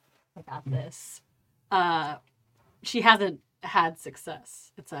like, I got this. She hasn't had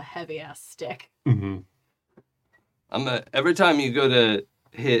success. It's a heavy-ass stick. Every time you go to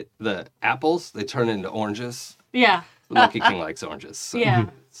hit the apples, they turn into oranges. Yeah. Lucky King likes oranges. So. Yeah.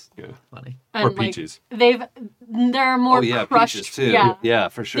 Yeah. Funny. And, Or like, peaches. there are more Oh yeah, crushed... peaches too. Yeah.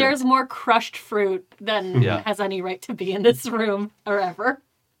 For sure. There's more crushed fruit than Yeah. has any right to be in this room or ever.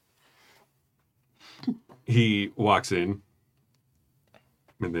 He walks in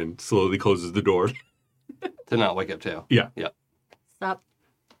and then slowly closes the door. To not wake up Teo. Yeah. Stop.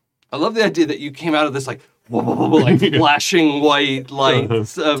 I love the idea that you came out of this like whoa, whoa, whoa, whoa, like flashing white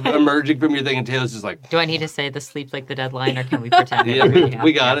lights emerging from your thing, and Taylor's just like, Do I need to say the sleep like the deadline, or can we pretend? it yeah, already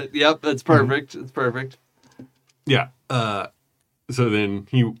we got happened? it. Yep, that's perfect. It's perfect. Yeah. So then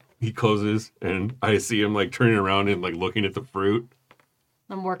he closes and I see him like turning around and like looking at the fruit.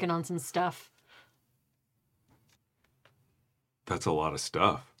 I'm working on some stuff. That's a lot of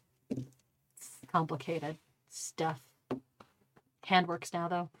stuff. complicated stuff. Hand works now,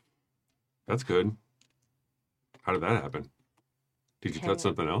 though. That's good. How did that happen? Did you touch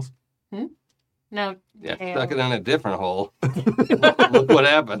something else? No. Yeah, Teo. stuck it in a different hole. Look what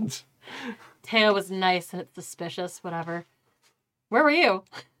happened. Teo was nice and it's suspicious, whatever. Where were you?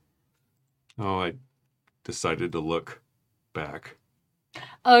 Oh, I decided to look back.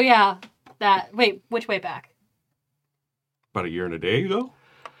 Oh, yeah. Wait, which way back? About a year and a day ago?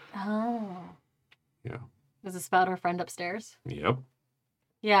 Oh. Yeah. Was this about our friend upstairs? Yep.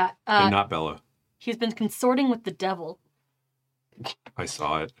 Yeah. And not Bella. He's been consorting with the devil. I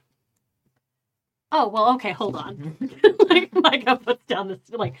saw it. Oh, well, okay, hold on. Like, Micah puts down this,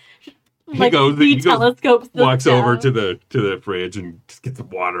 He goes, telescopes this walks over down. to the fridge and just gets some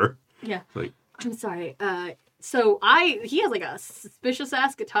water. Yeah. Like, I'm sorry. So he has like a suspicious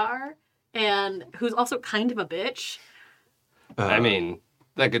ass guitar, and who's also kind of a bitch. I mean,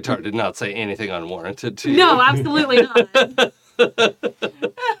 that guitar did not say anything unwarranted to you. No, absolutely not.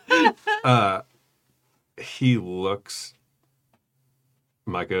 he looks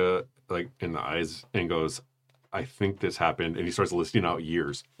Micah like in the eyes and goes, I think this happened. And he starts listing out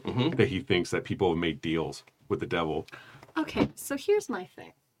years that he thinks that people have made deals with the devil. Okay, so here's my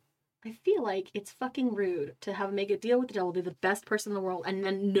thing. I feel like it's fucking rude to make a deal with the devil, be the best person in the world, and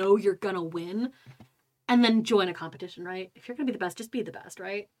then know you're gonna win, and then join a competition, right? If you're gonna be the best, just be the best,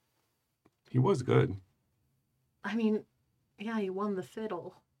 right? He was good. I mean, yeah, you won the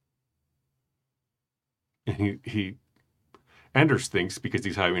fiddle. And he Anders thinks because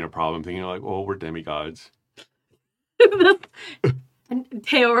he's having a problem thinking like, oh, we're demigods. And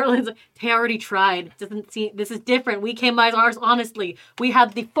Teo already tried. Doesn't see. This is different. We came by ours honestly. We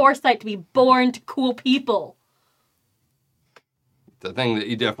had the foresight to be born to cool people. The thing that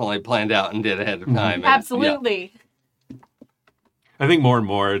you definitely planned out and did ahead of time. And, Absolutely. I think more and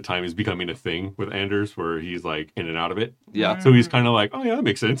more time is becoming a thing with Anders where he's like in and out of it. Yeah. So he's kind of like, oh yeah, that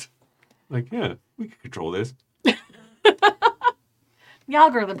makes sense. Like, yeah, we can control this. The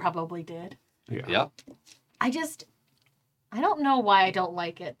algorithm probably did. Yeah. I don't know why I don't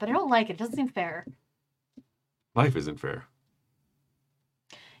like it, but I don't like it. It doesn't seem fair. Life isn't fair.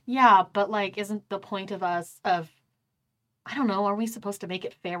 Yeah, but like, isn't the point of I don't know, are we supposed to make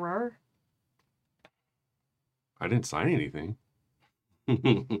it fairer? I didn't sign anything.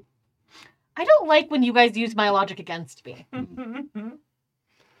 I don't like when you guys use my logic against me.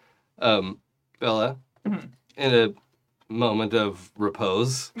 Bella, in a moment of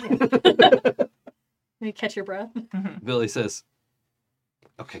repose, Let me catch your breath. Billy says,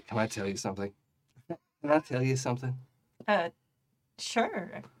 okay, can I tell you something? Can I tell you something?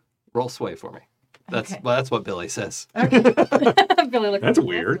 Sure. Roll sway for me. That's Okay. well, that's what Billy says. Billy looks That's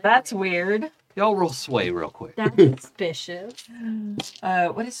weird. That's weird. Y'all roll sway real quick. That's suspicious.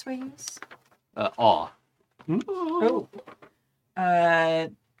 What is sway use? Awe. Oh.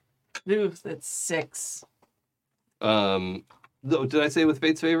 That's 6. Did I say with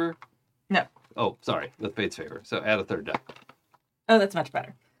Fate's favor? No. Oh, sorry, with Fate's favor. So add a third die. Oh, that's much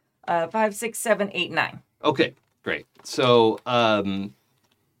better. 5, 6, 7, 8, 9. Okay, great. So,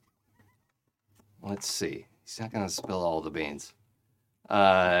 let's see. He's not gonna spill all the beans.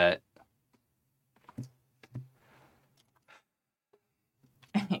 Never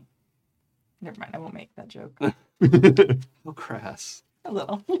mind, I won't make that joke. Oh, crass. A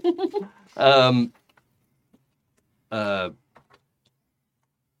little.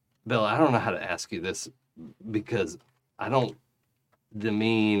 Bill, I don't know how to ask you this because I don't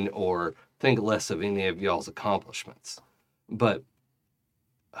demean or think less of any of y'all's accomplishments. But,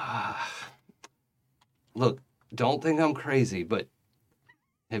 look, don't think I'm crazy, but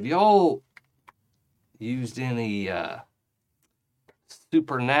have y'all used any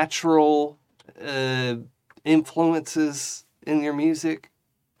supernatural influences in your music?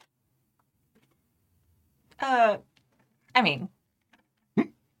 I mean,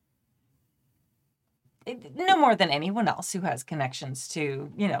 no more than anyone else who has connections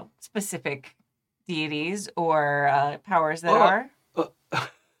to, specific deities or powers that are.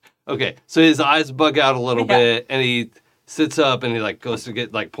 Okay, so his eyes bug out a little Yeah. bit, and he sits up and he goes to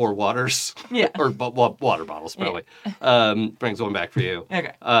get pour waters. Yeah. Or water bottles probably. Brings one back for you.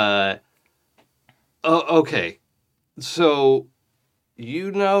 Okay. Okay. So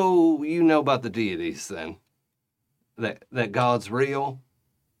you know about the deities then. That God's real,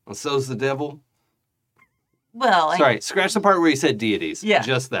 and so's the devil. Well, Sorry, scratch the part where you said deities. Yeah.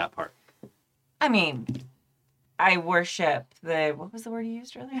 Just that part. I mean, I worship what was the word you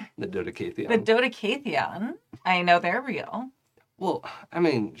used earlier? The Dodecatheon. The Dodecatheon. I know they're real. Well, I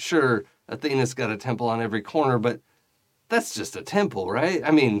mean, sure, Athena's got a temple on every corner, but that's just a temple, right? I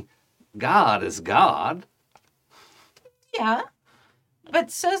mean, God is God. Yeah. But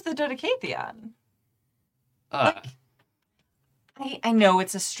so's the dodecatheon. Uh, I know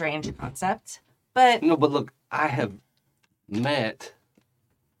it's a strange concept, but no, but look, I have met.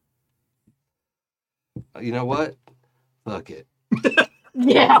 You know what? Fuck it.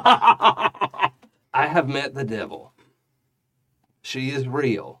 Yeah. I have met the devil. She is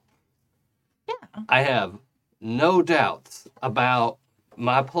real. yeah. I have no doubts about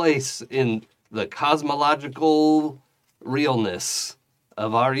my place in the cosmological realness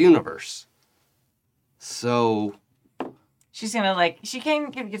of our universe. So, She's gonna like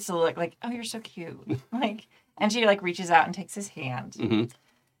gets to look like, oh, you're so cute. Like, and she like reaches out and takes his hand. mhm.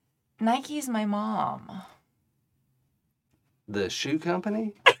 Nike's my mom. The shoe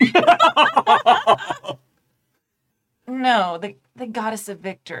company? No, the goddess of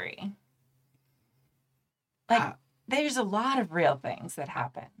victory. Like, Ah. there's a lot of real things that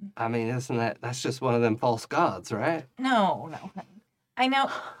happen. I mean, that's just one of them false gods, right? No, honey. I know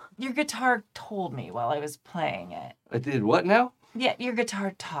your guitar told me while I was playing it. It did what now? Yeah, your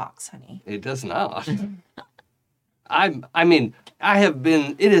guitar talks, honey. It does not. I mean,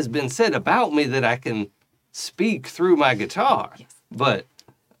 it has been said about me that I can speak through my guitar. Yes. But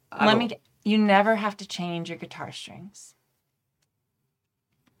You never have to change your guitar strings.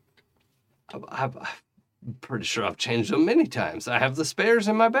 I'm pretty sure I've changed them many times. I have the spares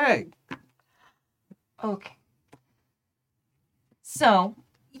in my bag. Okay. So,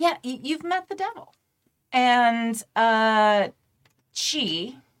 yeah, you've met the devil. And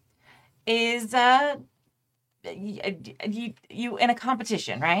she is you in a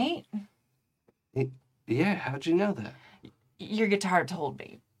competition, right? Yeah, how'd you know that? Your guitar told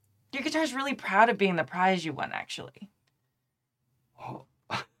me. Your guitar's really proud of being the prize you won, actually. Oh,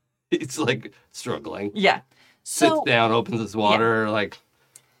 it's like struggling. Yeah. Sits So down, opens his water, like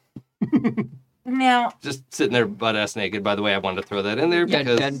now, just sitting there butt ass naked. By the way, I wanted to throw that in there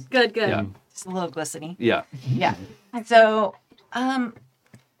because Good. yeah, just a little glistening. yeah. Yeah. So,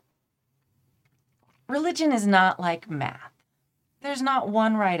 religion is not like math. There's not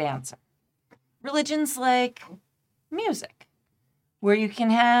one right answer. Religion's like music, where you can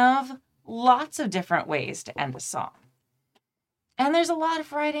have lots of different ways to end a song. And there's a lot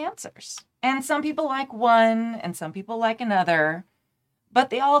of right answers. And some people like one, and some people like another, but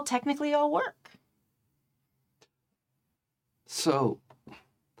they all technically all work. So,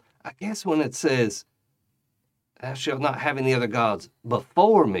 I guess when it says, "Thou shalt not have any other gods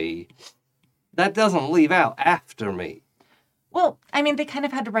before me," that doesn't leave out after me. Well, I mean, they kind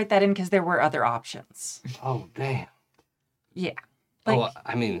of had to write that in because there were other options. Oh, damn. Yeah.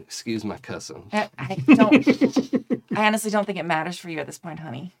 I mean, excuse my cussing. I don't. I honestly don't think it matters for you at this point,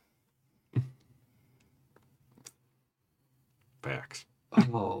 honey. Facts.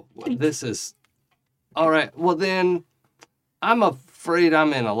 Oh, this is... All right, well then, I'm afraid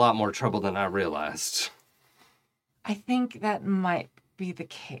I'm in a lot more trouble than I realized. I think that might be the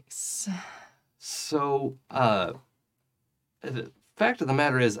case. So, the fact of the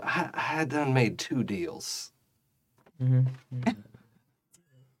matter is, I had done made 2 deals.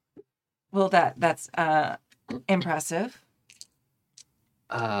 Well, that's impressive.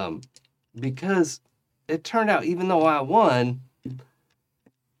 Because it turned out, even though I won,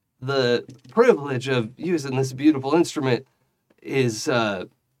 the privilege of using this beautiful instrument is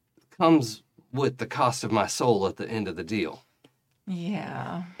comes with the cost of my soul at the end of the deal.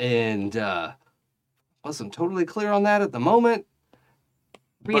 Yeah. And wasn't totally clear on that at the moment.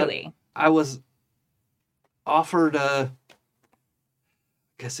 Really? I was offered I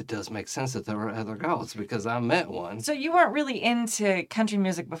guess it does make sense that there were other gods because I met one. So you weren't really into country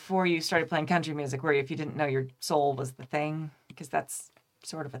music before you started playing country music, were you? If you didn't know your soul was the thing, because that's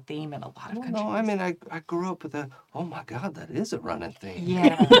sort of a theme in a lot of Well, country. no, I mean, I grew up with oh my God, that is a running theme.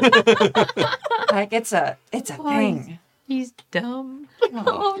 Yeah. Like it's a thing. He's dumb.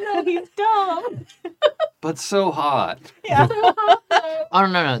 Oh no, he's dumb. But so hot. Yeah. Oh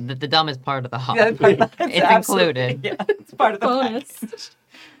no, the dumb is part of the hot. Yeah, part of It's included. Yeah, it's part of the Bonus. package.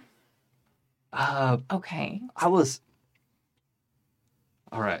 Uh, Okay. I was.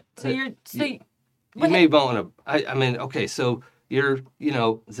 All right. So you You may want to. I mean, okay. So you're,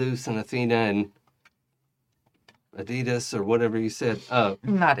 Zeus and Athena and Adidas or whatever you said.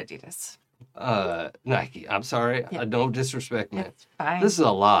 not Adidas. Nike. I'm sorry. Yeah. No disrespect, man. It's fine. This is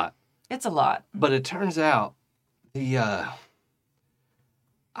a lot. It's a lot. But it turns out I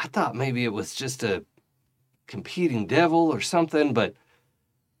thought maybe it was just a competing devil or something, but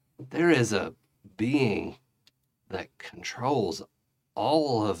there is a being that controls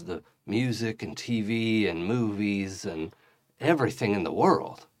all of the music and TV and movies and everything in the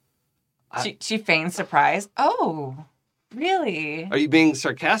world. She feigns surprise. Oh, really? Are you being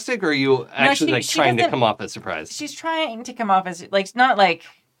sarcastic, or are you actually she trying to doesn't- come off as surprised? She's trying to come off as like not like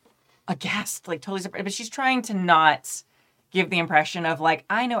aghast, like totally surprised, but she's trying to not give the impression of like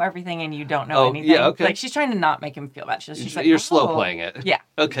I know everything and you don't know anything. Yeah, okay. Like she's trying to not make him feel bad. She's like, You're slow "Oh." playing it. Yeah.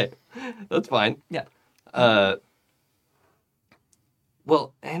 Okay, that's fine. Yeah.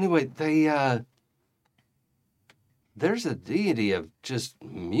 Well, anyway, there's a deity of just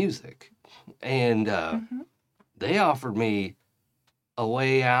music, and they offered me a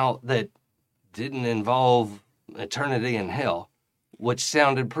way out that didn't involve eternity in hell, which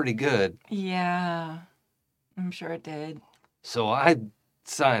sounded pretty good. Yeah. I'm sure it did. So I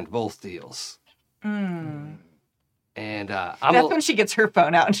signed both deals. Mm. And That's when she gets her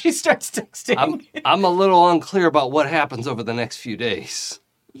phone out and she starts texting. I'm a little unclear about what happens over the next few days.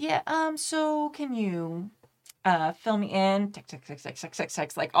 Yeah, so can you fill me in?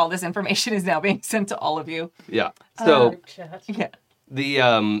 Text. Like all this information is now being sent to all of you. Yeah. So Yeah.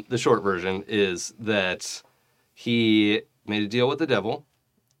 the short version is that he made a deal with the devil,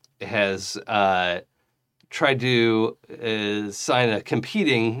 has tried to sign a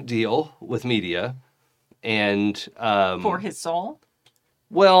competing deal with media, and For his soul?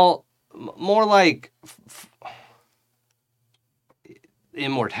 well, more like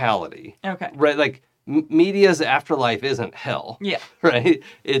immortality. Okay. Right, like media's afterlife isn't hell. Yeah. Right,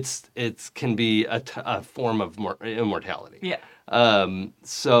 it's can be a form of immortality. Yeah.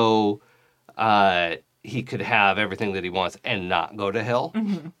 So he could have everything that he wants and not go to hell.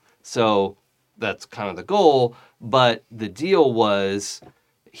 Mm-hmm. So that's kind of the goal. But the deal was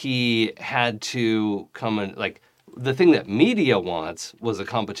he had to come and like the thing that media wants was a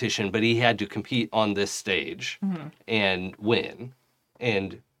competition, but he had to compete on this stage and win.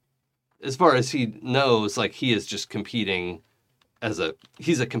 And as far as he knows, like he is just competing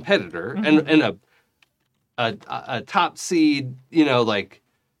he's a competitor and a top seed, like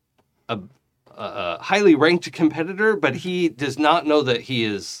a highly ranked competitor, but he does not know that he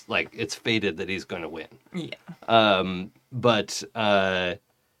is like it's fated that he's going to win. Yeah. But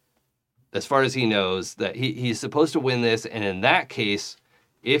as far as he knows, that he's supposed to win this, and in that case,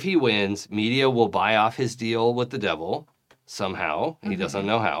 if he wins, media will buy off his deal with the devil somehow. He doesn't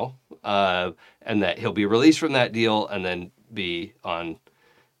know how, and that he'll be released from that deal and then be on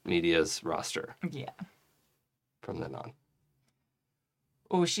media's roster. Yeah. From then on.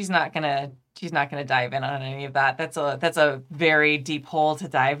 Oh, she's not gonna dive in on any of that. That's a very deep hole to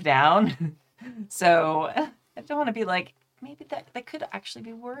dive down. So I don't want to be like, maybe that could actually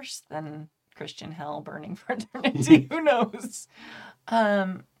be worse than Christian hell burning for eternity. Who knows?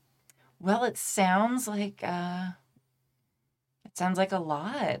 Well, it sounds like a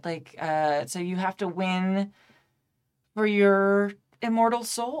lot. Like so you have to win for your immortal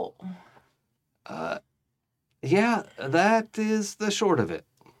soul. Yeah, that is the short of it.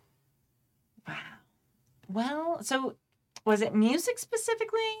 Wow. Well, so was it music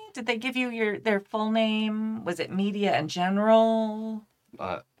specifically? Did they give you their full name? Was it media in general?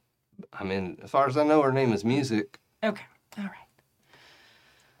 I mean, as far as I know, her name is Music. Okay. All right.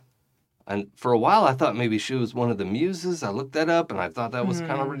 And for a while, I thought maybe she was one of the muses. I looked that up, and I thought that was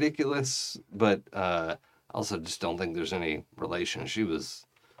kind of ridiculous. But also just don't think there's any relation. She was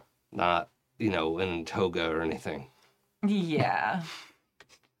not, in toga or anything. Yeah.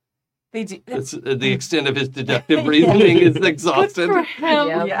 They do. It's the extent of his deductive reasoning is exhausted. Good for him.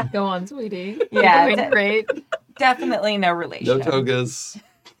 Yeah. Yeah. Go on, sweetie. Yeah, You're doing great. Definitely no relation. No togas.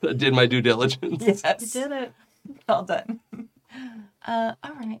 I did my due diligence. Yes. You did it. Well done. All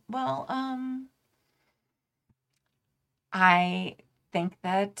right. Well, I think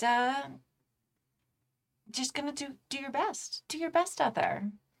that just gonna do your best. Do your best out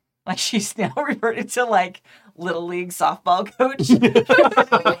there. Like she's now reverted to like little league softball coach.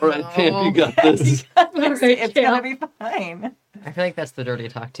 All right, Pam, you got this. It's gonna be fine. I feel like that's the dirty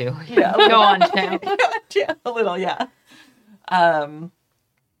talk too. Yeah, Go on, champ. Yeah, a little, yeah.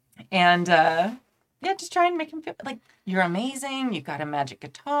 Just try and make him feel like you're amazing. You've got a magic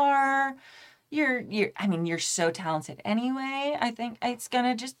guitar. You're so talented anyway. I think it's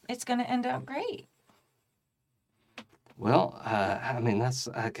gonna end up great. Well, I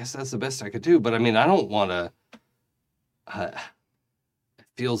guess that's the best I could do. But I mean, I don't want to. It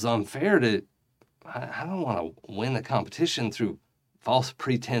feels unfair to. I don't want to win the competition through false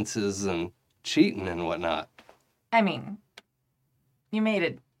pretenses and cheating and whatnot. I mean, you made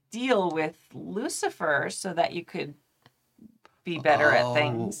a deal with Lucifer so that you could be better at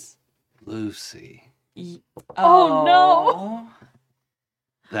things. Lucy. Oh, no.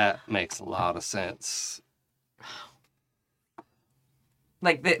 That makes a lot of sense.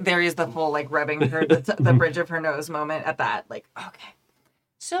 Like there is the full like rubbing her the bridge of her nose moment at that. Like, okay.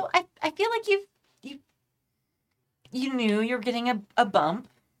 So I feel like you knew you were getting a bump,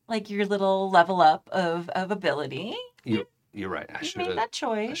 like your little level up of ability. You're right. You made that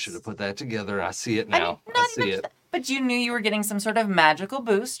choice. I should have put that together. I see it now. I see it. But you knew you were getting some sort of magical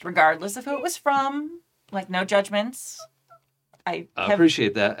boost, regardless of who it was from. Like, no judgments. I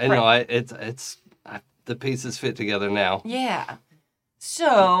appreciate that. And no, the pieces fit together now. Yeah. So,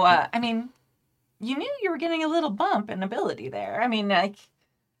 I mean, you knew you were getting a little bump in ability there. I mean, like,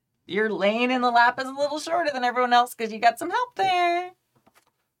 your lane in the lap is a little shorter than everyone else because you got some help there.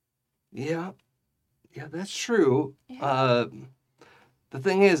 Yeah. Yeah, that's true. Yeah. The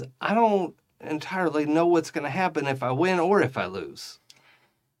thing is, I don't entirely know what's going to happen if I win or if I lose.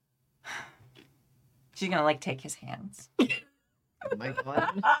 She's going to, like, take his hands. Oh my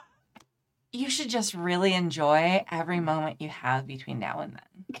God. You should just really enjoy every moment you have between now and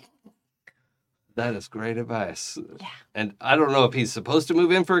then. That is great advice. Yeah. And I don't know if he's supposed to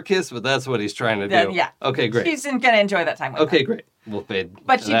move in for a kiss, but that's what he's trying to do. Yeah. Okay, great. She's going to enjoy that time with Okay, him. great. We'll fade.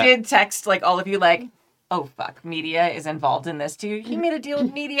 But she did text, like, all of you, like, oh, fuck, media is involved in this, too. He made a deal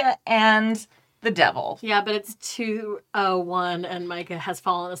with media and the devil. Yeah, but it's 2:01 and Micah has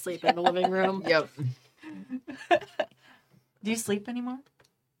fallen asleep in the living room. Yep. Do you sleep anymore?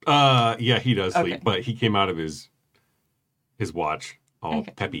 Yeah, he does sleep, Okay. but he came out of his watch all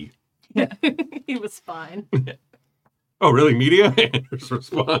Okay. peppy. He was fine. Oh, really? Media? Anders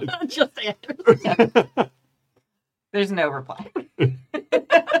responds. Just Anders. There's no reply.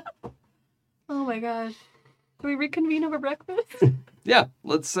 Oh my gosh. Do we reconvene over breakfast? Yeah,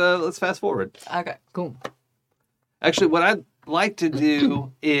 let's fast forward. Okay. Cool. Actually, what I'd like to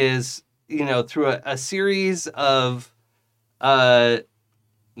do is, through a series of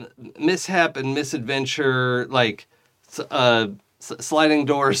mishap and misadventure, like sliding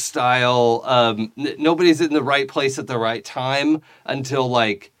door style, nobody's in the right place at the right time until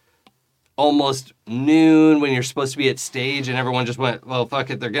like almost noon when you're supposed to be at stage, and everyone just went, well, fuck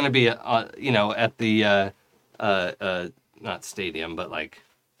it, they're going to be, at the, not stadium, but like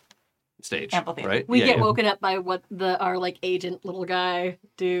stage, Amphitheater. right? We get woken up by what our like agent little guy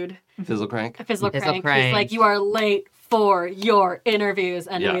dude. Fizzle Crank. Fizzle Crank. Crank. He's like, you are late for your interviews,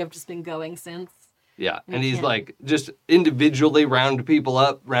 and Yeah. we have just been going since. Yeah, We and he's can't- like just individually rounded people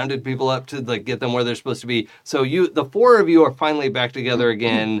up to like get them where they're supposed to be. So the four of you are finally back together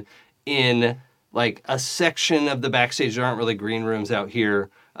again in like a section of the backstage. There aren't really green rooms out here.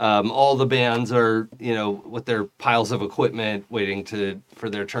 All the bands are, with their piles of equipment waiting for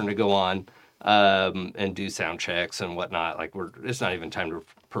their turn to go on and do sound checks and whatnot. Like it's not even time to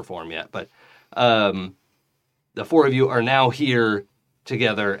perform yet, but the four of you are now here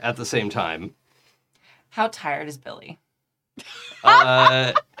together at the same time. How tired is Billy?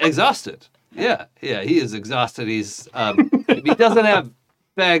 Exhausted. Yeah, he is exhausted. He's he doesn't have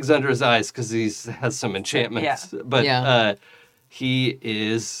bags under his eyes because he has some enchantments. Yeah. But he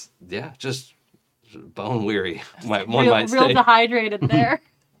is just bone weary. One Real might say. dehydrated there.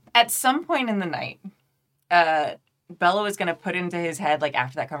 At some point in the night, Bella is going to put into his head, like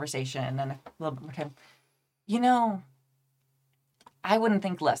after that conversation and a little bit more time, I wouldn't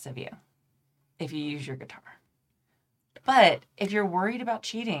think less of you if you use your guitar. But if you're worried about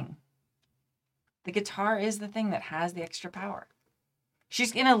cheating, the guitar is the thing that has the extra power.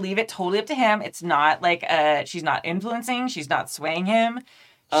 She's going to leave it totally up to him. It's not like she's not influencing. She's not swaying him.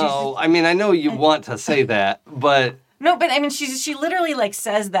 I mean, I know you want to say that, but No, but I mean, she literally like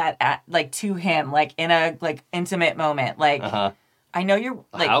says that to him, like in a like intimate moment. Like, I know you're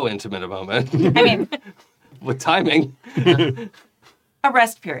like, how intimate a moment? I mean, with timing. a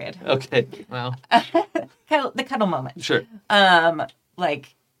rest period. Okay, Well, The cuddle moment. sure.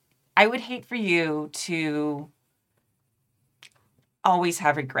 Like, I would hate for you to always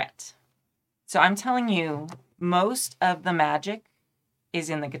have regret. So I'm telling you, most of the magic is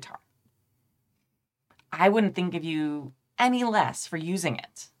in the guitar. I wouldn't think of you any less for using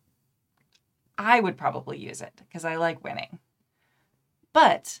it. I would probably use it because I like winning.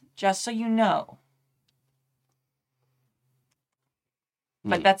 But just so you know,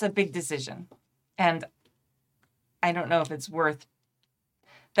 but that's a big decision. And I don't know if it's worth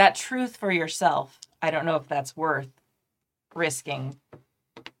that truth for yourself. I don't know if that's worth risking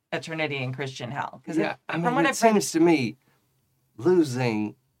eternity in Christian hell. Because it seems to me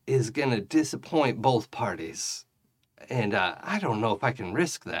losing is going to disappoint both parties. And I don't know if I can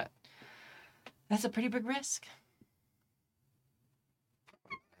risk that. that's a pretty big risk.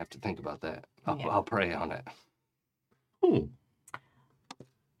 I have to think about that. Yeah. I'll pray on it. Hmm.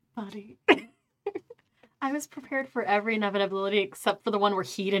 Buddy. I was prepared for every inevitability except for the one where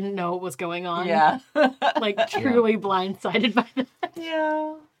he didn't know what was going on. Yeah. Like, truly blindsided by that.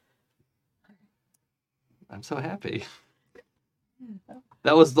 Yeah. I'm so happy.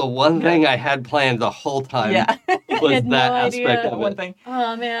 That was the one thing I had planned the whole time. Yeah. Was had no that idea. aspect of One it. thing.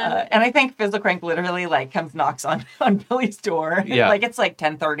 Oh, man. And I think Fizzle Crank literally like knocks on Billy's door. Yeah. Like it's like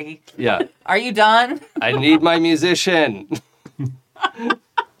 10:30. Yeah. Are you done? I need my musician.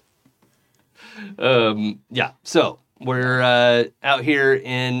 Yeah. So we're out here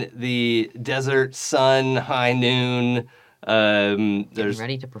in the desert sun, high noon. Getting There's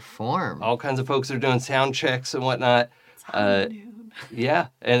ready to perform. all kinds of folks are doing sound checks and whatnot. Yeah,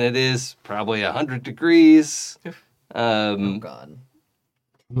 and it is probably 100 degrees. Oh God.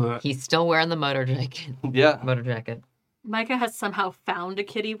 He's still wearing the motor jacket. Yeah. Motor jacket. Micah has somehow found a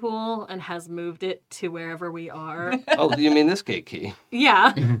kiddie pool and has moved it to wherever we are. Oh, you mean this gate key?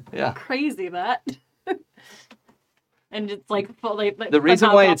 Yeah. Yeah. Crazy that. And it's like fully. Like, The reason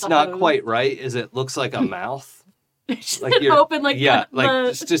somehow why got it's the not hose. quite right is it looks like a mouth. It's just Like an you're- open like yeah, the,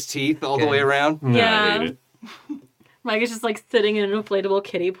 like just teeth all the way around. Nah, Yeah. I hate it. Micah's just like sitting in an inflatable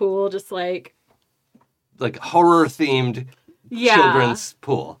kiddie pool, just like Like horror themed children's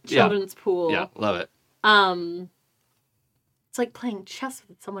pool. children's pool. Yeah, love it. It's like playing chess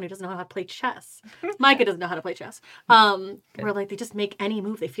with someone who doesn't know how to play chess. Micah doesn't know how to play chess. Where like they just make any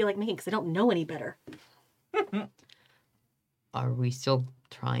move they feel like making because they don't know any better. Are we still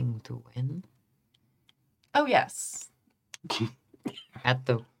trying to win Oh yes. at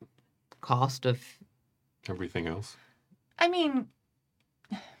the cost of? Everything else. I mean,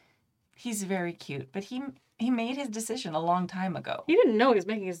 he's very cute, but he made his decision a long time ago. He didn't know he was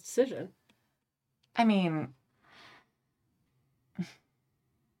making his decision. I mean,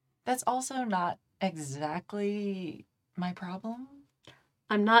 that's also not exactly my problem.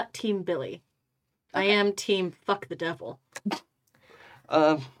 I'm not Team Billy. I Okay. am Team Fuck the Devil.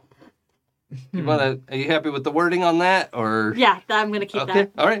 You wanna? Are you happy with the wording on that, or? Yeah, I'm gonna keep Okay.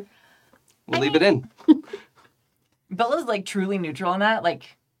 that. All right. We'll leave it in. Bella's like truly neutral in that.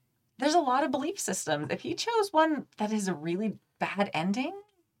 Like, there's a lot of belief systems. If he chose one that is a really bad ending,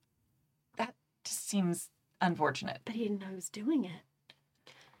 that just seems unfortunate. But he didn't know he was doing it.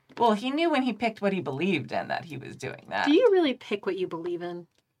 Well, he knew when he picked what he believed in that he was doing that. Do you really pick what you believe in?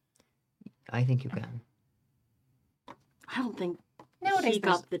 I think you can. I don't think Nowadays, he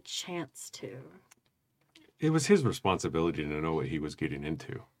there's- got the chance to. It was his responsibility to know what he was getting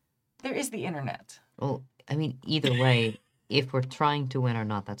into. there is the internet. Well, I mean, either way, if we're trying to win or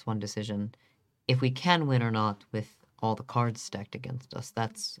not, that's one decision. If we can win or not with all the cards stacked against us,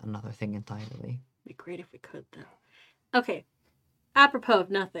 that's another thing entirely. It'd be great if we could, though. Okay. Apropos of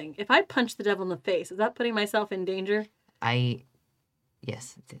nothing, if I punch the devil in the face, is that putting myself in danger?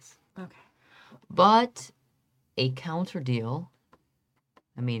 Yes, it is. Okay. But a counter deal.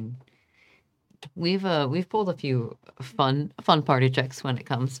 I mean, we've pulled a few fun party checks when it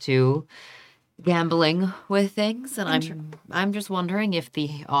comes to gambling with things, and I'm just wondering if the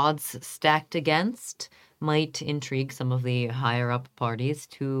odds stacked against might intrigue some of the higher up parties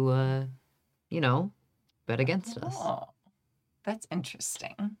to, bet against us. Oh, that's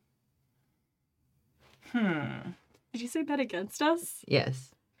interesting. Did you say bet against us?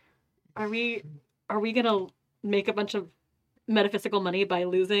 Yes. Are we gonna make a bunch of metaphysical money by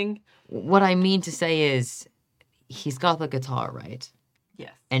losing? What I mean to say is, he's got the guitar, right?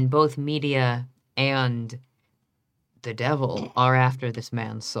 Yes. And both media and the devil are after this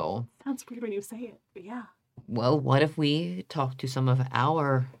man's soul. Sounds weird when you say it, but yeah. Well, what if we talk to some of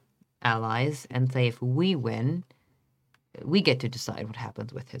our allies and say if we win, we get to decide what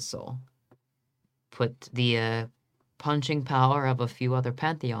happens with his soul? Put the punching power of a few other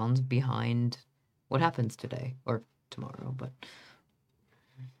pantheons behind what happens today or tomorrow, but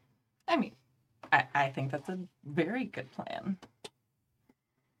I mean, I think that's a very good plan.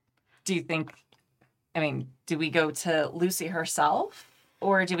 Do you think, do we go to Lucy herself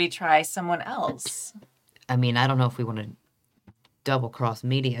or do we try someone else? I mean, I don't know if we want to double cross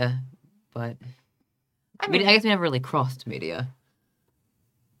media, but I mean- guess we never really crossed media.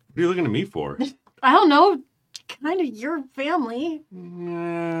 What are you looking at me for? I don't know. Kind of your family.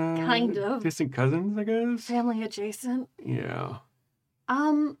 Kind Kind of. Distant cousins, I guess. Family adjacent. Yeah.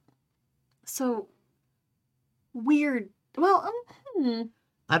 So weird. Well,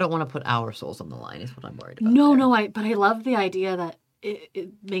 I don't want to put our souls on the line, is what I'm worried about. no, there. but I love the idea that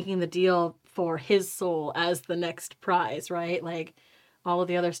making the deal for his soul as the next prize, right? Like all of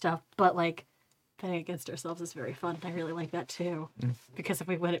the other stuff, but like betting against ourselves is very fun. I really like that too, because if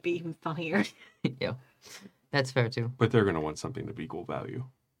we win, it'd be even funnier. Yeah, that's fair too. But they're going to want something of equal value.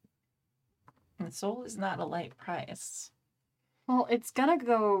 And soul is not a light price. Well, it's gonna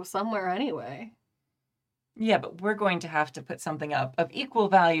go somewhere anyway. Yeah, but we're going to have to put something up of equal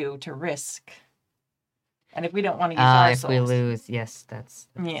value to risk. And if we don't want to use our If souls... we lose, yes, that's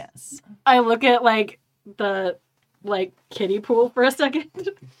Yes. I look at the kiddie pool for a second,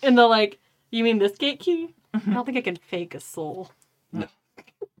 and you mean this gate key? I don't think I can fake a soul. No.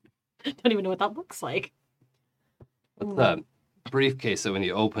 Don't even know what that looks like. What's that briefcase that when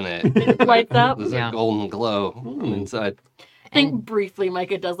you open it, It lights up. there's Yeah. a golden glow on the inside? I think briefly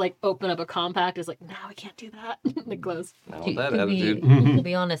Micah does open up a compact. Is like, no, we can't do that. It glows. I To, want that to attitude. to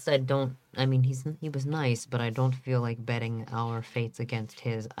be honest, I don't. I mean, he was nice, but I don't feel like betting our fates against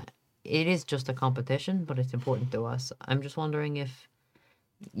his. It is just a competition, but it's important to us. I'm just wondering if,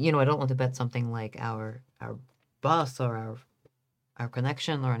 I don't want to bet something like our bus or our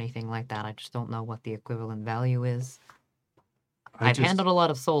connection or anything like that. I just don't know what the equivalent value is. I've handled a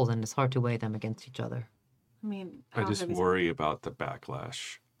lot of souls, and it's hard to weigh them against each other. I mean, I just worry about the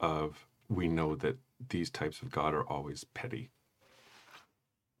backlash of we know that these types of god are always petty.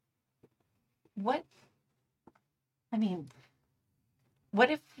 What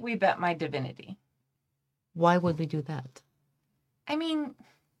if we bet my divinity? Why would we do that? I mean,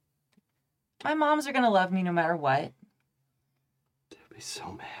 my moms are going to love me no matter what. They'd be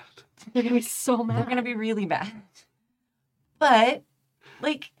so mad. They're gonna be so mad. They're going to be really mad. But,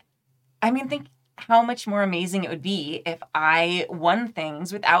 think how much more amazing it would be if I won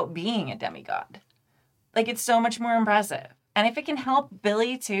things without being a demigod. It's so much more impressive. And if it can help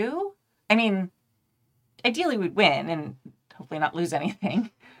Billy too, ideally we'd win and hopefully not lose anything.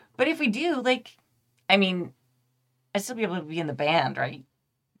 But if we do, I'd still be able to be in the band, right?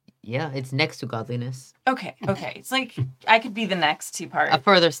 Yeah, it's next to godliness. Okay. It's I could be the next two part. A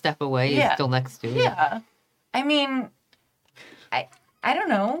further step away Yeah. is still next to it. Yeah. I don't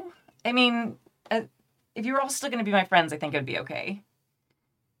know. If you were all still going to be my friends, I think it'd be okay.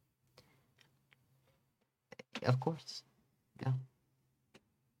 Of course. Yeah.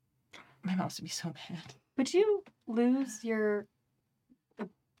 My mom's would be so mad. Would you lose your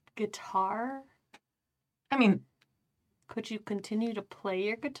guitar? Could you continue to play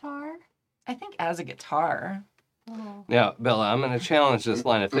your guitar? I think as a guitar. Oh. Now, Bella, I'm going to challenge this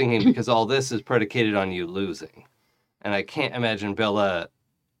line of thinking because all this is predicated on you losing. And I can't imagine Bella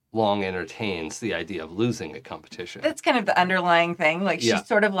long entertains the idea of losing a competition. That's kind of the underlying thing. She's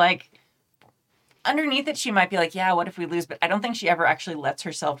sort of underneath it, she might be yeah, what if we lose? But I don't think she ever actually lets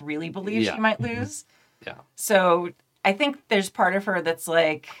herself really believe she might lose. Yeah. So I think there's part of her that's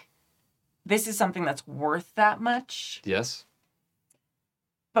this is something that's worth that much, Yes?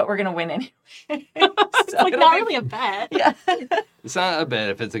 but we're going to win anyway. It's So it'll not be- really a bet. Yeah. It's not a bet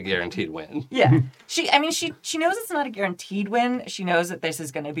if it's a guaranteed win. Yeah. She knows it's not a guaranteed win. She knows that this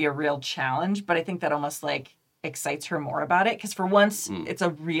is going to be a real challenge, but I think that almost excites her more about it because for once it's a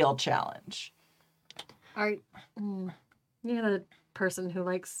real challenge. You're the person who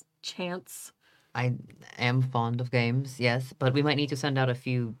likes chance. I am fond of games, yes, but we might need to send out a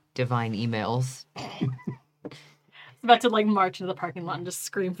few divine emails. It's about to march into the parking lot and just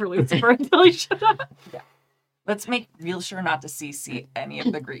scream for Lucifer until he shows up. Let's make real sure not to CC any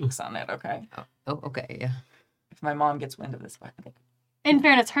of the Greeks on it, okay? Oh, okay, yeah. If my mom gets wind of this, I think. In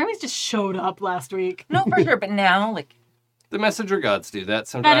fairness, Hermes just showed up last week. No, for sure, but now, The messenger gods do that That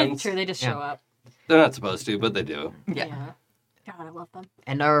sometimes. is true. They just show up. They're not supposed to, but they do. yeah. God, I love them.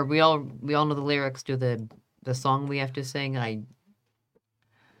 And are we all know the lyrics to the song we have to sing?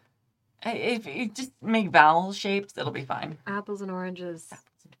 If you just make vowel shapes, it'll be fine. Apples and oranges.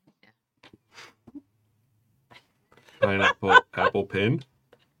 Pineapple, apple pin.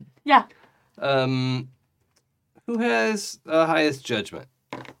 Yeah. Who has the highest judgment?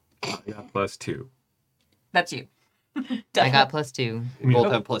 +2 That's you. I got +2. We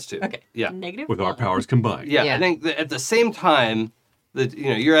both have +2. Okay. Yeah. Negative with our one. powers combined. Yeah, Yeah. I think that at the same time that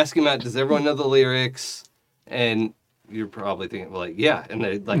you're asking about, does everyone know the lyrics? And you're probably thinking, well, yeah, and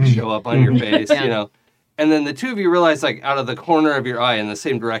they show up on your face, Yeah. And then the two of you realize, out of the corner of your eye, in the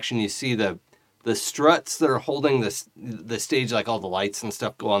same direction, you see the struts that are holding the stage, all the lights and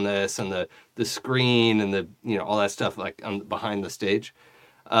stuff go on this, and the screen and the all that stuff behind the stage.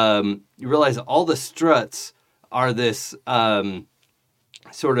 You realize all the struts are this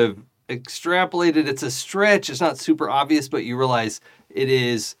sort of extrapolated. It's a stretch. It's not super obvious, but you realize it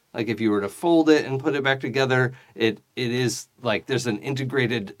is if you were to fold it and put it back together, it is there's an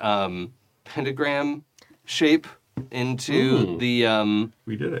integrated pentagram shape into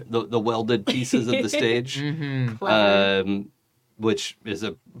We did it. the welded pieces of the stage, Clever. which is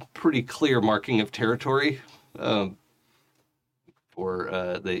a pretty clear marking of territory.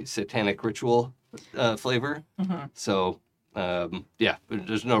 for the satanic ritual flavor. So yeah,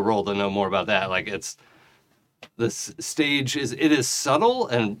 there's no role to know more about that. Like this stage is subtle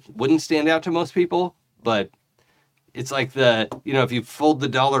and wouldn't stand out to most people, but it's like if you fold the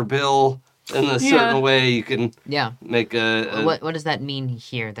dollar bill in a certain way, you can make a What does that mean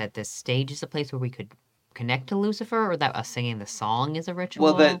here? That the stage is a place where we could connect to Lucifer, or that us singing the song is a ritual?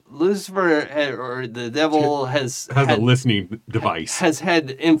 well, that Lucifer or the devil has a listening device. Has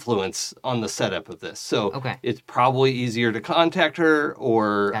had influence on the setup of this. So it's probably easier to contact her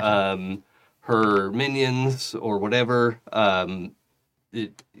or her minions or whatever.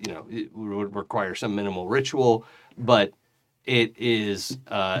 It would require some minimal ritual, but it is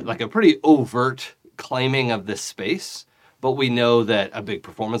like a pretty overt claiming of this space. But we know that a big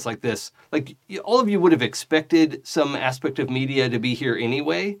performance like this, like all of you would have expected some aspect of media to be here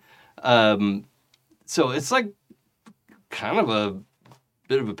anyway. So it's like kind of a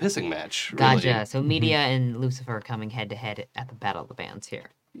bit of a pissing match. Really. Gotcha. So media and Lucifer are coming head to head at the Battle of the Bands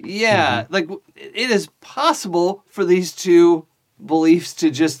here. Yeah, like it is possible for these two beliefs to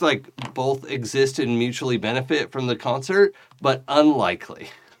just like both exist and mutually benefit from the concert, but unlikely.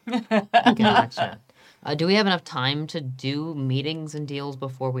 Gotcha. Do we have enough time to do meetings and deals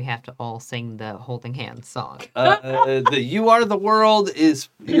before we have to all sing the Holding Hands song? The You Are the World is,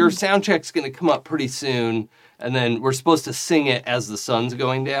 your sound check's going to come up pretty soon, and then we're supposed to sing it as the sun's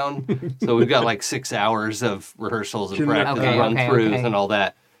going down. So we've got like 6 hours of rehearsals and practice and run-throughs and all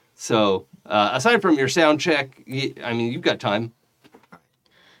that. So aside from your sound check, you've got time.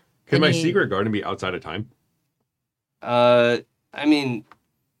 Can my secret garden be outside of time?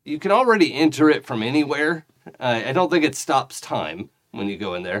 You can already enter it from anywhere. I don't think it stops time when you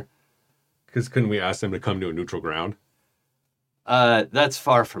go in there. Because couldn't we ask them to come to a neutral ground? That's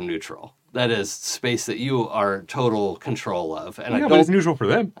far from neutral. That is space that you are total control of. And but it's neutral for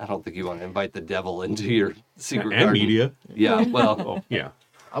them. I don't think you want to invite the devil into your secret and garden. Media. Yeah, well. Yeah.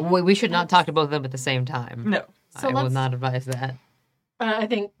 We should not talk to both of them at the same time. No. So I would not advise that. I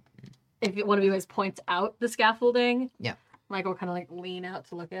think if one of you guys points out the scaffolding, Michael kind of like lean out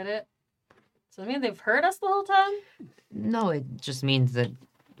to look at it. So I mean, they've heard us the whole time? No, it just means that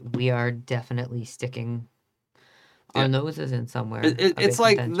we are definitely sticking our noses in somewhere. It's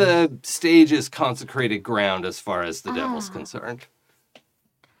like the stage is consecrated ground as far as the devil's concerned.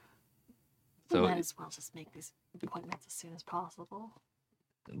 So we might as well just make these appointments as soon as possible.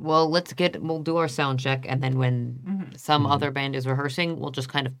 Well, we'll do our sound check, and then when some other band is rehearsing, we'll just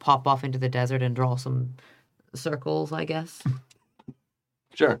kind of pop off into the desert and draw some circles, I guess.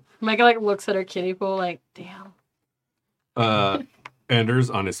 Sure. Michael like looks at her kiddie pool like, damn. Anders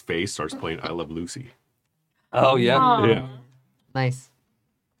on his face starts playing I Love Lucy. Oh, yeah? Aww. Yeah. Nice.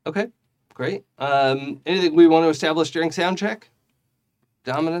 Okay, great. Anything we want to establish during sound check?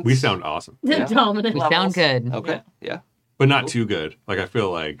 Dominance? We sound awesome. Yeah. Dominant We levels. sound good. Okay, yeah. But not too good. Like, I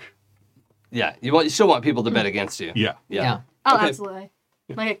feel like... Yeah, you still want people to bet against you. Yeah. Yeah. Oh, Okay. absolutely.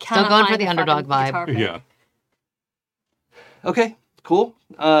 Like a Still going for the underdog vibe. Yeah. Okay, cool.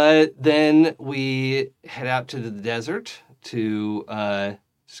 Then we head out to the desert to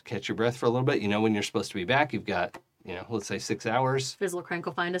just catch your breath for a little bit. You know when you're supposed to be back. You've got, let's say 6 hours. Fizzle Crank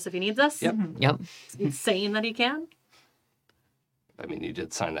will find us if he needs us. Yep. Yep. It's insane that he can. I mean, you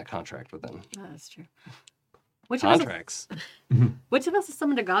did sign that contract with them. Oh, that's true. Which Contracts. Which of us has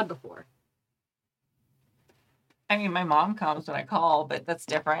summoned a god before? I mean, my mom comes when I call, but that's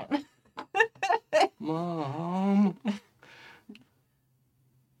different. Mom.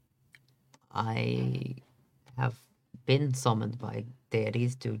 I have been summoned by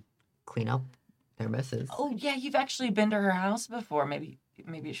deities to clean up their messes. Oh, yeah, you've actually been to her house before. Maybe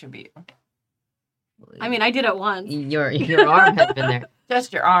it should be you. I mean, I did it once. Your arm has been there.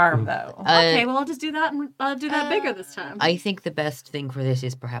 Just your arm, though. Okay, well, I'll just do that and do that bigger this time. I think the best thing for this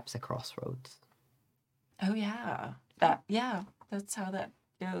is perhaps a crossroads. Oh, yeah. That's how that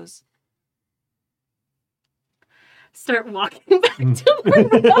goes. Start walking back to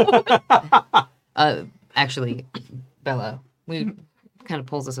the road. Actually, Bella, we kind of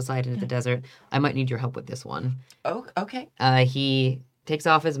pulls us aside into the desert. I might need your help with this one. Oh, okay. He takes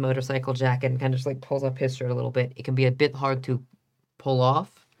off his motorcycle jacket and kind of just like pulls up his shirt a little bit. It can be a bit hard to pull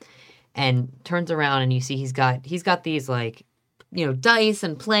off, and turns around and you see he's got these like, dice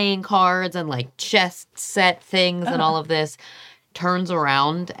and playing cards and like chess set things and all of this. Turns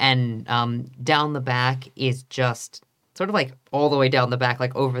around and down the back is just sort of like all the way down the back,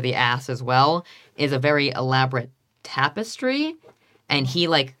 like over the ass as well, is a very elaborate tapestry. And he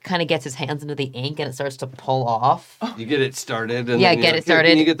like kind of gets his hands into the ink and it starts to pull off. You get it started. And Yeah, then get you're it like, started.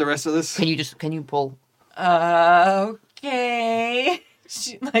 Can you get the rest of this? Can you pull? Okay. okay.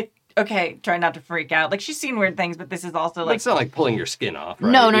 She, like, okay, try not to freak out. Like, she's seen weird things, but this is also, like... It's not like pulling your skin off,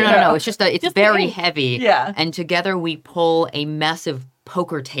 right? No. It's just it's Just very the ink. heavy. Yeah. And together we pull a massive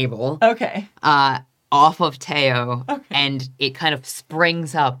poker table Okay. off of Teo, Okay. and it kind of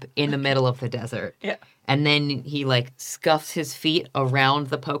springs up in the middle of the desert. Yeah. And then he like scuffs his feet around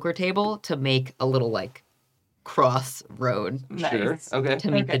the poker table to make a little like cross road Sure. Nice. Okay.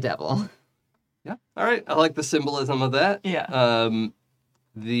 to meet Okay. the devil. Yeah. All right. I like the symbolism of that. Yeah.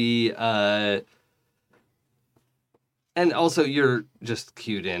 And also you're just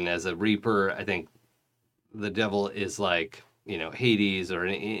cued in as a reaper. I think the devil is like, Hades or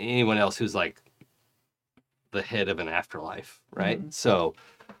anyone else who's like the head of an afterlife, right? Mm-hmm. So,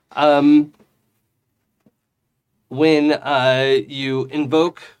 when you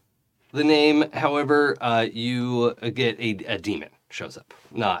invoke the name, however, you get a demon shows up,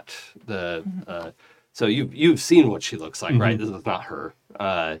 not the. So you've seen what she looks like, right? This is not her,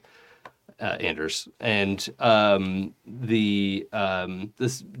 Anders, and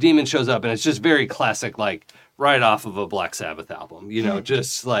this demon shows up, and it's just very classic, like right off of a Black Sabbath album,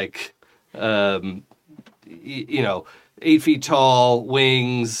 just like 8 feet tall,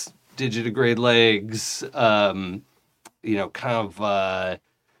 wings, digitigrade legs, kind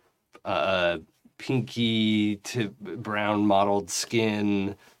of pinky to brown mottled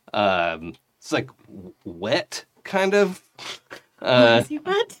skin. It's like wet, kind of. Is he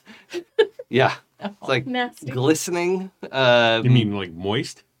wet? Yeah, it's like Nasty. glistening. You mean like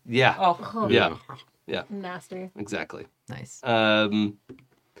moist? Yeah, Oh. yeah, Nasty. exactly. Nice. And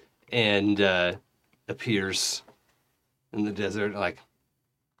appears in the desert like,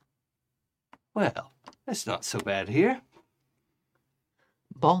 well, it's not so bad here.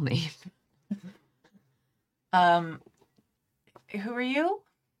 Balmy. Who are you?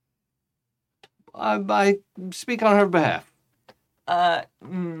 I speak on her behalf. No.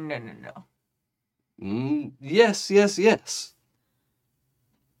 Yes.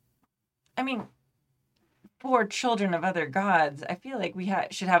 I mean, for children of other gods, I feel like we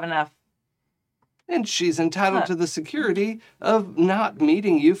should have enough. And she's entitled to the security of not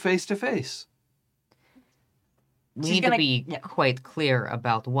meeting you face to face. We She's need gonna- to be yeah. quite clear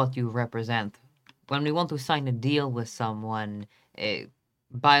about what you represent. When we want to sign a deal with someone,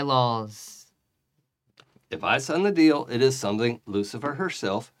 bylaws. If I sign the deal, it is something Lucifer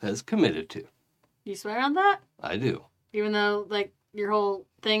herself has committed to. You swear on that? I do. Even though, like, your whole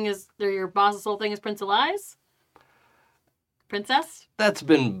thing is, or your boss's whole thing is Prince of Lies? Princess? That's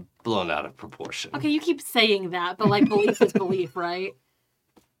been blown out of proportion. Okay, you keep saying that, but, like, belief is belief, right?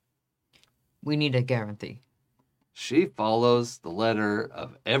 We need a guarantee. She follows the letter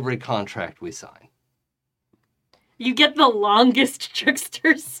of every contract we sign. You get the longest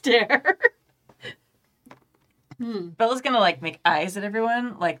trickster stare. Bella's gonna, like, make eyes at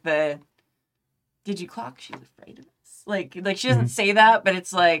everyone, like did you clock she's afraid of us? Like she doesn't say that, but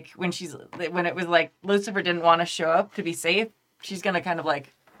it's like when it was like Lucifer didn't want to show up to be safe, she's gonna kind of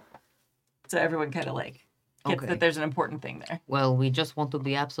like, so everyone kind of like gets Okay. that there's an important thing there. Well, we just want to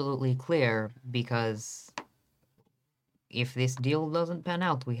be absolutely clear because if this deal doesn't pan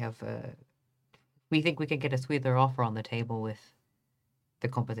out, we think we can get a sweeter offer on the table with the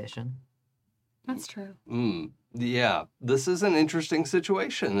competition. That's true. Yeah, this is an interesting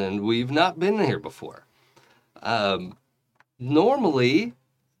situation, and we've not been here before. Normally,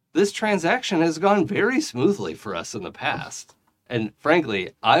 this transaction has gone very smoothly for us in the past. And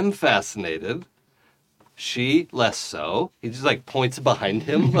frankly, I'm fascinated. She less so. He just like points behind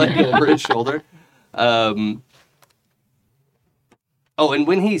him, like over his shoulder. And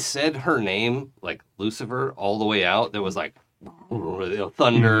when he said her name, like Lucifer, all the way out, there was like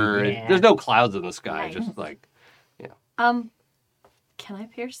thunder. And there's no clouds in the sky, Nice. just like, Can I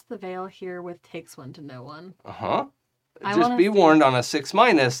pierce the veil here with takes one to know one? uh-huh. I Just wanna be see- warned on a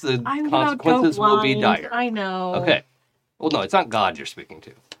 6-, the I'm gonna consequences go will be blind. dire. I know. Okay. Well, no, it's not God you're speaking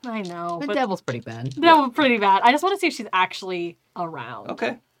to. I know. The But devil's pretty bad. that was pretty bad. I just want to see if she's actually around.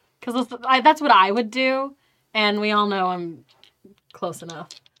 Okay. Because that's what I would do. And we all know I'm close enough.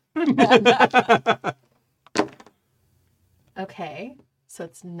 Okay. So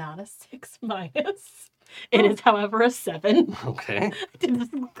it's not a 6-. It is, however, a 7. Okay. To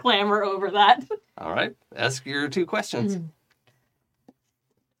just clamor over that. All right. Ask your 2 questions.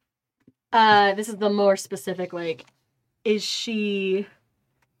 This is the more specific, like, is she...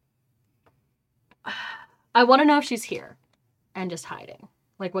 I want to know if she's here and just hiding.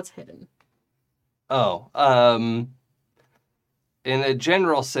 Like, what's hidden? Oh, in a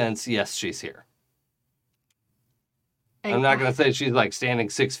general sense, yes, she's here. I'm not gonna say she's like standing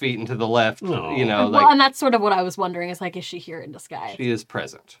 6 feet into the left. No. You know, Well, like and that's sort of what I was wondering is like, is she here in disguise? she is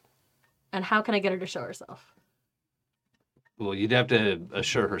present. And how can I get her to show herself? Well, you'd have to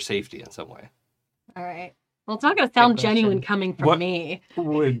assure her safety in some way. All right. Well, it's not going to sound question. genuine coming from What- me. What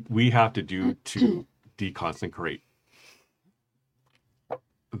would we have to do to deconsecrate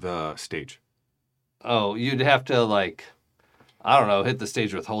the stage? Oh, you'd have to like, I don't know, hit the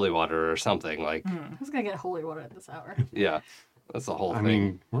stage with holy water or something. Like, Who's going to get holy water at this hour? yeah, that's the whole I thing.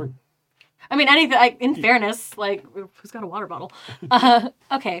 mean, we're I mean, anything. In fairness, like, who's got a water bottle?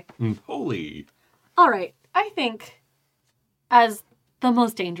 Okay. holy. All right. I think, as the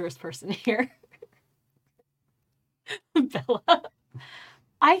most dangerous person here, Bella,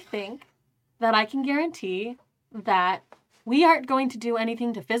 I think that I can guarantee that we aren't going to do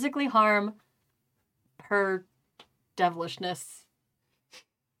anything to physically harm her devilishness.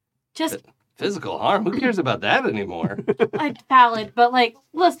 Just Physical harm? Who cares about that anymore? valid, but like,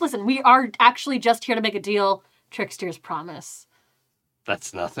 listen, we are actually just here to make a deal. Trickster's promise.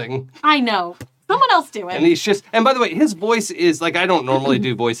 That's nothing. I know. Someone else do And it. he's just, and by the way, his voice is like, I don't normally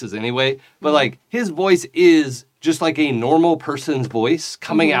do voices anyway, but like his voice is just like a normal person's voice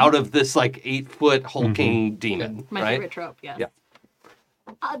coming out of this like 8-foot hulking demon, My right? favorite trope, yes. Yeah.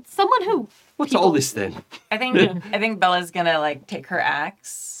 Someone who. What's all this then? I think Bella's gonna like take her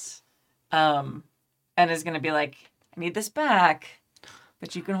axe, and is gonna be like, I need this back,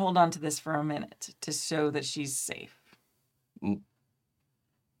 but you can hold on to this for a minute to show that she's safe.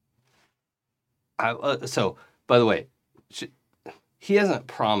 So, by the way, he hasn't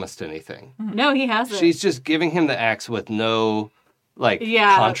promised anything. No, he hasn't. She's just giving him the axe with no like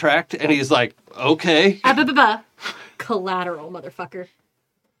Yeah. contract, and he's like, okay, Collateral, motherfucker.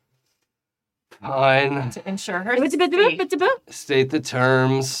 fine. To ensure her safety. State the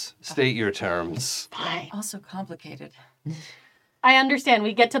terms. State your terms. Fine. Also complicated. I understand.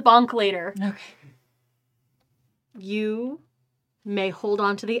 We get to bonk later. Okay. You may hold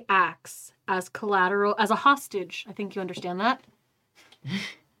on to the axe as collateral, as a hostage. I think you understand that.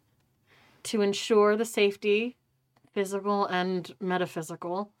 To ensure the safety, physical and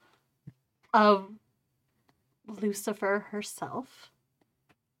metaphysical, of Lucifer herself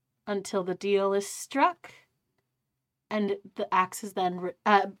until the deal is struck. And the axe is then...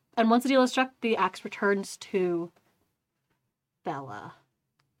 and once the deal is struck, the axe returns to Bella.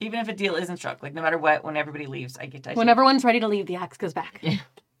 Even if a deal isn't struck, like no matter what, when everybody leaves, I get to. When everyone's ready to leave, the axe goes back.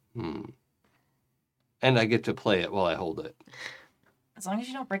 And I get to play it while I hold it. As long as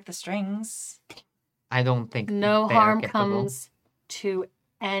you don't break the strings. I don't think No they are harm capable. comes to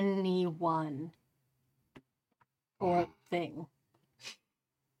anyone or thing.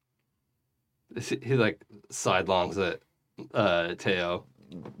 He like sidelongs at Teo.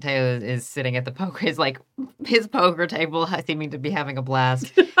 Teo is sitting at the poker. Is like his poker table, seeming to be having a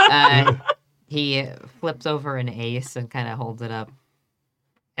blast. He flips over an ace and kind of holds it up,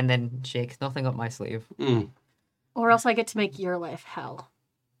 and then shakes. Nothing up my sleeve. Or else I get to make your life hell.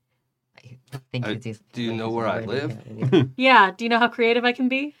 I think it's Do you know where I live? Yeah, do you know how creative I can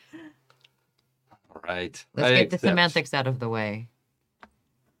be? All right. Let's I get the accept. semantics out of the way.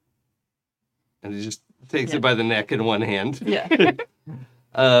 And he just takes it by the neck in one hand. Yeah.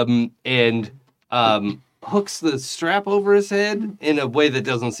 And hooks the strap over his head in a way that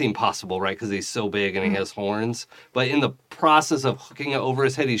doesn't seem possible, right? Because he's so big and he has horns. But in the process of hooking it over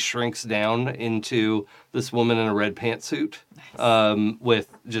his head, he shrinks down into this woman in a red pantsuit with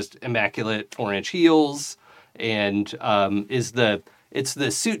just immaculate orange heels, and it's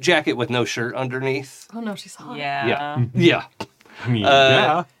the suit jacket with no shirt underneath. Oh no, she's hot. Yeah. Yeah. I mean,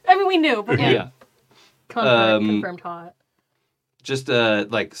 yeah. I mean, we knew, but Yeah. confirmed hot. Just a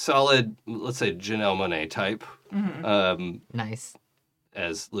like solid, let's say Janelle Monáe type. Nice.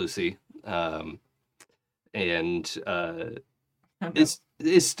 As Lucy, and is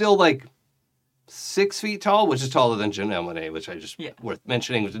still like 6 feet tall, which is taller than Janelle Monáe, which I just worth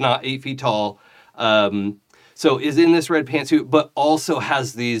mentioning, was not 8 feet tall. So is in this red pantsuit, but also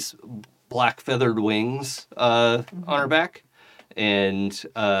has these black feathered wings on her back, and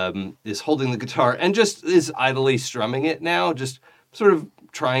is holding the guitar and just is idly strumming it now, just sort of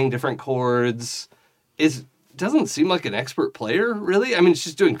trying different chords. Doesn't seem like an expert player, really. I mean,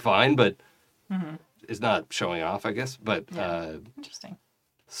 she's doing fine, but is not showing off, I guess. But Interesting.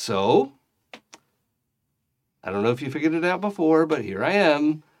 So, I don't know if you figured it out before, but here I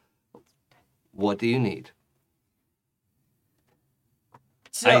am. What do you need?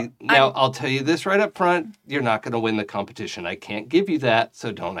 So I'll tell you this right up front. You're not going to win the competition. I can't give you that,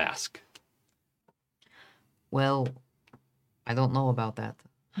 so don't ask. Well, I don't know about that.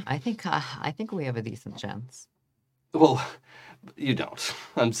 I think we have a decent chance. Well, you don't.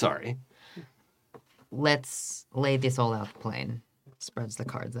 I'm sorry. Let's lay this all out plain. Spreads the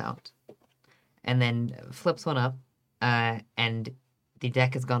cards out. And then flips one up. And the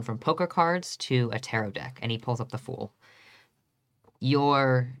deck has gone from poker cards to a tarot deck. And he pulls up the Fool.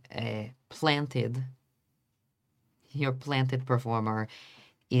 Your planted performer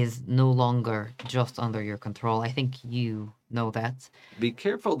is no longer just under your control. I think you know that. Be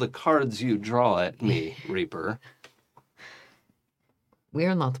careful the cards you draw at me, Reaper.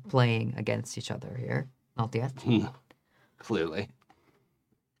 We're not playing against each other here. Not yet. Clearly.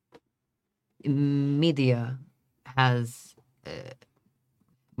 Media has,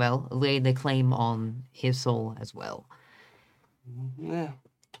 laid a claim on his soul as well. Yeah.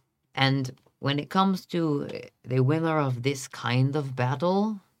 And when it comes to the winner of this kind of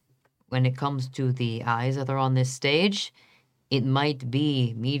battle, when it comes to the eyes that are on this stage, it might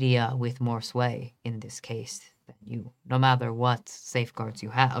be media with more sway in this case than you, no matter what safeguards you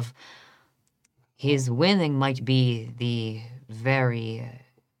have. His winning might be the very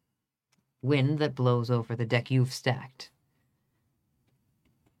wind that blows over the deck you've stacked.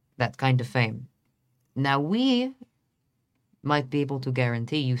 That kind of fame. Now we might be able to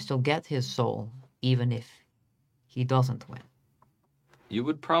guarantee you still get his soul, even if he doesn't win. You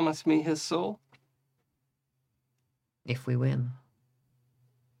would promise me his soul? If we win.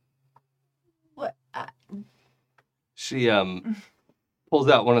 What? She pulls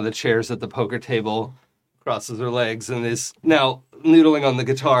out one of the chairs at the poker table, crosses her legs, and is now noodling on the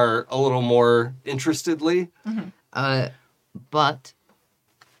guitar a little more interestedly. But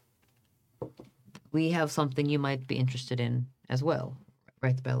we have something you might be interested in as well.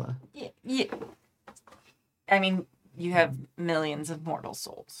 Right, Bella? Yeah. I mean, you have millions of mortal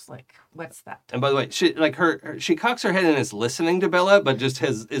souls. Like, what's that? And by the way, she cocks her head and is listening to Bella, but just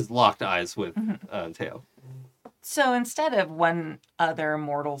is locked eyes with Teo. So instead of one other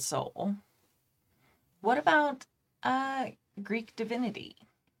mortal soul, what about Greek divinity?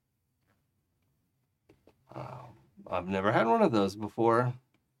 I've never had one of those before.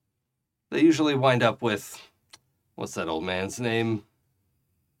 They usually wind up with, what's that old man's name?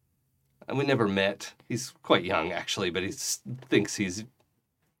 And we never met. He's quite young, actually, but he thinks he's,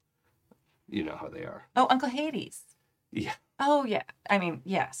 you know how they are. Oh, Uncle Hades. Yeah. Oh, yeah. I mean,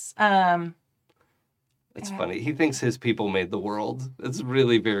 yes. It's funny. He thinks his people made the world. It's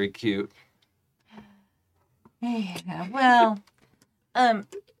really very cute. Yeah, well,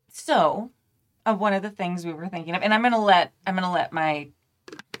 so one of the things we were thinking of, and I'm gonna let my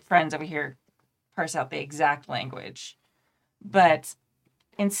friends over here parse out the exact language, but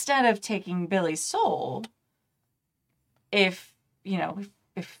instead of taking Billy's soul, if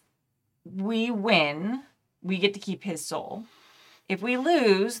we win, we get to keep his soul. If we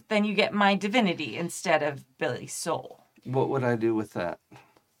lose, then you get my divinity instead of Billy's soul. What would I do with that?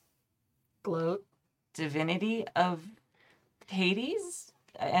 Gloat. Divinity of Hades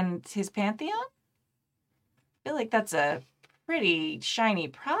and his pantheon? I feel like that's a pretty shiny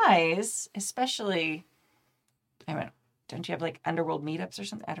prize, especially, I mean, don't you have like underworld meetups or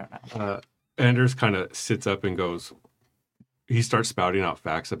something? I don't know. Anders kind of sits up and goes, he starts spouting out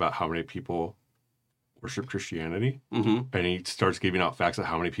facts about how many people worship Christianity. Mm-hmm. And he starts giving out facts of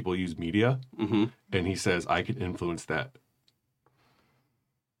how many people use media. Mm-hmm. And he says, I can influence that.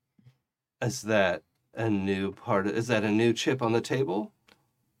 Is that a new chip on the table?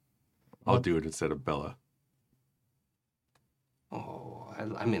 I'll do it instead of Bella. Oh,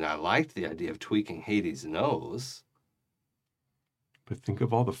 I mean, I liked the idea of tweaking Hades' nose. But think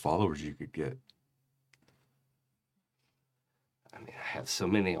of all the followers you could get. I mean, I have so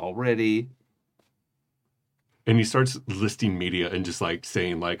many already. And he starts listing media and just like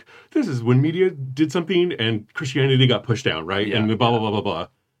saying like, this is when media did something and Christianity got pushed down, right? Yeah, and blah, blah, blah, blah, blah.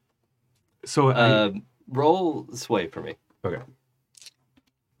 So roll sway for me. okay.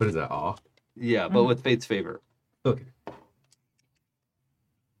 What is that, awe? Yeah, but with fate's favor. Okay.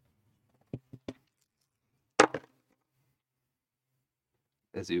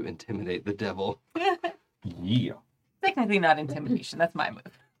 As you intimidate the devil. Yeah. Technically not intimidation. That's my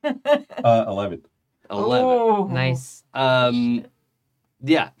move. 11. 11. Oh. Nice.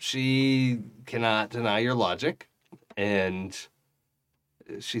 Yeah, she cannot deny your logic. And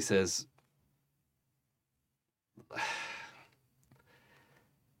she says,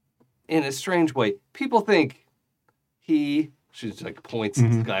 in a strange way, people think she just like points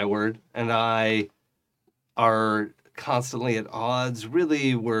skyward, and I are constantly at odds.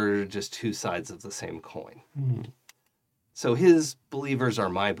 Really, we're just two sides of the same coin. So his believers are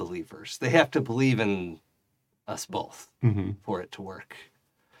my believers. They have to believe in us both for it to work.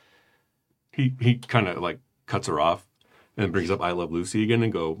 He kind of like cuts her off and brings up I Love Lucy again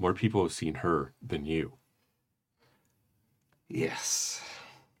and go, more people have seen her than you. Yes.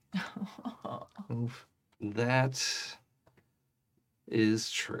 Oof. That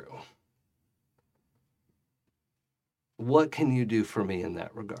is true. What can you do for me in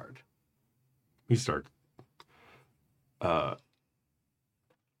that regard? We start. Time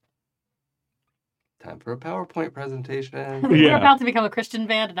for a PowerPoint presentation. We're Yeah. about to become a Christian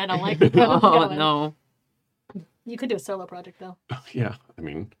band, and I don't like it. Where this is Oh going. no. You could do a solo project though. Yeah, I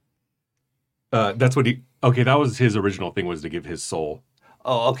mean, that's what he. Okay, that was his original thing, was to give his soul.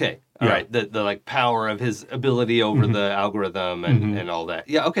 Oh, okay. All Yeah. right. The like power of his ability over the algorithm and all that.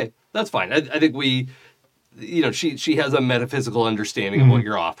 Yeah, okay. That's fine. I think we, she has a metaphysical understanding of what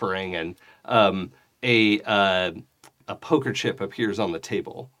you're offering, and a poker chip appears on the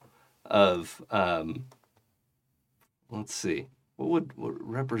table of let's see. What would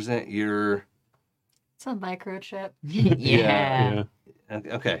represent your It's a microchip. Yeah.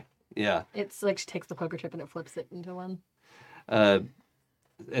 okay. Yeah. It's like she takes the poker chip and it flips it into one.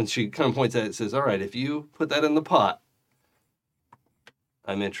 And she kind of points at it and says, all right, if you put that in the pot,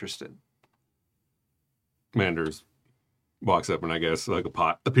 I'm interested. Manders walks up and I guess like a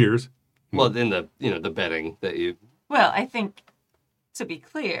pot appears. Well, in the, the betting that you... Well, I think, to be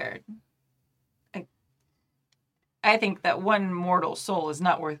clear, I think that one mortal soul is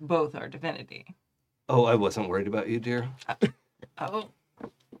not worth both our divinity. Oh, I wasn't worried about you, dear. Oh.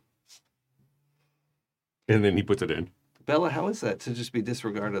 And then he puts it in. Bella, how is that to just be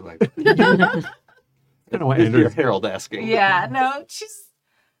disregarded like that? I don't know why If you're Anders. Harold asking. Yeah, no,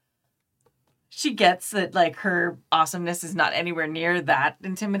 she gets that, like, her awesomeness is not anywhere near that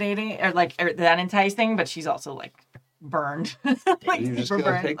intimidating or that enticing, but she's also, like, burned. Like, You're just super going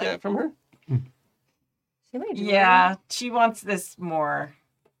to burned. take Like, that from her? yeah, she wants this more.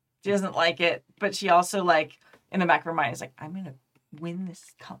 She doesn't like it, but she also, like, in the back of her mind is like, I'm going to win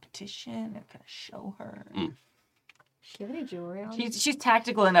this competition. I'm going to show her. Mm. She have any jewelry on? She's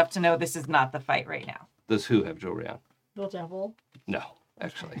tactical enough to know this is not the fight right now. Does who have jewelry on? The devil. No,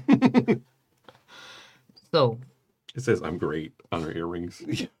 actually. So, It says I'm great on her earrings.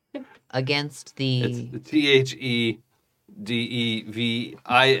 against the It's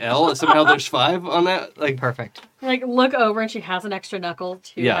THEDEVIL. Somehow there's 5 on that. Like, perfect. Like, look over and she has an extra knuckle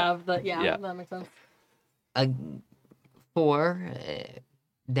to Yeah. have the... Yeah, Yeah. that makes sense. 4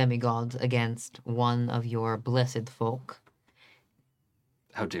 demigods against one of your blessed folk.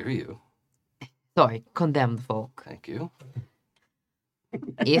 how dare you? Sorry, condemned folk. Thank you.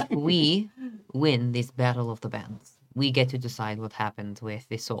 If we win this battle of the bands, we get to decide what happens with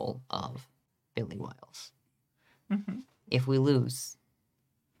the soul of Billy Wiles. Mm-hmm. If we lose,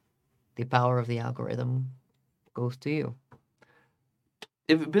 the power of the algorithm goes to you.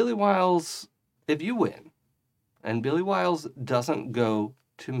 If you win, and Billy Wiles doesn't go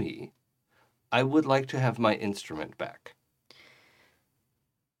to me, I would like to have my instrument back.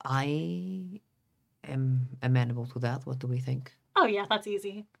 I am amenable to that. What do we think? Oh, yeah, that's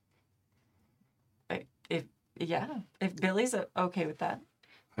easy. If Billy's okay with that.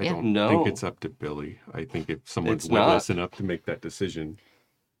 I Yeah. don't No. think it's up to Billy. I think if someone's It's not. witless enough to make that decision.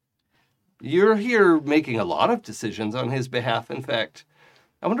 You're here making a lot of decisions on his behalf, in fact.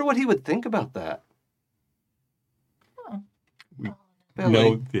 I wonder what he would think about that. Oh. Billy,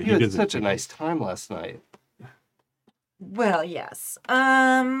 No, that he you had doesn't such a think- nice time last night. Well, yes.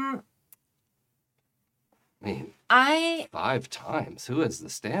 I mean, I 5 times. Who has the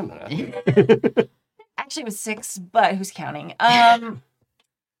stamina? actually was 6, but who's counting? I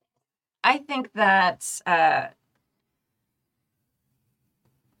think that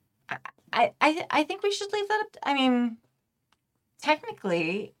I think we should leave that up. I mean,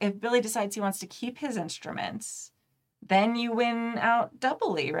 technically, if Billy decides he wants to keep his instruments, then you win out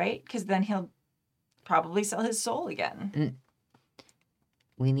doubly, right? Because then he'll probably sell his soul again.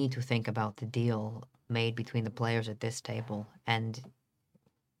 We need to think about the deal made between the players at this table. And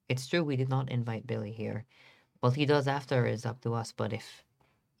it's true we did not invite Billy here. What he does after is up to us. But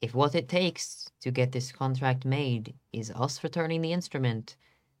if what it takes to get this contract made is us returning the instrument,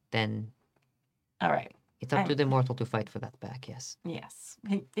 then All right. it's up to the mortal to fight for that back, yes. Yes.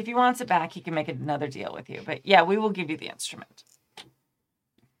 If he wants it back, he can make another deal with you. But yeah, we will give you the instrument.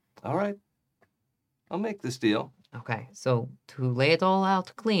 All right. I'll make this deal. Okay, so to lay it all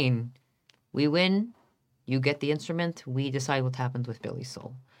out clean, we win, you get the instrument, we decide what happens with Billy's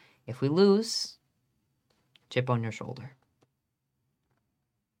soul. If we lose, chip on your shoulder.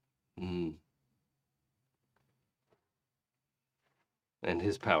 Mm. And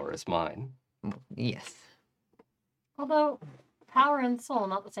his power is mine. Yes. Although, power and soul,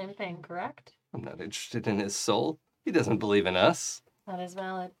 not the same thing, correct? I'm not interested in his soul. He doesn't believe in us. That is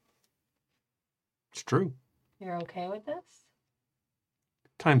valid. It's true. You're okay with this?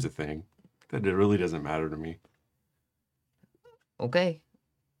 Time's a thing. That it really doesn't matter to me. Okay.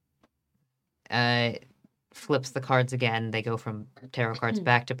 Flips the cards again. They go from tarot cards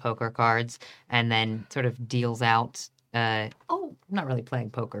back to poker cards, and then sort of deals out. Not really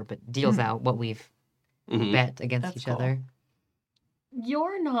playing poker, but deals out what we've bet against That's each cool. other.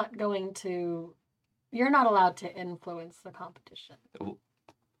 You're not allowed to influence the competition.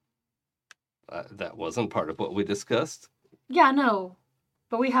 That wasn't part of what we discussed. Yeah, no.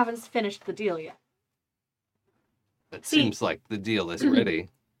 But we haven't finished the deal yet. It See- seems like the deal is ready.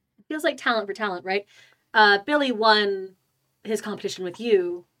 Feels like talent for talent, right? Billy won his competition with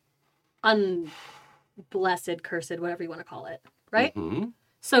you. Unblessed, cursed, whatever you want to call it, right? Mm-hmm.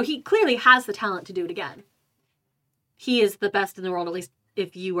 So he clearly has the talent to do it again. He is the best in the world, at least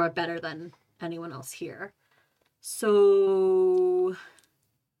if you are better than anyone else here. So,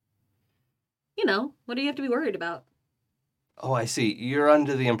 what do you have to be worried about? Oh, I see. You're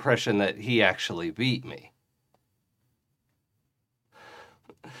under the impression that he actually beat me.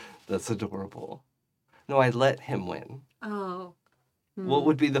 That's adorable. No, I let him win. Oh. What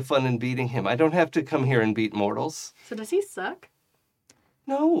would be the fun in beating him? I don't have to come here and beat mortals. So does he suck?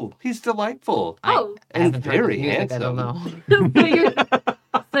 No, he's delightful. Oh. I And haven't heard his very music, I don't handsome. know.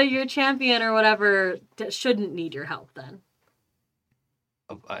 So your champion or whatever shouldn't need your help then?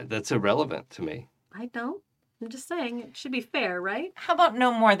 That's irrelevant to me. I don't. I'm just saying it should be fair, right? How about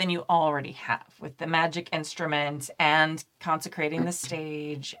no more than you already have with the magic instrument and consecrating the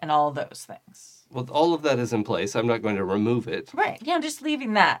stage and all those things? Well, all of that is in place. I'm not going to remove it. Right. Just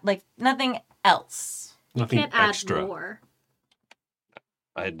leaving that. Like, nothing else. Nothing Can't add extra. more.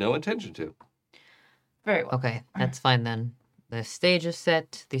 I had no intention to. Very well. Okay, that's fine then. The stage is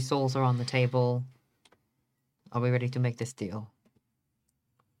set. The souls are on the table. Are we ready to make this deal?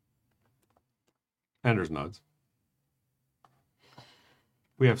 Anders nods.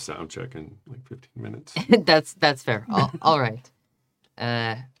 We have sound check in like 15 minutes. That's fair. All right.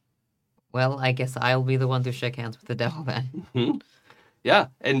 Well, I guess I'll be the one to shake hands with the devil then. Yeah,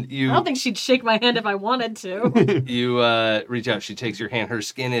 and I you don't think she'd shake my hand if I wanted to. you reach out. She takes your hand. Her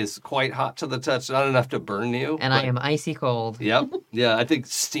skin is quite hot to the touch, not enough to burn you. And I am icy cold. Yep. Yeah, I think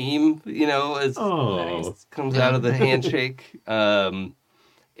steam, is Oh, comes out of the handshake. And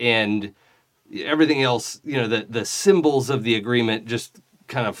everything else, the symbols of the agreement just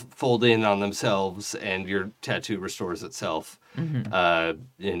kind of fold in on themselves, and your tattoo restores itself. And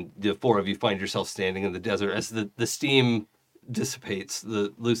the four of you find yourself standing in the desert as the steam dissipates.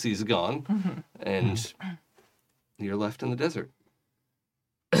 Lucy's gone, and you're left in the desert.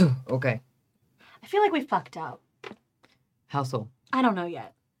 Okay. I feel like we fucked up. How so? I don't know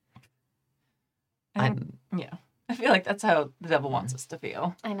yet. I feel like that's how the devil wants us to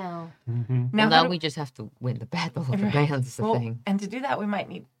feel. I know. Now we just have to win the battle of the bands is the Well, thing. and to do that, we might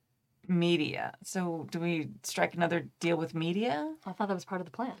need media. So do we strike another deal with media? I thought that was part of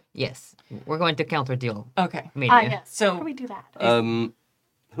the plan. Yes. We're going to counter deal Okay. media. Yes. So- How do we do that?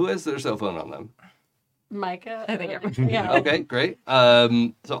 Who has their cell phone on them? Micah? I think everybody- Yeah. Okay, great.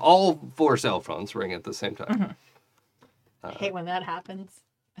 So all four cell phones ring at the same time. I hate when that happens.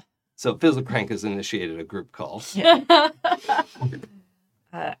 So Fizzle Crank has initiated a group call.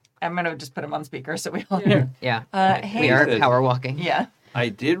 I'm going to just put him on speaker so we all hear. Yeah. Hey, We are Good. power walking. Yeah. I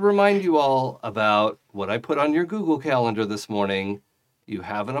did remind you all about what I put on your Google Calendar this morning. You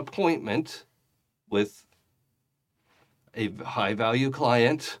have an appointment with a high-value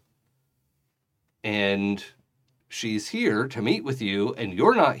client, and she's here to meet with you, and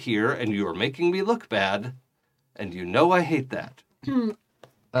you're not here, and you're making me look bad, and you know I hate that.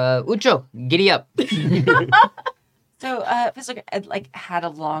 Ucho, giddy up. So, Fizzle, had a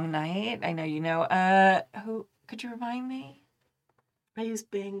long night. I know you know. Who could you remind me? I use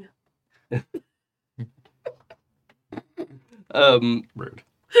Bing. rude.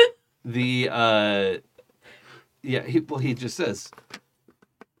 He just says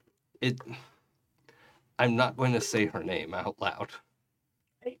it. I'm not going to say her name out loud.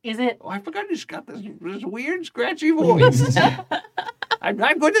 Is it? Oh, I forgot she's got this weird scratchy voice. I'm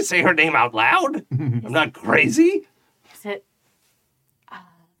not going to say her name out loud. I'm not crazy. Is it?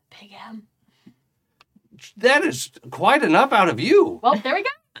 Big M. That is quite enough out of you. Well, there we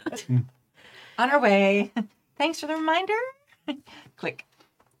go. On our way. Thanks for the reminder. Click.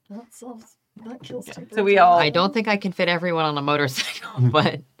 That kills two So we birds. all. I don't think I can fit everyone on a motorcycle,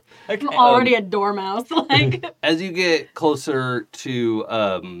 but Okay. I'm already a dormouse. Like, As you get closer to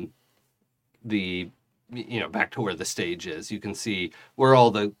the back to where the stage is. You can see where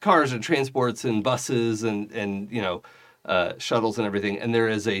all the cars and transports and buses and shuttles and everything. And there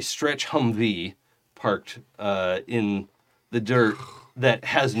is a stretch Humvee parked in the dirt that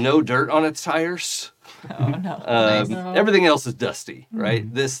has no dirt on its tires. Oh, no. Everything else is dusty,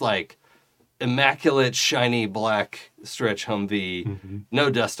 right? This like immaculate, shiny black stretch Humvee, no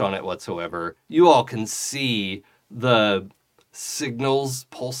dust on it whatsoever. You all can see the signals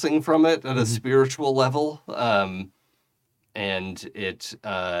pulsing from it at a spiritual level. And it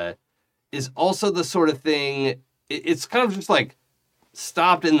is also the sort of thing, it's kind of just like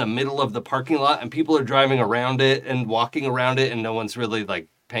stopped in the middle of the parking lot and people are driving around it and walking around it and no one's really like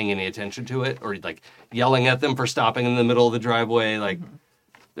paying any attention to it or like yelling at them for stopping in the middle of the driveway. Like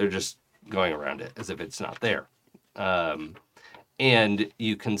they're just going around it as if it's not there. And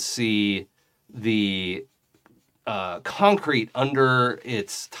you can see the concrete under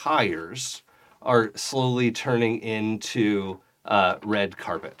its tires are slowly turning into red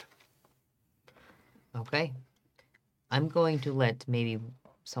carpet. Okay. I'm going to let maybe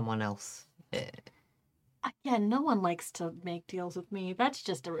someone else. Again, no one likes to make deals with me. That's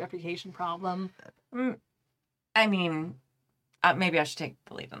just a reputation problem. I mean, maybe I should take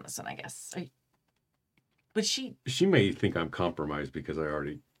the lead on this one, I guess. But she may think I'm compromised because I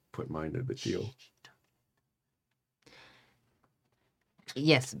already put mine in the deal.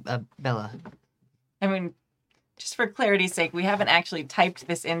 Yes, Bella. I mean, just for clarity's sake, we haven't actually typed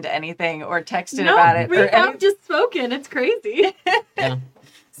this into anything or texted about it. We have just spoken. It's crazy. Yeah.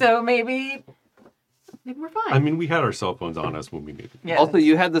 So maybe We're fine. I mean, we had our cell phones on us when we needed. Yeah. Also,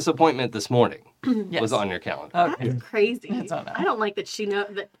 you had this appointment this morning. Yes. Was on your calendar. Okay. That's crazy. That's all right. I don't like that she know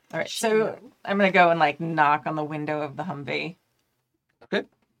that. All right. she So knows. I'm gonna go and like knock on the window of the Humvee. Okay.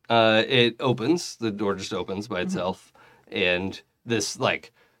 It opens. The door just opens by itself. And this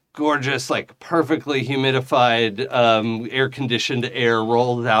like gorgeous, like perfectly humidified, air-conditioned air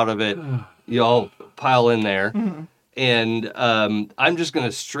rolls out of it. You all pile in there. And I'm just going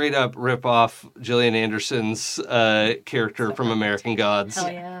to straight up rip off Gillian Anderson's character from American Gods.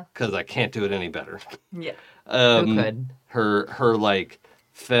 Hell yeah. Because I can't do it any better. Yeah. Who could? Her like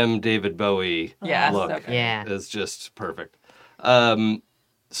femme David Bowie Yeah. look So good. Yeah. is just perfect.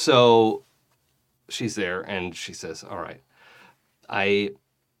 So she's there and she says, all right, I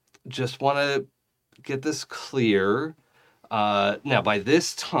just want to get this clear. Now, by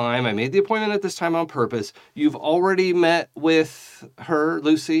this time, I made the appointment at this time on purpose. You've already met with her,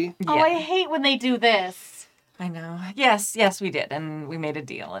 Lucy? Oh, Yeah. I hate when they do this. I know. Yes, we did, and we made a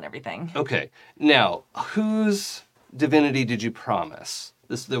deal and everything. Okay. Now, whose divinity did you promise?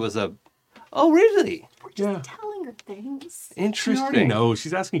 There was a... Oh, really? Yeah. Telling her things. She already Interesting. knows.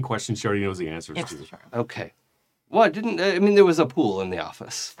 She's asking questions she already knows the answers It's to. true. Okay. Well, there was a pool in the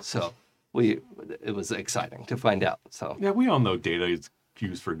office, so it was exciting to find out. So, Yeah, we all know data is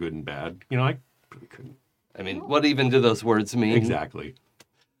used for good and bad. You know, I really couldn't. I mean, what even do those words mean? Exactly.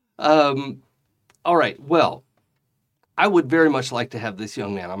 All right. Well, I would very much like to have this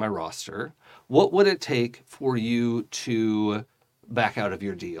young man on my roster. What would it take for you to back out of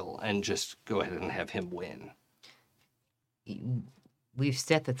your deal and just go ahead and have him win? We've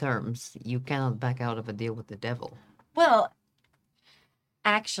set the terms. You cannot back out of a deal with the devil. Well,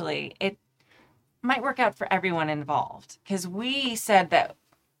 actually, it might work out for everyone involved because we said that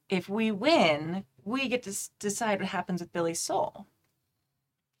if we win, we get to decide what happens with Billy's soul,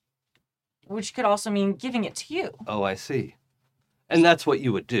 which could also mean giving it to you. Oh, I see. And that's what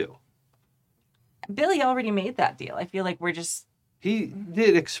you would do. Billy already made that deal. I feel like we're just He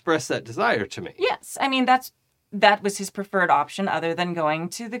did express that desire to me. yes. I mean, that was his preferred option other than going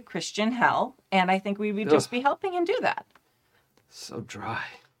to the Christian hell, and I think we would just be helping him do that. So dry.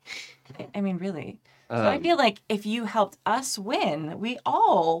 I mean, really. So I feel like if you helped us win, we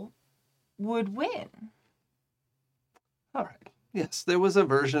all would win. All right. Yes, there was a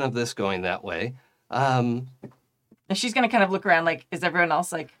version of this going that way. And she's going to kind of look around like, is everyone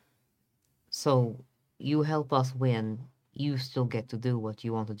else like, So you help us win. You still get to do what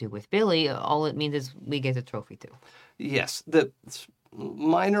you want to do with Billy. All it means is we get a trophy too. Yes, the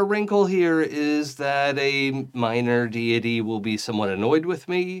minor wrinkle here is that a minor deity will be somewhat annoyed with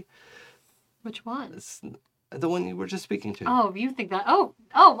me. Which one? It's the one you were just speaking to. Oh, you think that? Oh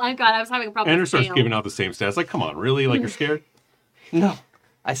my God! I was having a problem. Andrew with starts scale. giving out the same stats. Like, come on, really? Like, you're scared? No,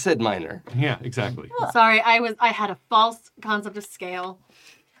 I said minor. Yeah, exactly. Sorry, I had a false concept of scale.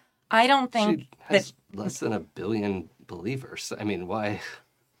 I don't think She that. has less than 1 billion believers. I mean, why?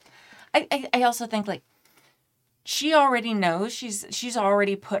 I also think like she already knows she's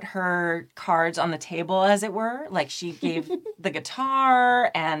already put her cards on the table, as it were. Like she gave the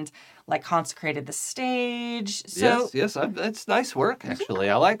guitar and like consecrated the stage. So Yes, that's nice work, actually.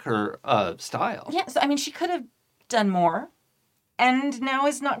 I like her style. yeah, so I mean, she could have done more, and now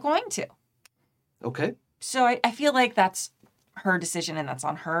is not going to. Okay. So I feel like that's her decision, and that's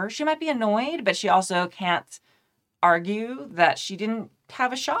on her. She might be annoyed, but she also can't argue that she didn't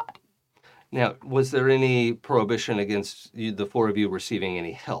have a shot. Now, was there any prohibition against you, the four of you receiving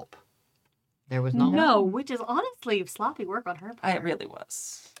any help? There was not. No, which is honestly sloppy work on her part. It really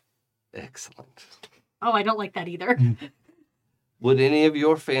was. Excellent. Oh, I don't like that either. Would any of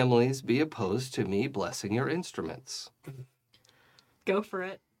your families be opposed to me blessing your instruments? Go for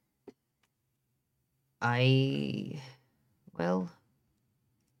it. Well,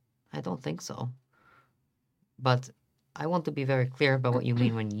 I don't think so. But I want to be very clear about what you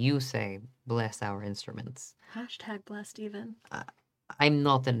mean when you say bless our instruments. Hashtag blessed even. I'm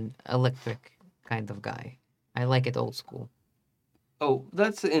not an electric kind of guy. I like it old school. Oh,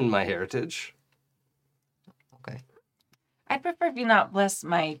 that's in my heritage. Okay. I'd prefer if you not bless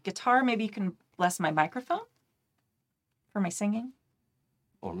my guitar. Maybe you can bless my microphone for my singing.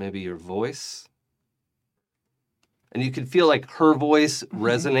 Or maybe your voice. And you could feel like her voice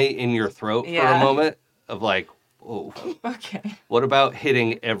resonate in your throat for a Yeah. moment of like, oh, Okay. what about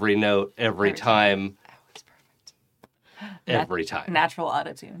hitting every note every time? Oh, it's perfect. Every time. Natural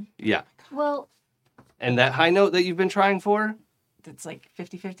autotune. Yeah. Well, And that high note that you've been trying for? It's like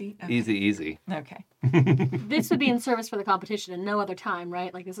 50-50. Easy. Okay. this would be in service for the competition and no other time,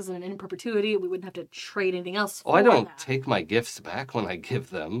 right? Like, this isn't in perpetuity. We wouldn't have to trade anything else Oh, I for don't that. take my gifts back when I give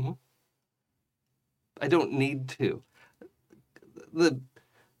them. I don't need to. The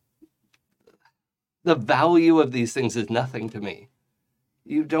value of these things is nothing to me.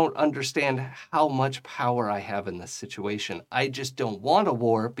 You don't understand how much power I have in this situation. I just don't want a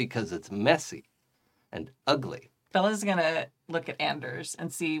war because it's messy and ugly. Bella's going to look at Anders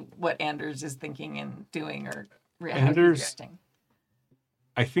and see what Anders is thinking and doing or how he's Anders- reacting.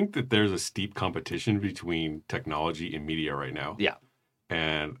 I think that there's a steep competition between technology and media right now. Yeah.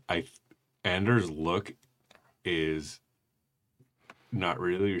 And Anders' look is not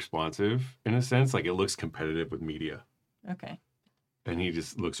really responsive in a sense. Like, it looks competitive with media. Okay. And he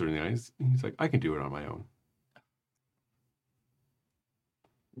just looks her in the eyes. And he's like, I can do it on my own.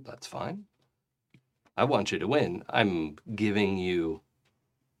 That's fine. I want you to win. I'm giving you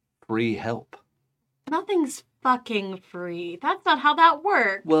free help. Nothing's fucking free. That's not how that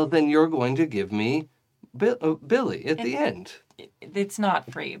works. Well, then you're going to give me Billy at the end. It's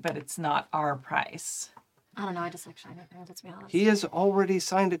not free, but it's not our price. I don't know. I just like Shiner Fans, let's be honest. He has already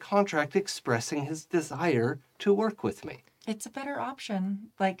signed a contract expressing his desire to work with me. It's a better option.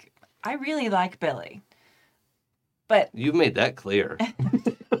 Like, I really like Billy. But You've made that clear.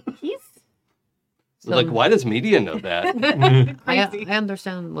 He's Like, why does media know that? I crazy.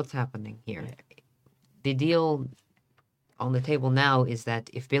 understand what's happening here. The deal on the table now is that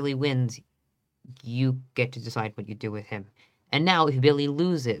if Billy wins, you get to decide what you do with him. And now if Billy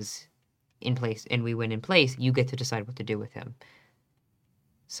loses in place and we win in place, you get to decide what to do with him.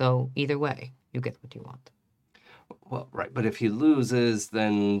 So either way, you get what you want. Well, right, but if he loses,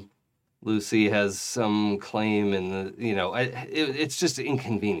 then Lucy has some claim in the, it's just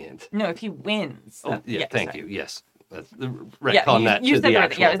inconvenient. no, if he wins. Oh, yeah, thank sorry. you, yes. That's the Yeah, retcon that you to said the that.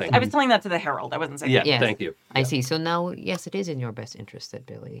 actual Yeah, thing. I was telling that to the Herald. I wasn't saying Yeah, that. Yes. thank you. I see. So now, yes, it is in your best interest that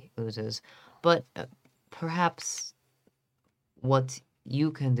Billy loses. But perhaps what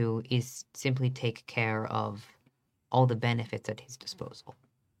you can do is simply take care of all the benefits at his disposal.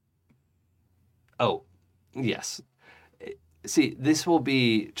 Oh, yes. See, this will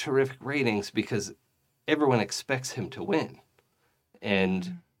be terrific ratings because everyone expects him to win.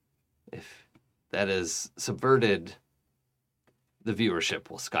 And if that is subverted, the viewership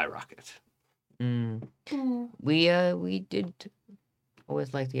will skyrocket. Mm. Mm. We did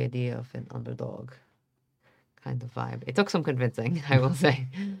always like the idea of an underdog kind of vibe. It took some convincing, I will say.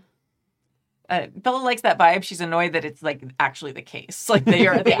 Bella likes that vibe. She's annoyed that it's like actually the case. Like they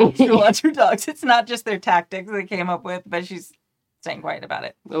are the actual underdogs. It's not just their tactics they came up with, but she's staying quiet about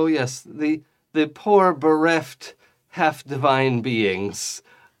it. Oh, yes, the poor bereft half-divine beings,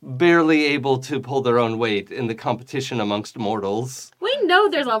 barely able to pull their own weight in the competition amongst mortals. We know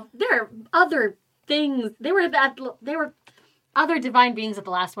there are other things. There were other divine beings at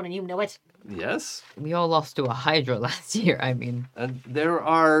the last one, and you know it. Yes, We all lost to a Hydra last year, I mean. and there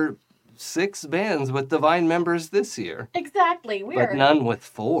are 6 bands with divine members this year, Exactly. but Weird. none with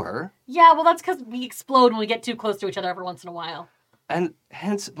 4. Yeah, well, that's because we explode when we get too close to each other every once in a while. And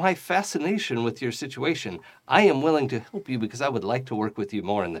hence my fascination with your situation. I am willing to help you because I would like to work with you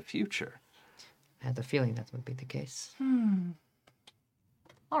more in the future. I had the feeling that would be the case.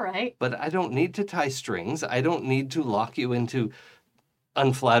 All right. But I don't need to tie strings. I don't need to lock you into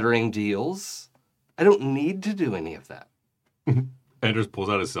unflattering deals. I don't need to do any of that. Anders pulls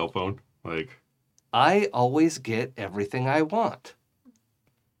out his cell phone. Like, I always get everything I want.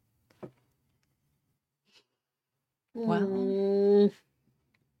 Well.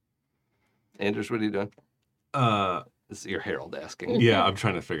 Anders, what are you doing? This is your herald asking. yeah, I'm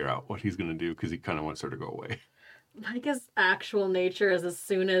trying to figure out what he's gonna do because he kind of wants her to go away. Micah's actual nature is as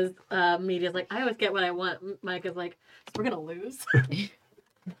soon as media's like, I always get what I want. Micah's like, so we're gonna lose.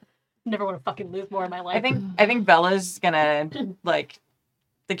 Never want to fucking lose more in my life. I think Bella's gonna like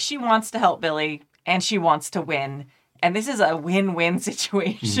she wants to help Billy and she wants to win, and this is a win-win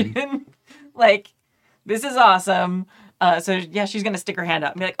situation. Like, this is awesome. So yeah, she's gonna stick her hand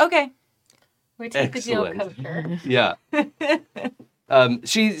out and be like, okay. We take the deal Excellent. kosher. Yeah.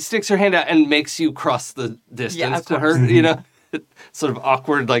 She sticks her hand out and makes you cross the distance of to her, you know? Sort of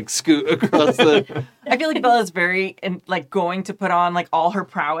awkward, like, scoot across the... I feel like Bella's very, going to put on, like, all her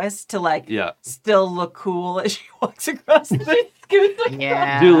prowess to, like, still look cool as she walks across the scoots.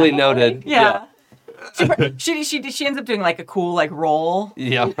 Yeah. Duly noted. Yeah. She ends up doing, like, a cool, like, roll.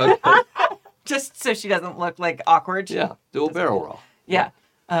 Yeah. Okay. Just so she doesn't look, like, awkward. Yeah. Do a barrel roll. Yeah.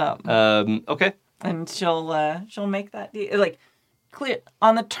 Okay. And she'll make that deal, like, clear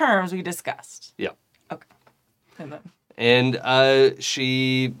on the terms we discussed. Yeah. Okay. And then... And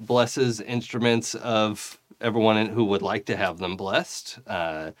she blesses instruments of everyone who would like to have them blessed,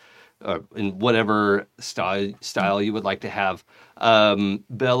 in whatever style you would like to have.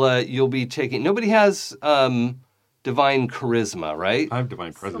 Bella, you'll be taking... Nobody has divine charisma, right? I have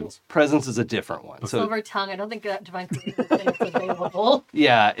divine presence. Presence is a different one. So, Silver tongue. I don't think that divine charisma is available.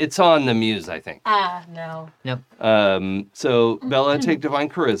 yeah, it's on the muse, I think. No. Nope. So Bella, take divine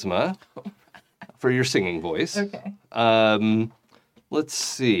charisma for your singing voice. Okay. Let's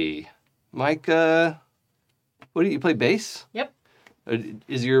see. Micah, what do you play? Bass? Yep.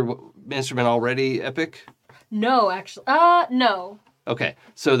 Is your instrument already epic? No, actually. No. Okay,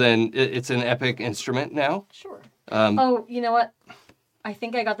 so then it's an epic instrument now? Sure. Oh, you know what? I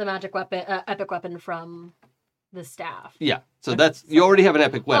think I got the magic weapon, epic weapon from the staff. Yeah, so that's, you already have an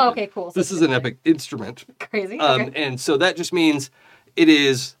epic weapon. Oh, okay, cool. This is an epic instrument. Crazy. Okay. And so that just means it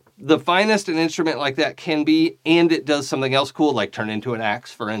is the finest an instrument like that can be, and it does something else cool, like turn into an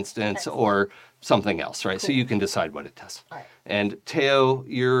axe, for instance, or something else, right? Cool. So you can decide what it does. All right. And Teo,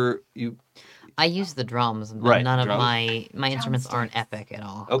 you I use the drums, but Right, none of drums. my instruments aren't epic at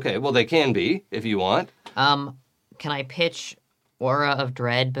all. okay? Well, they can be if you want. Can I pitch Aura of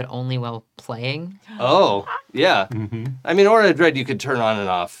Dread, but only while playing? Oh, yeah. I mean, Aura of Dread you could turn on and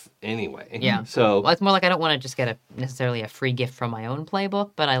off anyway. Yeah. So, Well, it's more like I don't want to just get necessarily a free gift from my own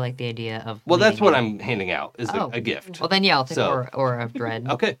playbook, but I like the idea of. well, that's leaving what it. I'm handing out is Oh. a gift. Well, then yeah, I'll take So- Aura of Dread.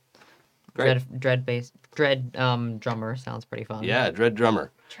 Okay. Great. Dread drummer sounds pretty fun. Yeah, Dread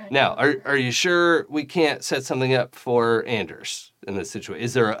Drummer. Now, are you sure we can't set something up for Anders in this situation?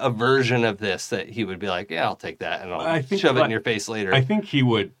 Is there a version of this that he would be like, yeah, I'll take that and I'll I think shove it in like- your face later? I think he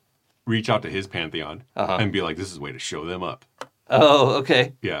would reach out to his pantheon Uh-huh. and be like, "This is a way to show them up." Oh,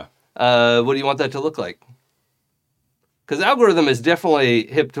 okay. Yeah. What do you want that to look like? Because algorithm is definitely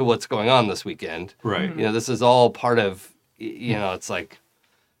hip to what's going on this weekend. Right. You know, this is all part of, you know, it's like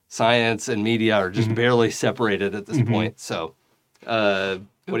science and media are just barely separated at this point. So,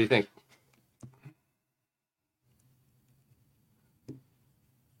 what do you think?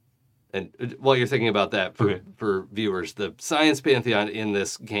 And while you're thinking about that, for viewers, the science pantheon in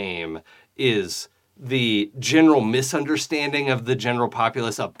this game is the general misunderstanding of the general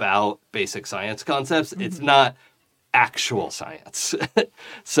populace about basic science concepts. It's not actual science.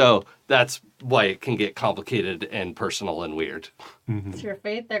 So that's why it can get complicated and personal and weird. It's your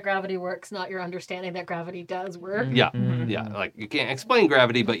faith that gravity works, not your understanding that gravity does work. Yeah, yeah. Like you can't explain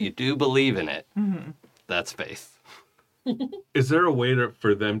gravity, but you do believe in it. That's faith. Is there a way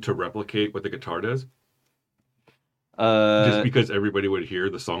for them to replicate what the guitar does? Uh, Just because everybody would hear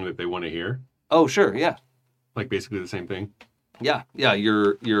the song that they want to hear? oh, sure, yeah. Like basically the same thing? Yeah, yeah,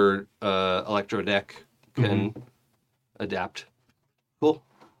 your electro deck can adapt. Cool.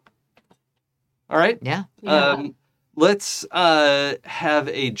 All right. Yeah. Let's have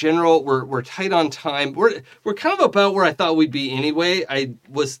a general. We're tight on time. We're kind of about where I thought we'd be anyway. I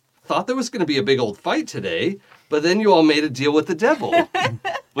thought there was going to be a big old fight today, but then you all made a deal with the devil,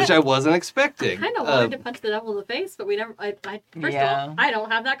 which I wasn't expecting. I kind of wanted to punch the devil in the face, but we never. First of all, I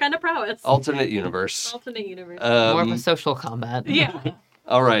don't have that kind of prowess. Alternate universe. Alternate universe. More of a social combat. Yeah.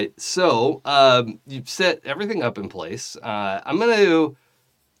 All right, so you've set everything up in place. I'm going to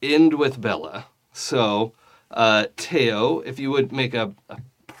end with Bella. So, Teo, if you would make a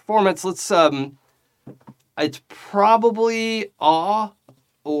performance, let's it's probably awe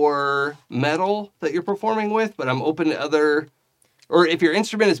or metal that you're performing with, but I'm open to other, or if your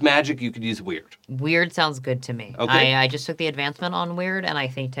instrument is magic, you could use weird. Weird sounds good to me. Okay. I just took the advancement on weird, and I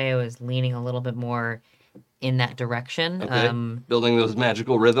think Teo is leaning a little bit more in that direction. Okay. Building those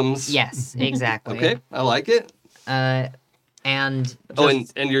magical rhythms. Yes, exactly. Okay, I like it. And and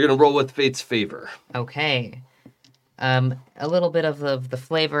you're gonna roll with Fate's favor. okay. A little bit of the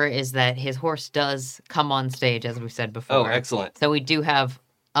flavor is that his horse does come on stage, as we said before. Oh, excellent. So we do have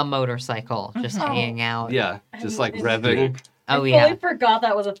a motorcycle just hanging out. Yeah, just like revving. Oh, I yeah. totally forgot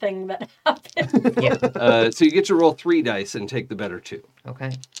that was a thing that happened. Yeah. So you get to roll 3 dice and take the better 2.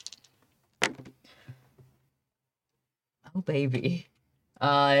 Okay. Oh, baby.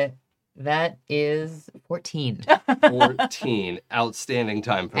 That is 14. 14. Outstanding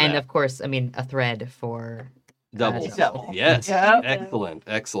time for And that. of course, I mean, a thread for Doubles. Double. Yes. Yep. Excellent.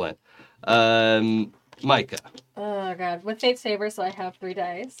 Excellent. Micah. Oh god, with Fate's favor, so I have 3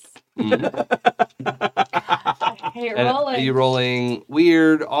 dice. Mhm. I hate And rolling. are you rolling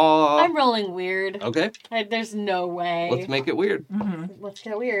weird, awe? I'm rolling weird. Okay, There's no way. let's make it weird. Let's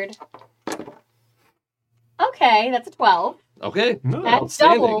get weird. Okay, that's a 12. Okay, No. That's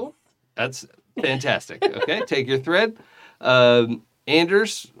outstanding. double. That's fantastic. Okay, take your thread.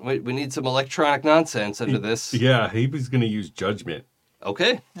 Anders, we need some electronic nonsense under this. Yeah, he was going to use judgment.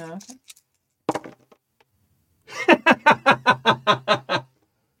 Okay. Okay.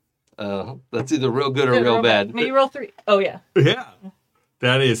 That's either real good or real bad. Maybe roll 3. Oh, yeah. Yeah.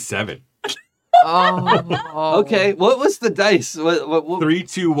 That is 7. Oh. Okay, what was the dice? What? 3,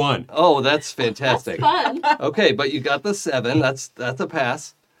 2, 1. Oh, that's fantastic. Fun. Okay, but you got the 7. That's a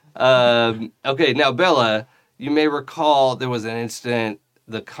pass. Okay, now Bella, you may recall there was an incident.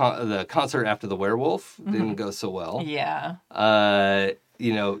 The concert after the werewolf didn't go so well. Yeah.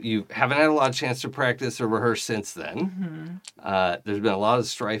 You haven't had a lot of chance to practice or rehearse since then. There's been a lot of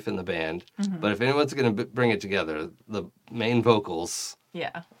strife in the band, but if anyone's going to bring it together, the main vocals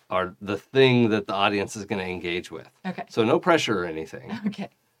Yeah. are the thing that the audience is going to engage with. Okay. So no pressure or anything, Okay.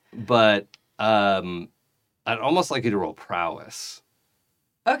 but I'd almost like you to roll prowess.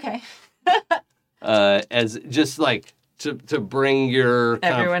 Okay. As just like to bring your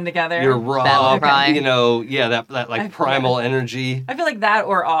kind of- Everyone together. your raw, Battle cry. that like primal energy. I feel like that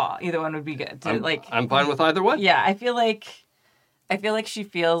or awe. Either one would be good. I'm fine with either one. Yeah, I feel like she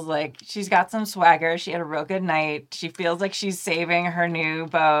feels like she's got some swagger. She had a real good night. She feels like she's saving her new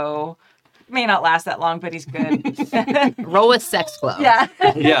beau. May not last that long, but he's good. Roll with sex glow. Yeah.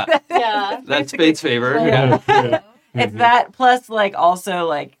 Yeah, Yeah. that's Fate's favor. Yeah. It's that plus like also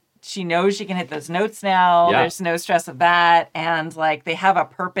like she knows she can hit those notes now. Yeah. There's no stress of that. And like they have a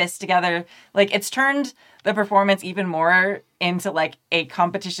purpose together. Like it's turned the performance even more into like a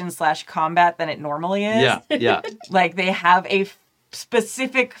competition / combat than it normally is. Yeah. Like they have a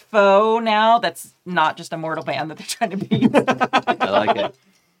specific foe now that's not just a mortal band that they're trying to beat. I like it.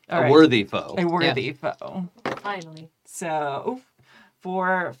 All A right. worthy foe. A worthy foe. Finally. So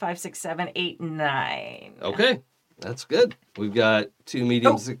 4, 5, 6, 7, 8, 9. Okay, that's good. We've got 2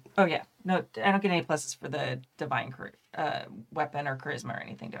 mediums. Oh yeah. No, I don't get any pluses for the divine weapon or charisma or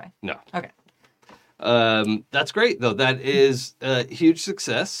anything, do I? No. Okay. That's great though. That is a huge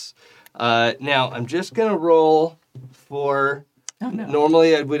success. Now I'm just gonna roll for. Oh no.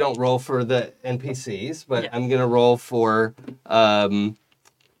 Normally we don't roll for the NPCs, but Yeah. I'm gonna roll for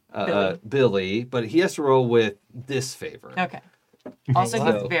Billy, but he has to roll with disfavor. Okay. Also,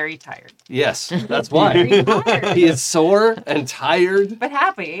 So- he's very tired, Yes, that's why. Very tired. He is sore and tired. but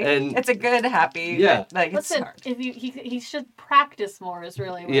happy. And- it's a good happy. Yeah. but, like it's Listen, hard. if he should practice more is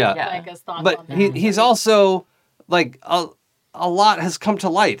really what Yeah. Micah's thoughts But on that. he's also like a lot has come to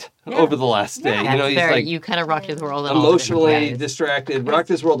light Yeah. over the last day. Yeah. He's Fair. like You kind of rocked his world in all the different emotionally ways. distracted, rocked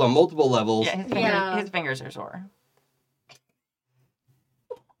his world on multiple levels. Yeah, Yeah. his fingers are sore.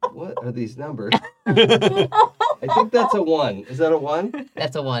 What are these numbers? I think that's a 1. Is that a 1?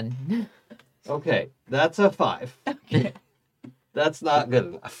 That's a 1. Okay, that's a 5. That's not good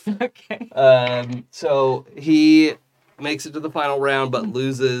enough. Okay. So he makes it to the final round, but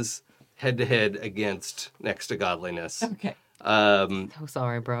loses head to head against Next to Godliness. Okay. So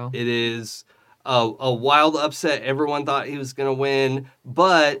sorry, bro. It is a wild upset. Everyone thought he was going to win,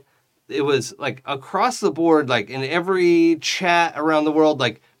 but it was like across the board, like in every chat around the world,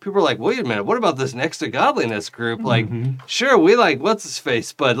 like people are like, wait a minute, what about this Next to Godliness group? Like, sure, we like what's his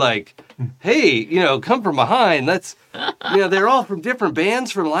face, but like, hey, come from behind. That's, they're all from different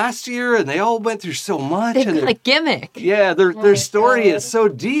bands from last year, and they all went through so much. They've and got a gimmick. yeah, their my story God. is so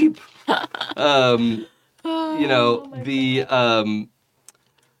deep.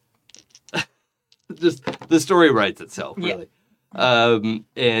 just the story writes itself, Yeah. really.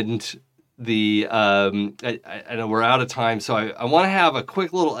 And the I know we're out of time, so I want to have a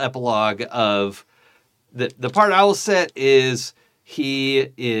quick little epilogue of the part I will set is he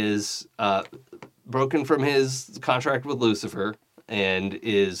is broken from his contract with Lucifer and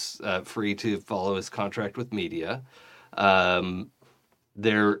is free to follow his contract with media.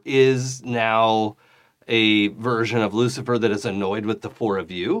 There is now a version of Lucifer that is annoyed with the four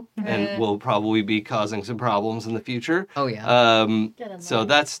of you and will probably be causing some problems in the future. Oh, yeah. So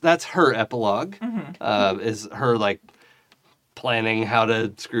that's her epilogue, is her like planning how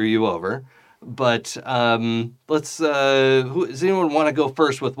to screw you over. But let's. Does anyone want to go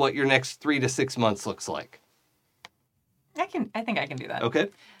first with what your next 3 to 6 months looks like? I think I can do that. Okay.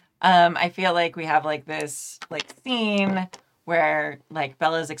 I feel like we have like this like scene where like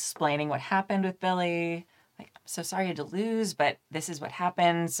Bella's explaining what happened with Billy. Like, I'm so sorry you had to lose, but this is what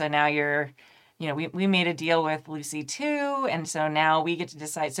happened. So now we made a deal with Lucy too, and so now we get to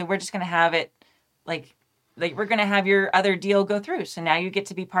decide. So we're just gonna have it like we're gonna have your other deal go through. So now you get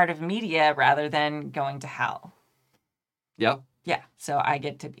to be part of media rather than going to hell. Yeah. Yeah, so I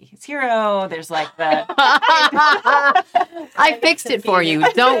get to be his hero. There's like the I fixed it for you.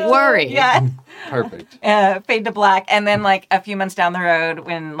 Don't worry. yeah. Perfect. Fade to black, and then like a few months down the road,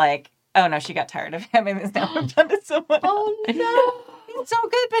 when like, oh no, she got tired of him and is now moved on to someone. Oh no. It's so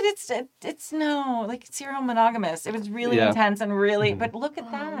good, but it's no like serial monogamous. It was really intense and really, but look at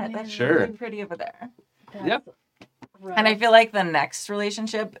that. That's Sure. really pretty over there. Yep. And I feel like the next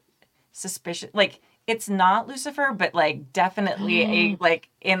relationship, suspicious, like it's not Lucifer, but like definitely a like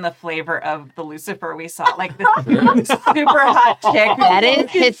in the flavor of the Lucifer we saw, like this super hot chick. That is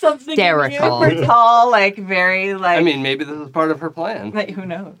hysterical. Super tall, like very like. I mean, maybe this is part of her plan. like, who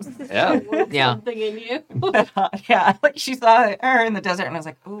knows? Yeah. Yeah. Something in you. Yeah, like she saw her in the desert, and I was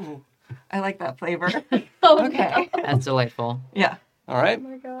like, ooh, I like that flavor. Oh, Okay. That's delightful. Yeah. All right.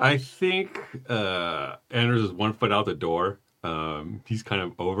 I think Anders is 1 foot out the door. He's kind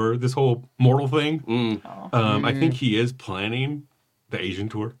of over this whole mortal thing. I think he is planning the Asian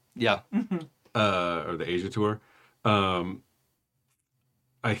tour, Yeah. or the Asia tour. I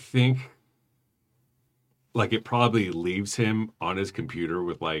think like it probably leaves him on his computer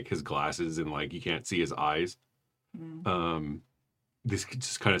with like his glasses and like you can't see his eyes. This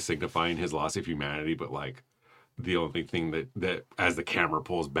just kind of signifying his loss of humanity, but like the only thing that as the camera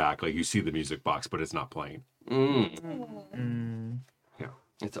pulls back, like you see the music box, but it's not playing. Yeah.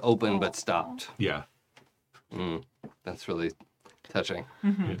 It's open but stopped. Yeah. That's really touching.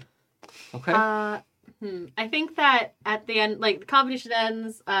 Okay. I think that at the end, like the competition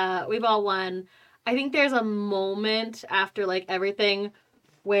ends, we've all won. I think there's a moment after like everything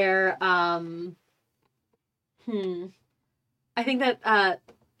where I think that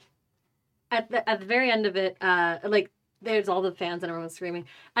at the very end of it, like there's all the fans and everyone's screaming,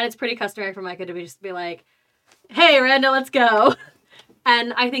 and it's pretty customary for Micah to just be like, "Hey, Randa, let's go."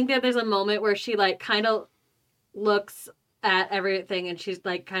 And I think that there's a moment where she like kind of looks at everything, and she's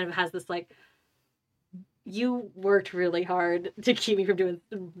like kind of has this like, "You worked really hard to keep me from doing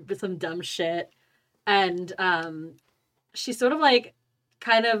some dumb shit," and she's sort of like,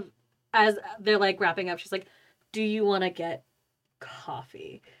 kind of as they're like wrapping up, she's like, "Do you want to get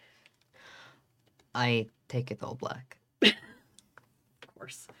coffee?" I take it all black. Of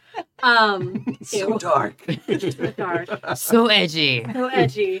course. so dark. Dark. So edgy. So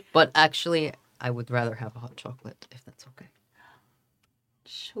edgy. But actually, I would rather have a hot chocolate, if that's okay.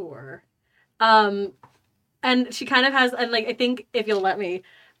 Sure. And she kind of has, and like, I think if you'll let me,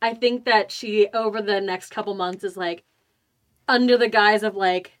 I think that she, over the next couple months, is like, under the guise of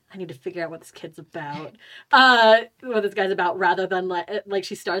like, I need to figure out what this kid's about, what this guy's about, rather than like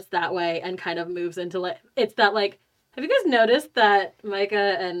she starts that way and kind of moves into like, it's that like, have you guys noticed that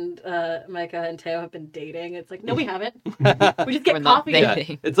Micah and Teo have been dating? It's like, no, we haven't. We just We're get not coffee.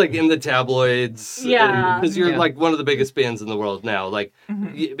 dating. Yeah, it's like in the tabloids. Yeah. Because you're Yeah. like one of the biggest bands in the world now. Like,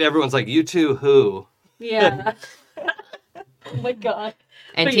 everyone's like, you two, who? Yeah. Oh my god.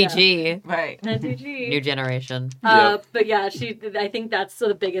 NTG. Right. NTG. New generation. Yep. But yeah, I think that's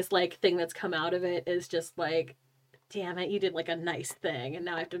the biggest like thing that's come out of it is just like, damn it, you did like a nice thing, and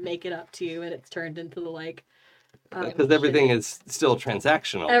now I have to make it up to you, and it's turned into the like. Because everything is still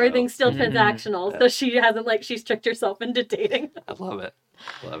transactional. though. Everything's still transactional, so she hasn't like she's tricked herself into dating. I love it.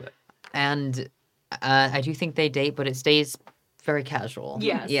 Love it. And I do think they date, but it stays very casual.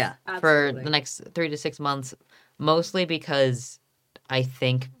 Yes, Yeah. absolutely. For the next 3 to 6 months, mostly because I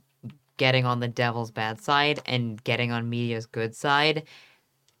think getting on the devil's bad side and getting on media's good side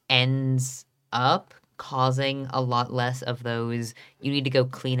ends up causing a lot less of those, you need to go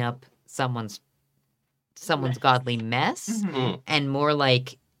clean up someone's someone's godly mess, and more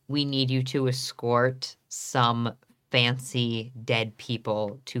like we need you to escort some fancy dead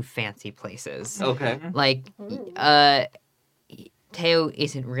people to fancy places. Okay. Like, Teo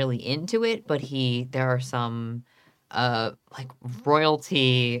isn't really into it, but there are some like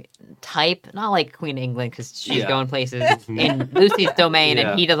royalty type, not like Queen England because she's going places in Lucy's domain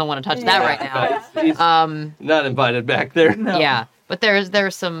and he doesn't want to touch that right now. He's not invited back there. No. Yeah, but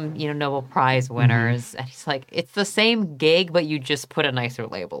there's some Nobel Prize winners, and he's like, it's the same gig, but you just put a nicer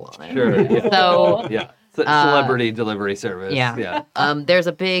label on it. Sure. Yeah. So Celebrity delivery service. yeah. There's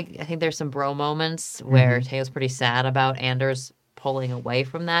I think there's some bro moments where Teo's pretty sad about Anders pulling away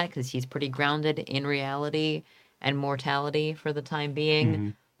from that because he's pretty grounded in reality and mortality for the time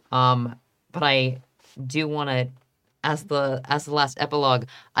being. But I do want to, as the last epilogue,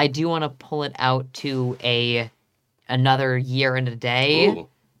 I do want to pull it out to another year and a day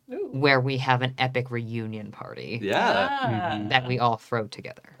where we have an epic reunion party. Yeah. That we all throw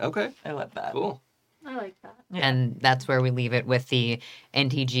together. Okay. I love that. Cool. I like that. Yeah. And that's where we leave it with the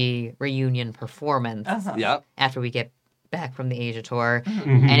NTG reunion performance Yeah. after we get back from the Asia tour.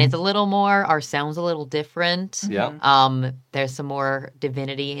 And it's a little more, our sound's a little different. Yeah. There's some more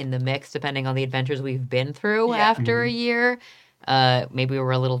divinity in the mix depending on the adventures we've been through after a year. Maybe we're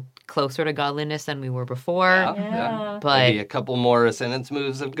a little closer to godliness than we were before. Yeah. But Maybe a couple more ascendance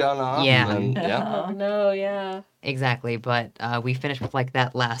moves have gone off. Yeah. And yeah. Oh, no, yeah. exactly. But we finished with like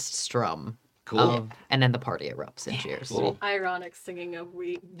that last strum. Cool. And then the party erupts in cheers. Cool. Ironic singing of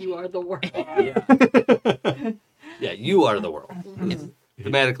You Are the World. Yeah, you are the world.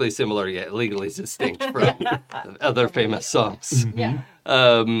 Thematically similar yet legally distinct from other famous songs. Yeah.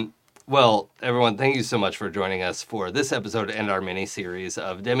 Well, everyone, thank you so much for joining us for this episode and our mini-series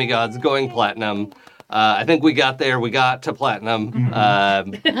of Demigods Going Platinum. I think we got there. We got to Platinum.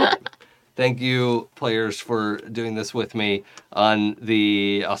 Thank you, players, for doing this with me on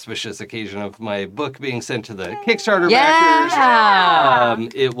the auspicious occasion of my book being sent to the Kickstarter backers.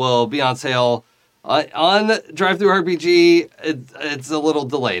 It will be on sale on Drive-Thru RPG. It's a little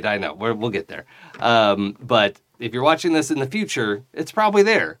delayed, I know. We'll get there. But if you're watching this in the future, it's probably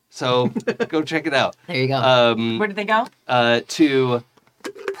there. So go check it out. There you go. Where did they go? To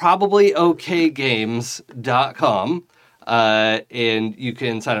probablyokgames.com. And you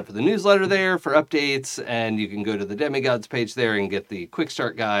can sign up for the newsletter there for updates, and you can go to the Demigods page there and get the quick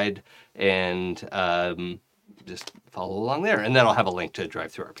start guide and just follow along there. And then I'll have a link to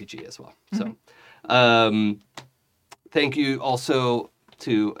Drive-Thru RPG as well. So thank you also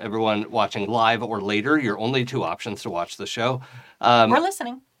to everyone watching live or later. Your only two options to watch the show. We're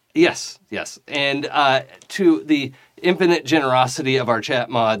listening. Yes. And to the infinite generosity of our chat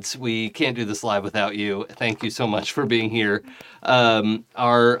mods, we can't do this live without you. Thank you so much for being here. Our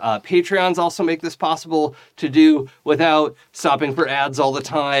Patreons also make this possible to do without stopping for ads all the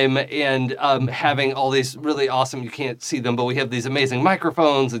time and having all these really awesome, you can't see them, but we have these amazing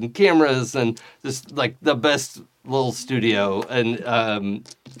microphones and cameras and just like the best little studio. And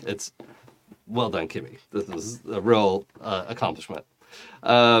it's well done, Kimmy. This is a real accomplishment.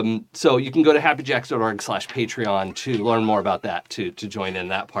 So you can go to happyjacks.org/Patreon to learn more about that, to join in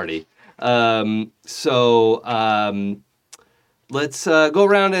that party. Let's go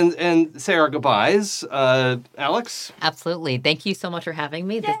around and say our goodbyes. Alex? Absolutely. Thank you so much for having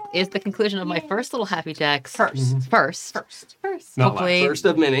me. This is the conclusion of my first little Happy Jacks. First. Not Hopefully, First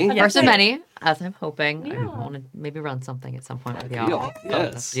of many. first of many, as I'm hoping. I want to maybe run something at some point with y'all. Deal.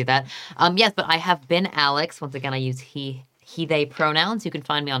 Yes. Do that. Yes, but I have been Alex. Once again, I use he, they pronouns. You can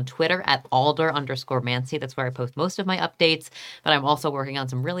find me on Twitter at Alder_Mancy. That's where I post most of my updates. But I'm also working on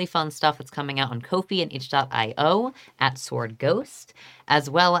some really fun stuff that's coming out on Ko-fi and itch.io at Sword Ghost, as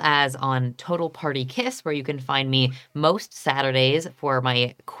well as on Total Party Kiss, where you can find me most Saturdays for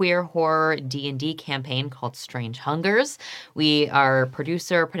my queer horror D&D campaign called Strange Hungers. Our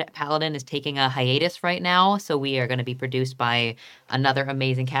producer, Paladin, is taking a hiatus right now, so we are going to be produced by another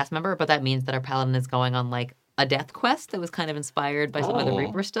amazing cast member, but that means that our Paladin is going on like a death quest that was kind of inspired by some of the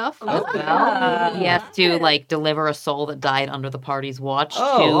Reaper stuff as well. He has to like deliver a soul that died under the party's watch to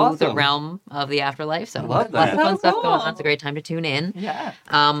awesome. the realm of the afterlife. So love lots that. of fun So stuff cool. going on. It's a great time to tune in. Yeah.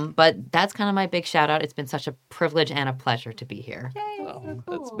 But that's kind of my big shout out. It's been such a privilege and a pleasure to be here. Well,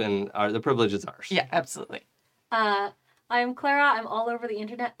 it's been the privilege is ours. Yeah, absolutely. I'm Clara. I'm all over the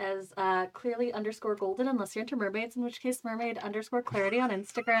internet as clearly_golden, unless you're into mermaids, in which case mermaid_clarity on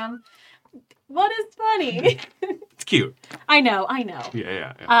Instagram. What is funny? It's cute. I know.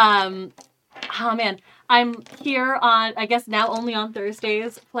 Yeah. Oh man, I'm here on, I guess now only on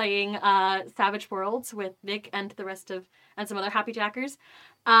Thursdays, playing Savage Worlds with Nick and some other Happy Jackers.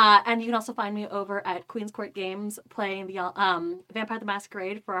 And you can also find me over at Queen's Court Games playing the Vampire the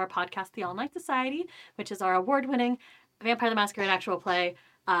Masquerade for our podcast, The All Night Society, which is our award-winning Vampire the Masquerade actual play.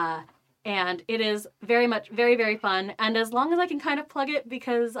 And it is very much, very, very fun. And as long as I can kind of plug it,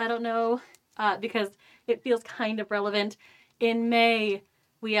 because I don't know, because it feels kind of relevant, in May,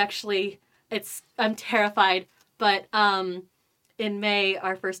 we actually, I'm terrified, but in May,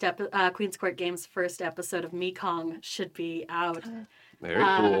 our first Queen's Court Games' first episode of Mekong should be out. Very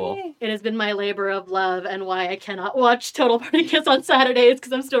cool. It has been my labor of love and why I cannot watch Total Party Kiss on Saturdays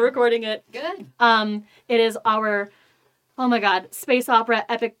because I'm still recording it. Good. It is our, oh my god, space opera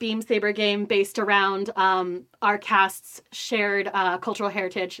epic beam saber game based around our cast's shared cultural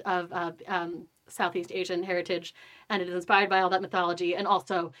heritage of Southeast Asian heritage, and it is inspired by all that mythology. And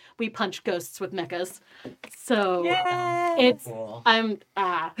also, we punch ghosts with mechas. So it's Cool.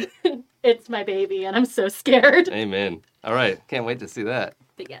 it's my baby, and I'm so scared. Amen. All right. Can't wait to see that.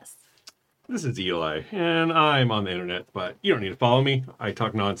 But yes. This is Eli, and I'm on the internet, but you don't need to follow me. I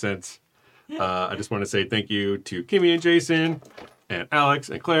talk nonsense. I just want to say thank you to Kimmy and Jason, and Alex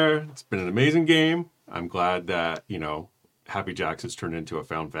and Claire. It's been an amazing game. I'm glad that, Happy Jacks has turned into a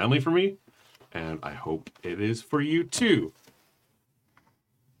found family for me, and I hope it is for you too.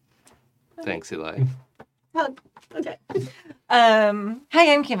 Thanks, Eli. Okay. Hi, I'm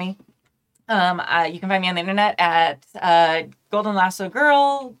Kimmy. You can find me on the internet at Golden Lasso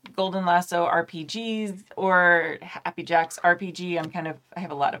Girl, Golden Lasso RPGs, or Happy Jacks RPG. I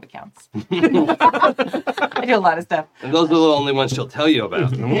have a lot of accounts. I do a lot of stuff. And those are the only ones she'll tell you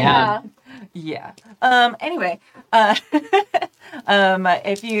about. Yeah. Anyway,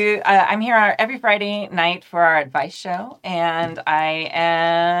 if you, I'm here every Friday night for our advice show, and I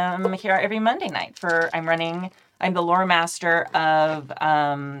am here every Monday night I'm the lore master of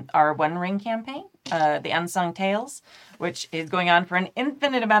our One Ring campaign, The Unsung Tales, which is going on for an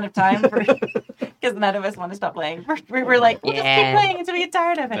infinite amount of time because none of us want to stop playing. We were like, we'll just keep playing until we get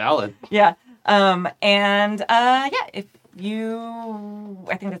tired of it. Valid. Yeah. If you,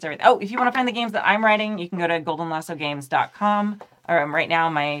 I think that's everything. Oh, if you want to find the games that I'm writing, you can go to goldenlassogames.com. Right now,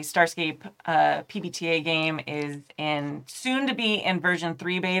 my Starscape PBTA game is soon to be in version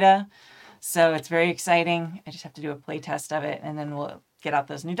 3 beta. So it's very exciting. I just have to do a play test of it, and then we'll get out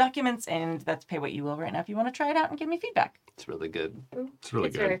those new documents, and that's pay what you will right now if you want to try it out and give me feedback. It's really good. It's really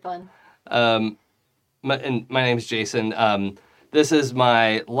It's good. very fun. My name's Jason. This is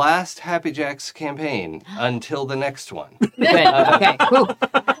my last Happy Jacks campaign until the next one. Okay. Woo.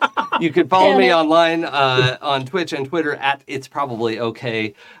 You can follow me online on Twitch and Twitter at It's Probably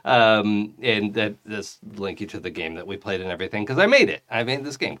Okay. And this link you to the game that we played and everything, because I made it. I made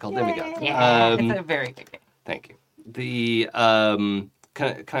this game called Demigods. Yeah. It's a very good game. Thank you.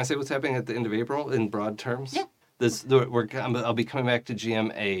 Can I say what's happening at the end of April in broad terms? Yeah. I'll be coming back to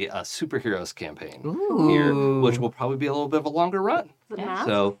GM a superheroes campaign here, which will probably be a little bit of a longer run. Yeah.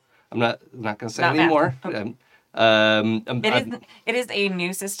 So I'm not going to say Not any math. more. It is a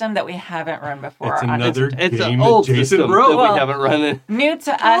new system that we haven't run before. It's another It's game an that old Jason system wrote. that we haven't run in. new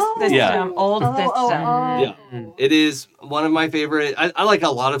to us system, Yeah. old system. Yeah, it is one of my favorite. I like a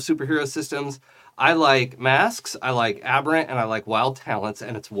lot of superhero systems. I like Masks, I like Aberrant, and I like Wild Talents,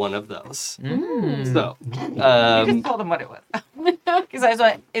 and it's one of those. So, You just told them what it was.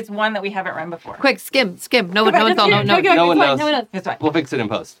 Because it's one that we haven't run before. Quick, skim. No one knows. no one knows. That's right. We'll fix it in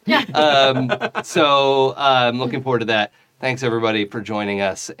post. Yeah. So I'm looking forward to that. Thanks everybody for joining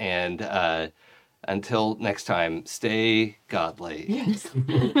us, and until next time, stay godly.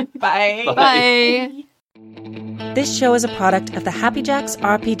 Bye. Bye. This show is a product of the Happy Jacks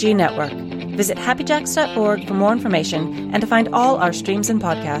RPG Network. Visit happyjacks.org for more information and to find all our streams and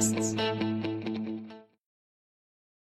podcasts.